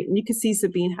great. And you could see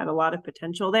Sabine had a lot of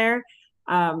potential there.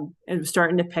 It was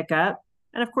starting to pick up.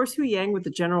 And of course, Hu Yang with the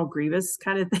General Grievous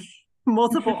kind of thing,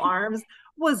 multiple arms,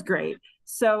 was great.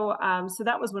 So so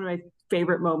that was one of my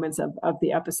favorite moments of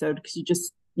the episode,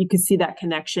 because you could see that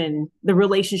connection, the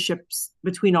relationships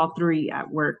between all three at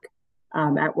work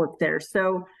there.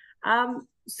 So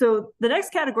so the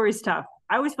next category is tough.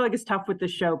 I always feel like it's tough with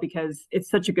this show because it's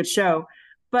such a good show.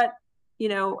 But, you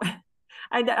know,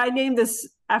 I named this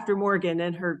after Morgan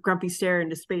and her grumpy stare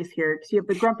into space here. So you have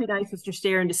the Grumpy Night Sister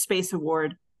Stare into Space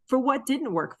Award for what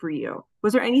didn't work for you.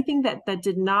 Was there anything that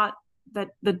did not, that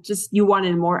just you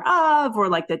wanted more of, or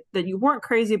like that you weren't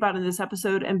crazy about in this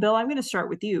episode? And Bill, I'm going to start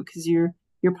with you because you're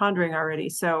pondering already.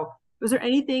 So was there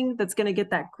anything that's going to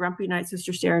get that Grumpy Night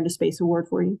Sister Stare into Space Award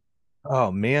for you?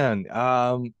 Oh man,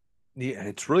 yeah,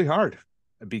 it's really hard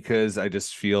because I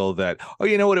just feel that, oh,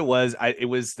 you know what it was?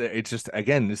 It's just,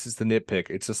 again, this is the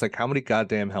nitpick. It's just like, how many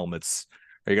goddamn helmets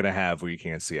are you gonna have where you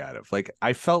can't see out of? Like,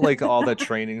 I felt like all that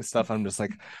training stuff, I'm just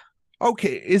like,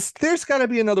 okay, there's got to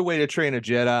be another way to train a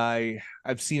Jedi.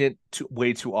 I've seen it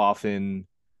way too often.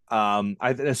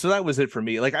 So that was it for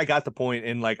me. Like, I got the point,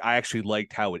 and like, I actually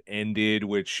liked how it ended,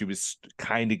 which she was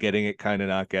kind of getting it, kind of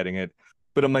not getting it.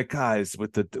 But I'm like, guys,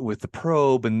 with the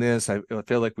probe and this, I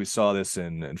feel like we saw this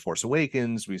in Force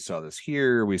Awakens. We saw this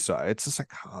here. It's just like,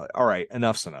 oh, all right,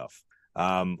 enough's enough.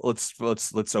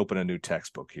 Let's open a new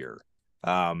textbook here.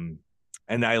 And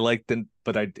I liked it,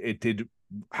 but it did,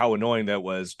 how annoying that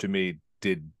was to me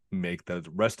did make the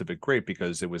rest of it great,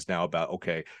 because it was now about,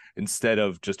 okay, instead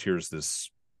of just here's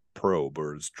this probe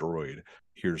or this droid,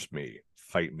 here's me,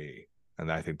 fight me.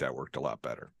 And I think that worked a lot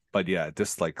better. But yeah,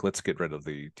 just like, let's get rid of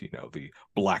the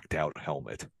blacked out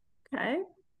helmet. Okay.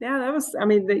 Yeah, that was,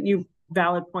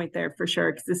 valid point there for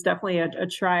sure, because it's definitely a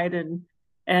tried and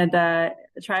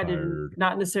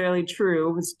not necessarily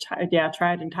true. It was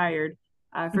tried and tired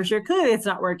for sure. Clearly it's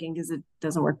not working because it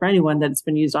doesn't work for anyone that it's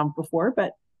been used on before,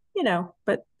 but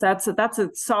that's a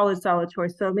solid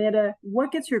choice. So Amanda,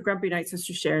 what gets your Grumpy Night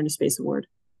Sister Stare into Space Award?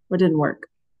 What didn't work,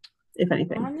 if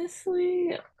anything?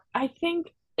 Honestly, I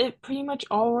think it pretty much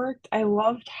all worked. I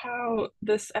loved how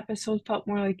this episode felt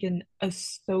more like an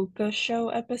Ahsoka show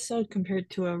episode compared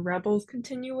to a Rebels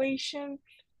continuation.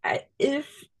 If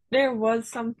there was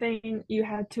something you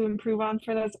had to improve on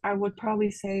for this, I would probably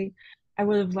say I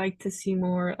would have liked to see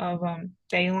more of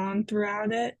Balon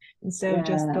throughout it instead of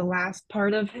just the last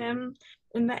part of him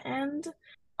in the end.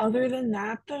 Other than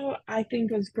that, though, I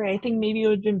think it was great. I think maybe it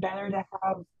would have been better to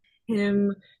have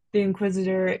him, the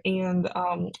Inquisitor, and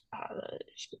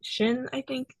Shin, I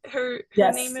think her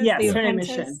name is. Yes, her name is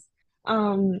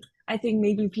Shin. I think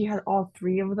maybe if you had all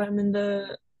three of them in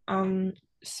the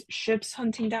ships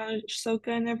hunting down Ahsoka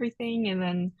and everything, and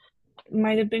then it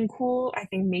might have been cool. I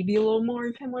think maybe a little more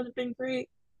of him would have been great.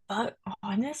 But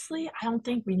honestly, I don't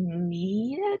think we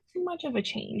needed too much of a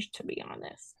change, to be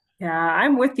honest. Yeah,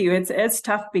 I'm with you. It's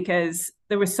tough because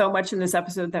there was so much in this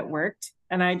episode that worked,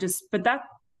 and but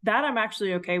that I'm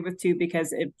actually okay with too,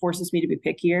 because it forces me to be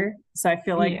pickier. So I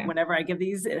feel like whenever I give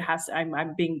these,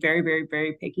 I'm being very, very,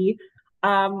 very picky.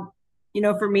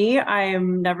 For me, I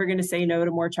am never going to say no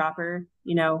to more Chopper.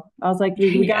 I was like,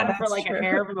 we got him for like a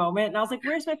hair of a moment, and I was like,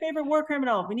 where's my favorite war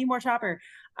criminal? We need more Chopper.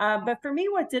 But for me,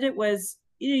 what did it was,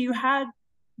 you had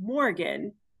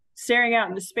Morgan staring out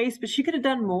into space, but she could have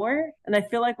done more. And I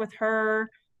feel like with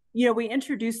her, we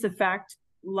introduced the fact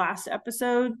last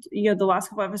episode, the last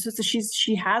couple episodes, that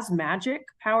she has magic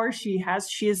power.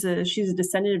 She's a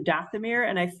descendant of Dathomir,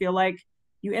 and I feel like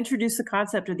you introduce the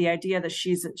concept of the idea that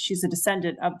she's a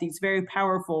descendant of these very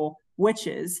powerful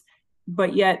witches,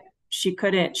 but yet she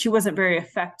wasn't very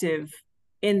effective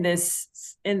in this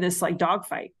like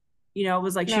dogfight. It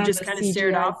was like she just kind of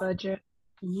stared off. Budget.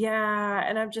 Yeah,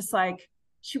 and I'm just like,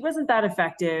 she wasn't that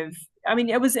effective. I mean,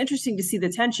 it was interesting to see the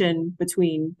tension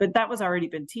between, but that was already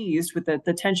been teased with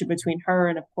the tension between her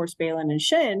and, of course, Balon and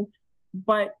Shin.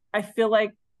 But I feel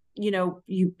like,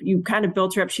 you kind of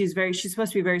built her up. She's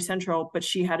supposed to be very central, but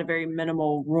she had a very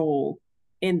minimal role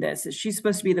in this. She's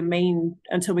supposed to be the main,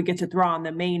 until we get to Thrawn,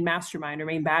 the main mastermind or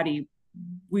main baddie.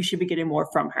 We should be getting more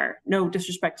from her. No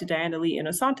disrespect to Diana Lee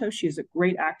Inosanto. She's a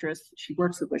great actress. She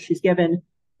works with what she's given.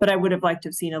 But I would have liked to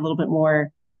have seen a little bit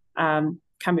more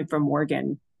coming from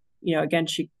Morgan. Again,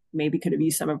 she maybe could have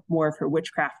used more of her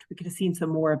witchcraft. We could have seen some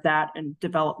more of that and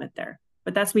development there.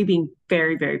 But that's me being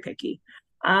very, very picky.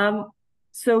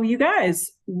 So you guys,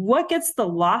 what gets the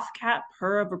Lothcat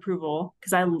purr of approval?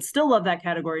 Because I still love that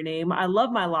category name. I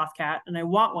love my Lothcat, and I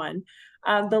want one.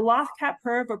 The Lothcat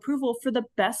purr of approval for the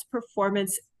best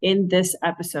performance in this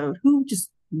episode. Who just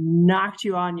knocked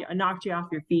you off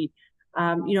your feet?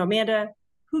 Amanda,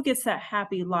 who gets that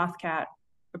happy Lothcat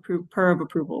purr of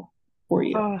approval for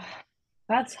you?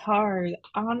 That's hard.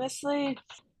 Honestly,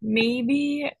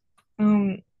 maybe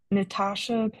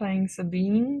Natasha playing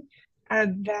Sabine.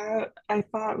 That I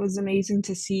thought was amazing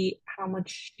to see how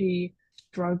much she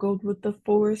struggled with the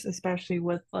Force, especially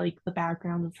with like the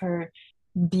background of her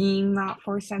being not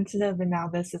Force sensitive, and now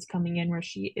this is coming in where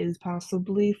she is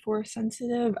possibly Force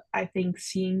sensitive. I think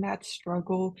seeing that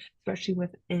struggle, especially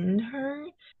within her,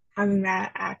 having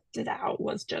that acted out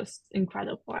was just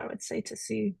incredible, I would say, to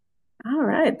see. All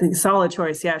right, the solid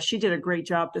choice. Yeah, she did a great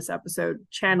job this episode,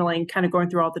 channeling, kind of going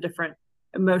through all the different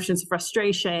emotions,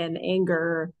 frustration,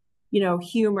 anger,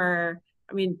 humor.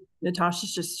 I mean,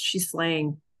 Natasha's she's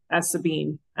slaying as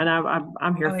Sabine, and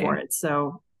I'm here Oh for yeah. it.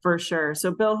 So for sure.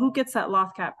 So Bill, who gets that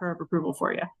Lothcat per of approval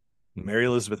for you? Mary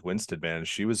Elizabeth Winstead, man,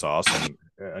 she was awesome.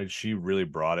 She really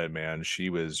brought it, man. She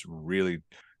was really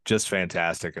just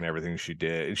fantastic in everything she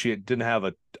did. She didn't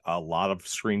have a lot of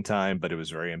screen time, but it was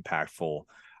very impactful.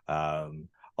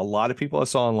 A lot of people I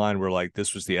saw online were like,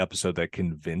 this was the episode that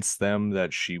convinced them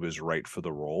that she was right for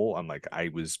the role. I'm like, I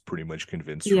was pretty much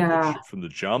convinced Yeah, from the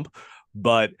jump,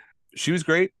 but she was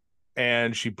great,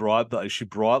 and she brought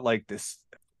like this.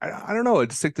 I don't know.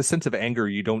 It's like the sense of anger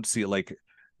you don't see like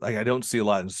I don't see a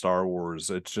lot in Star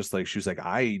Wars. It's just like she was like,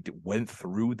 I went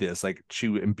through this. Like she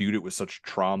imbued it with such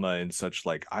trauma and such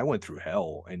like I went through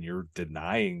hell, and you're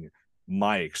denying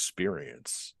my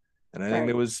experience. And I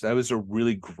think right. that was a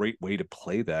really great way to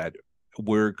play that,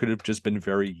 where it could have just been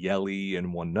very yelly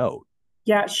and one note.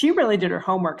 Yeah, she really did her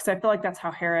homework because I feel like that's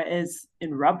how Hera is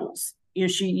in Rebels.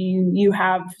 You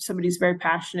have somebody who's very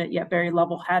passionate yet very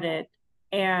level-headed,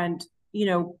 and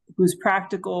who's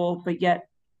practical, but yet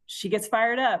she gets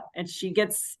fired up and she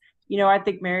gets. I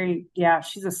think Mary, yeah,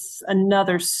 she's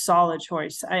another solid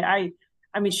choice.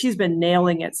 I mean, she's been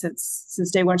nailing it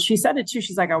since day one. She said it too.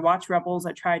 She's like, I watched Rebels.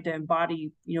 I tried to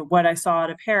embody, what I saw out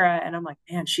of Hera, and I'm like,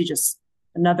 man, she just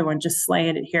another one just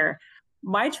slaying it here.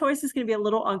 My choice is going to be a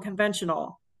little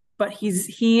unconventional, but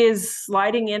he is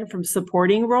sliding in from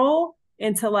supporting role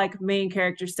into like main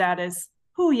character status.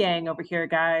 Hu Yang over here,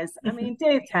 guys. I mean,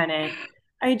 Dave Tennant.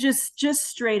 I just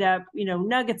straight up,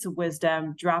 nuggets of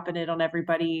wisdom, dropping it on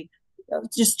everybody.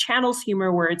 Just channels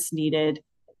humor where it's needed.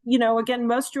 Again,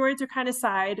 most droids are kind of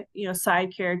side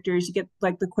characters. You get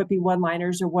like the quippy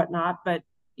one-liners or whatnot, but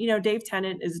Dave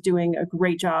Tennant is doing a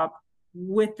great job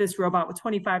with this robot with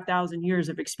 25,000 years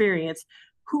of experience,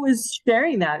 who is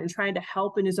sharing that and trying to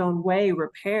help in his own way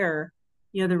repair,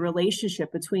 the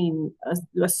relationship between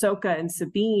Ahsoka and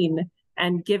Sabine,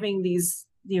 and giving these,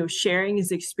 sharing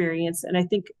his experience. And I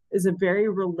think is a very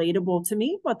relatable, to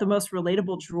me, but the most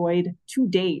relatable droid to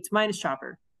date, minus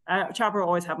Chopper. Chopper will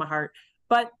always have my heart.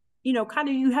 But, kind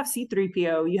of you have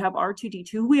C3PO, you have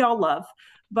R2D2, who we all love.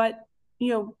 But,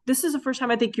 this is the first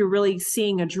time I think you're really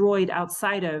seeing a droid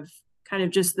outside of kind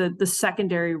of just the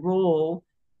secondary role,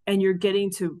 and you're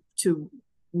getting to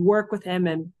work with him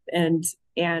and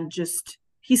just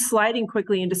he's sliding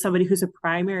quickly into somebody who's a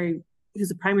primary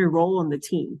role in the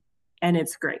team, and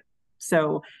it's great.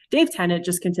 So Dave Tennant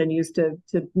just continues to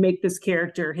make this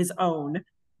character his own,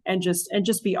 and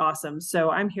just be awesome.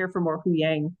 So I'm here for more Hu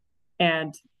Yang,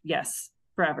 and yes,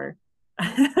 forever.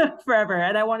 Forever.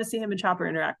 And I want to see him and Chopper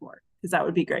interact more, because that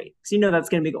would be great, because that's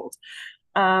going to be gold.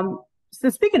 So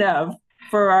speaking of,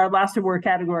 for our last award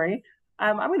category,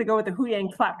 I'm going to go with the Hu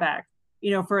Yang clapback,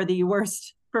 for the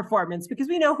worst performance, because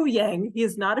we know Hu Yang, he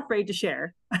is not afraid to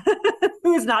share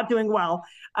who is not doing well,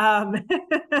 in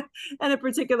a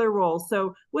particular role.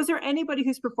 So was there anybody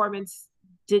whose performance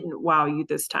didn't wow you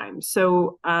this time?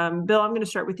 So Bill, I'm going to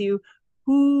start with you.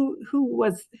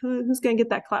 Who's going to get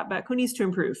that clapback? Who needs to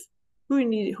improve?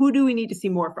 Who do we need to see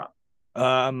more from?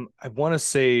 I want to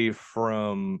say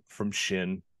from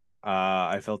Shin.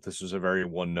 I felt this was a very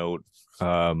one note.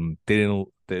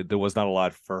 There was not a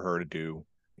lot for her to do,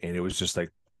 and it was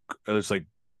like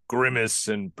grimace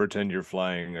and pretend you're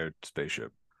flying a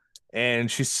spaceship.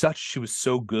 And she was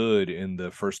so good in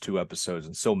the first two episodes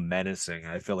and so menacing.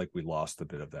 I feel like we lost a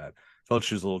bit of that. I felt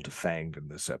she was a little defanged in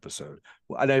this episode.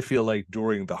 And I feel like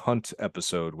during the Hunt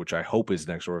episode, which I hope is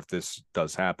next, or if this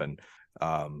does happen,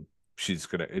 she's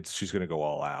gonna go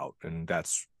all out, and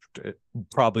that's it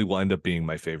probably will end up being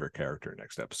my favorite character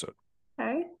next episode.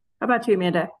 Okay. How about you,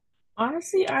 Amanda?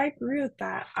 Honestly, I agree with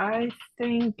that. I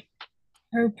think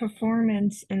her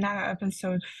performance in that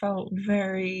episode felt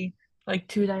very like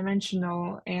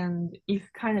two-dimensional, and you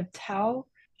could kind of tell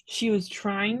she was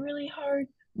trying really hard,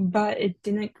 but it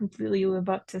didn't completely live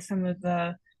up to some of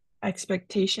the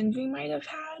expectations we might have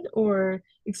had or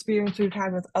experience we've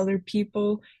had with other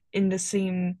people in the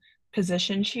same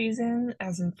position she's in,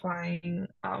 as in flying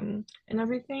and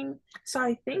everything. So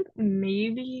I think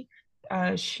maybe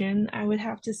Shin, I would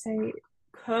have to say,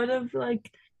 could have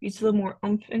like used a little more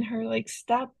oomph in her like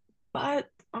step, but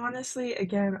honestly,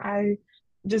 again, I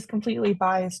just completely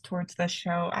biased towards the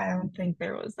show. I don't think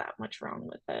there was that much wrong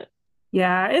with it.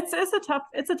 Yeah, it's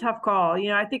a tough call.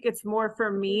 I think it's more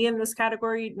for me in this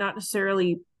category, not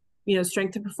necessarily,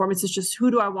 strength of performance. It's just who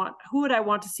would I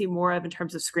want to see more of in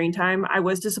terms of screen time. I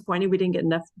was disappointed we didn't get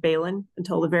enough Balin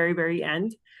until the very, very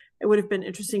end. It would have been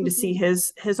interesting to see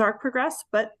his arc progress,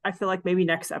 but I feel like maybe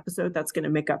next episode that's going to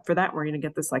make up for that. We're going to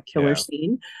get this like killer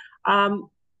scene.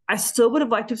 I still would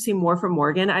have liked to have seen more from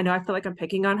Morgan. I know I feel like I'm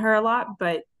picking on her a lot,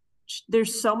 but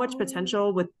there's so much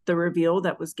potential with the reveal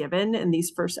that was given in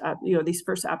these first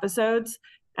episodes.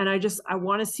 And I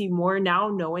want to see more now,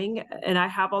 knowing, and I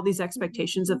have all these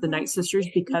expectations of the Night Sisters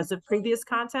because of previous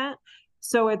content.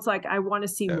 So it's like, I want to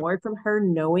see more from her,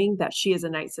 knowing that she is a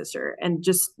Night Sister, and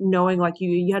just knowing like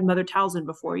you had Mother Talzin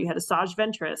before, you had Asajj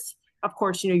Ventress, of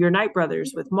course, your Night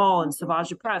Brothers with Maul and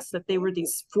Savage Press, that they were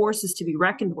these forces to be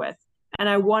reckoned with. And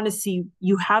I want to see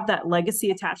you have that legacy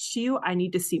attached to you. I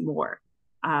need to see more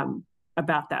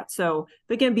about that. So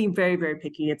again, being very, very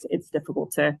picky, it's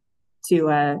difficult to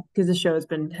because the show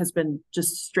has been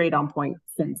just straight on point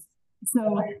since.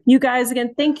 So you guys,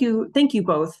 again, thank you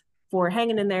both for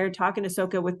hanging in there, talking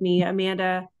Ahsoka with me.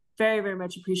 Amanda, very, very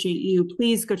much appreciate you.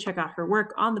 Please go check out her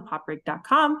work on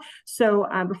thepopbreak.com. So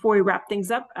before we wrap things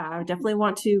up, I definitely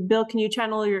want to, Bill, can you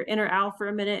channel your inner Al for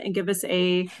a minute and give us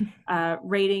a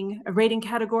rating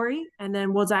category? And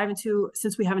then we'll dive into,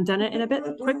 since we haven't done it in a bit,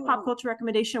 a quick pop culture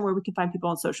recommendation where we can find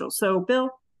people on social. So Bill,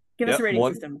 give us a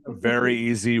rating system. Very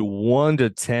easy, 1 to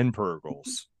 10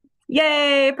 Purgles.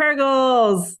 Yay,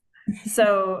 Purgles!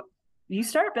 So you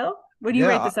start, Bill. What do you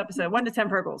rate this episode? 1 to 10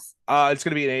 Purgles. It's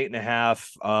going to be an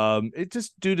 8.5. It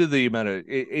just due to the amount of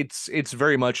it's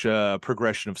very much a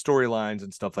progression of storylines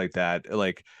and stuff like that.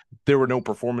 Like there were no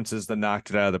performances that knocked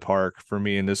it out of the park for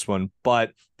me in this one,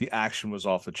 but the action was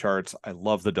off the charts. I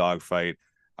love the dogfight.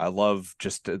 I love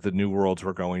just the new worlds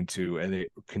we're going to, and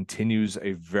it continues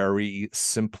a very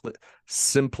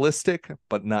simplistic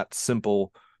but not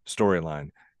simple storyline.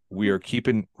 We're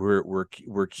keeping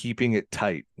it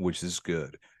tight, which is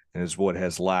good, and is what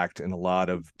has lacked in a lot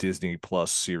of Disney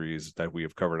Plus series that we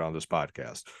have covered on this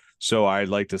podcast. So I'd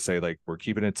like to say, like, we're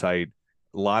keeping it tight,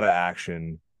 a lot of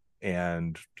action,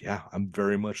 and yeah, I'm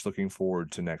very much looking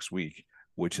forward to next week,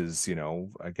 which is,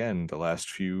 again, the last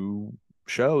few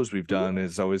shows we've done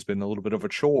has always been a little bit of a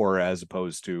chore as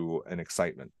opposed to an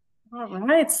excitement. All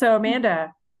right. So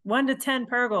Amanda, 1 to 10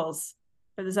 Purgles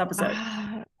for this episode.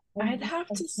 I'd have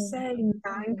to say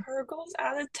 9 Purgles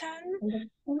out of 10.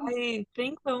 I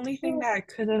think the only thing that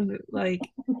could have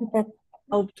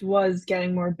helped was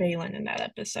getting more Balin in that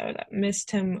episode. I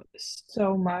missed him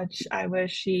so much. I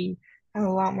wish he had a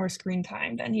lot more screen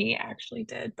time than he actually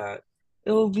did, but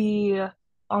it'll be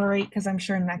all right because I'm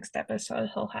sure next episode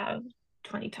he'll have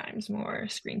 20 times more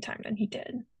screen time than he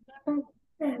did.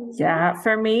 Yeah,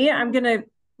 for me, I'm gonna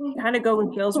kind of go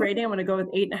with Bill's rating. I'm going to go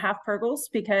with 8.5 Purgles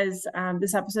because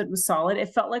this episode was solid.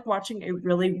 It felt like watching a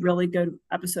really, really good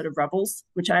episode of Rebels,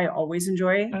 which I always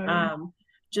enjoy.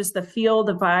 Just the feel,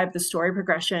 the vibe, the story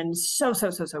progression, so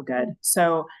good.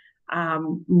 So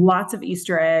lots of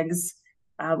Easter eggs,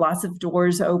 lots of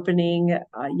doors opening.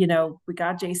 We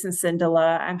got Jason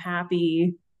Syndulla. I'm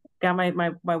happy. Got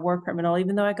my war criminal,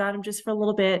 even though I got him just for a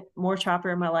little bit. More Chopper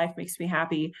in my life makes me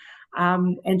happy.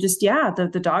 And just,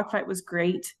 the dogfight was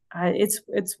great.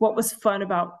 It's what was fun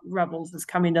about Rebels is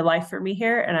coming to life for me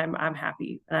here, and I'm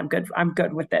happy and I'm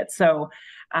good with it. So,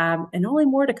 and only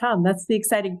more to come. That's the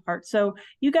exciting part. So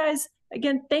you guys,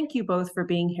 again, thank you both for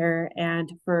being here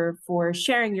and for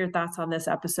sharing your thoughts on this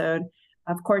episode.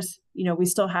 Of course, we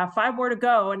still have 5 more to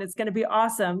go and it's going to be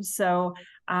awesome. So,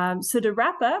 so to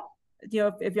wrap up,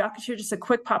 if y'all could share just a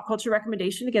quick pop culture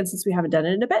recommendation, again, since we haven't done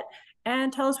it in a bit,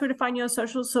 and tell us where to find you on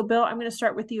social. So Bill, I'm going to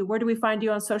start with you. Where do we find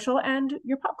you on social and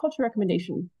your pop culture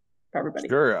recommendation for everybody?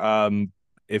 Sure.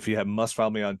 If you must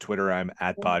follow me on Twitter, I'm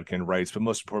at Bodkin Writes, but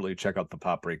most importantly, check out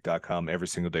thepopbreak.com. Every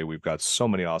single day, we've got so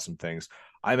many awesome things.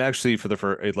 I'm actually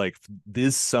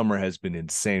this summer has been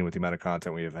insane with the amount of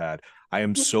content we have had. I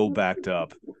am so backed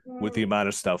up with the amount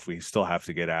of stuff we still have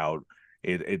to get out.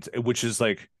 Which is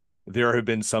like, there have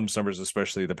been some summers,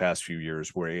 especially the past few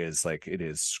years, where it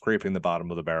is scraping the bottom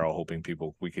of the barrel, hoping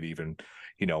we could even,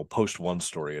 post 1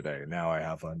 story a day. Now I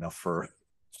have enough for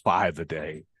 5 a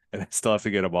day, and I still have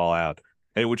to get them all out,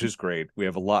 which is great. We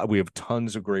have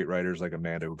tons of great writers like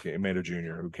Amanda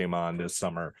Jr., who came on this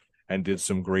summer and did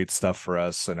some great stuff for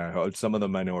us. And I hope some of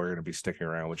them I know are going to be sticking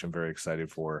around, which I'm very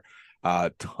excited for.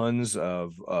 Tons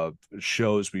of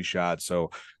shows we shot. So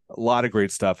a lot of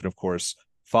great stuff. And of course,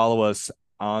 follow us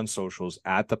on socials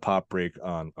at the Pop Break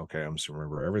on, okay, I'm just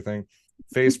remember everything.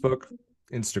 Facebook,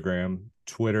 Instagram,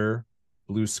 Twitter,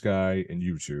 Blue Sky, and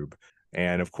YouTube.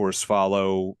 And of course,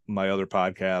 follow my other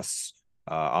podcasts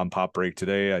on Pop Break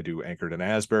Today. I do Anchored and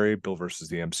Asbury, Bill versus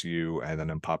the MCU, and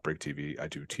then on Pop Break TV, I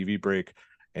do TV Break.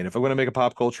 And if I'm going to make a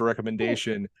pop culture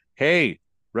recommendation, hey,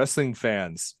 wrestling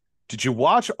fans, did you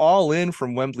watch All In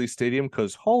from Wembley Stadium?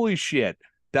 Because holy shit,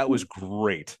 that was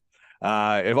great.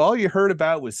 If all you heard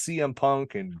about was CM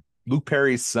Punk and Luke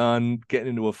Perry's son getting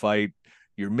into a fight,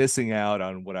 you're missing out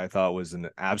on what I thought was an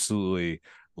absolutely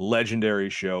legendary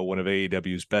show, one of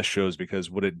AEW's best shows,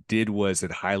 because what it did was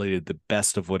it highlighted the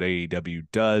best of what AEW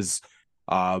does.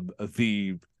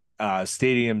 The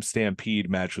Stadium Stampede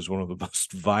match was one of the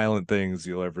most violent things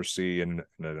you'll ever see in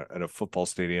a football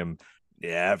stadium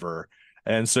ever.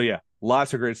 And so, yeah,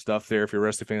 lots of great stuff there. If you're a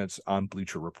wrestling fan, it's on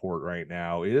Bleacher Report right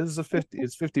now. It's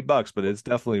 $50, but it's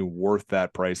definitely worth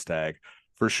that price tag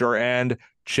for sure. And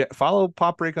follow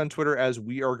Pop Break on Twitter, as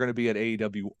we are going to be at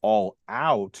AEW All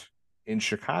Out in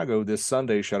Chicago this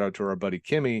Sunday. Shout out to our buddy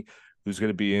Kimmy, who's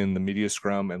going to be in the media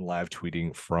scrum and live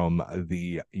tweeting from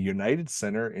the United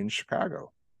Center in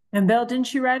Chicago. And Bill,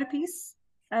 didn't you write a piece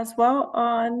as well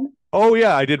on? Oh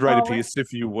yeah, I did write a piece.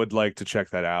 If you would like to check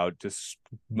that out, just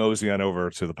mosey on over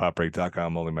to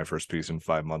thepopbreak.com. Only my first piece in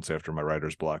 5 months after my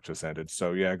writer's block just ended.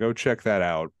 So yeah, go check that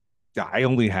out. I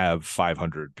only have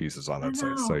 500 pieces on that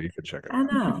site, so you can check it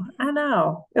out. I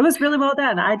know. It was really well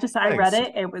done. I read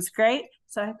it. It was great.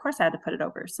 So of course I had to put it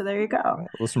over. So there you go.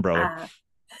 Listen, brother.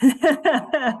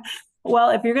 Well,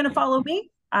 if you're going to follow me,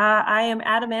 I am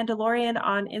at Mandalorian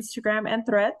on Instagram and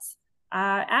Threads,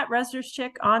 at Resner's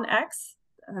Chick on X.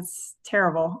 That's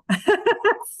terrible.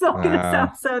 So it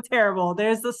sounds so terrible.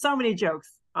 There's so many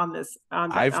jokes on this.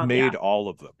 I've made all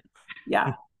of them.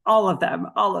 Yeah. All of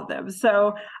them.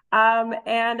 So,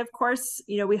 and of course,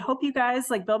 we hope you guys,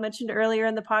 like Bill mentioned earlier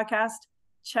in the podcast,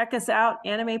 check us out,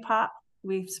 Anime Pop.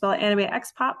 We spell it Anime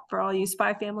X Pop for all you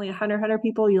Spy Family and Hunter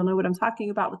people. You'll know what I'm talking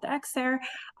about with the X there.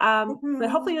 But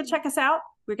hopefully you'll check us out.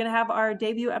 We're going to have our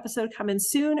debut episode come in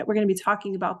soon. We're going to be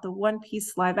talking about the One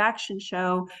Piece live action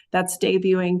show that's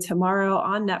debuting tomorrow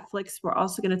on Netflix. We're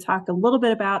also going to talk a little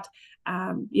bit about,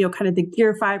 kind of the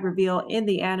Gear 5 reveal in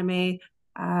the anime.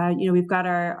 We've got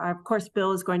our, of course,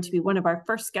 Bill is going to be one of our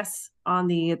first guests on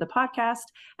the podcast.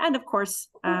 And of course,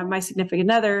 my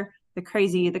significant other, the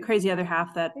crazy other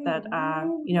half that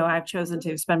I've chosen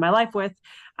to spend my life with.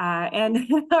 And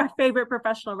our favorite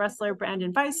professional wrestler,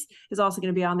 Brandon Weiss, is also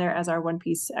going to be on there as our One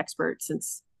Piece expert,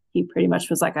 since he pretty much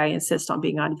was like, I insist on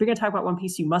being on. If you're going to talk about One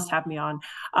Piece, you must have me on.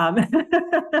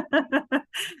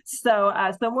 So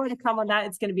more to come on that.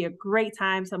 It's going to be a great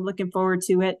time. So I'm looking forward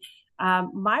to it.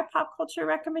 My pop culture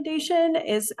recommendation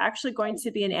is actually going to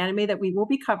be an anime that we will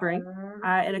be covering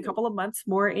in a couple of months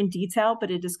more in detail, but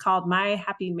it is called My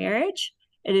Happy Marriage.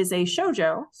 It is a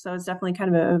shoujo, so it's definitely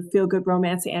kind of a feel-good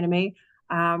romance anime.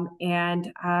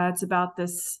 And it's about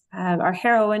this, our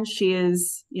heroine. She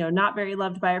is, not very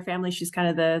loved by her family. She's kind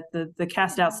of the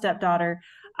cast out stepdaughter,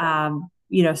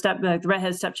 the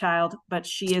redhead stepchild, but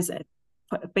she is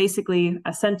basically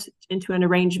sent into an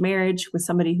arranged marriage with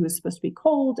somebody who is supposed to be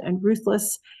cold and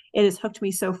ruthless. It has hooked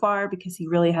me so far because he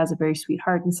really has a very sweet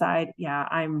heart inside. Yeah,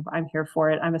 I'm here for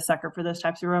it. I'm a sucker for those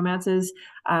types of romances.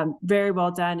 Very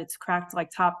well done. It's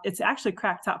actually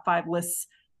cracked top 5 lists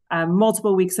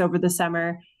multiple weeks over the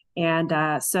summer.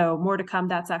 And so more to come.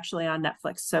 That's actually on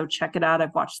Netflix. So check it out.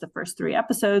 I've watched the first 3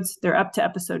 episodes. They're up to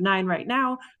episode 9 right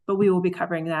now, but we will be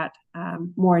covering that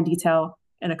more in detail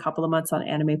in a couple of months on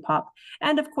Anime Pop.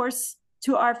 And of course,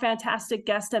 to our fantastic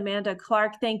guest, Amanda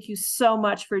Clark, thank you so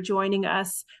much for joining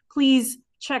us. Please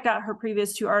check out her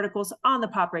previous 2 articles on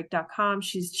thepopbreak.com.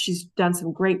 She's done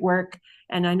some great work,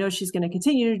 and I know she's going to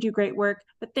continue to do great work.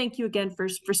 But thank you again for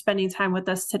spending time with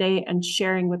us today and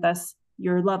sharing with us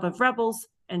your love of Rebels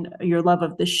and your love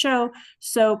of the show.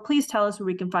 So please tell us where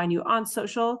we can find you on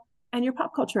social and your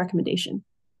pop culture recommendation.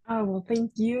 Oh, well,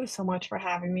 thank you so much for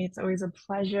having me. It's always a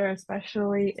pleasure,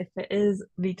 especially if it is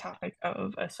the topic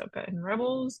of Ahsoka and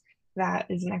Rebels. That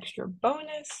is an extra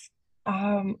bonus.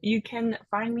 You can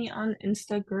find me on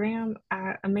Instagram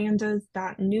at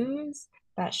amandas.news.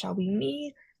 That shall be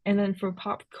me. And then for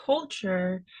pop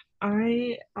culture,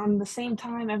 on the same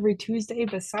time every Tuesday,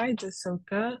 besides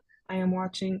Ahsoka, I am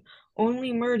watching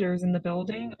Only Murders in the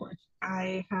Building, which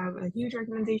I have a huge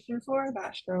recommendation for.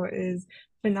 That show is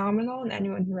phenomenal, and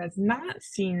anyone who has not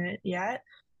seen it yet,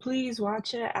 please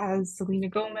watch it, as Selena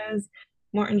Gomez,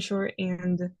 Martin Short,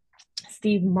 and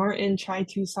Steve Martin try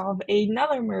to solve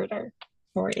another murder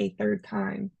for a 3rd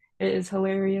time. It is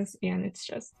hilarious, and it's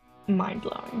just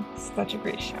mind-blowing. Such a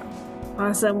great show.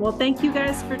 Awesome. Well, thank you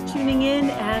guys for tuning in,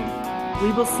 and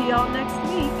we will see y'all next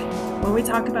week when we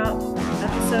talk about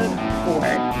episode 4.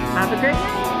 Have a great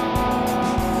night.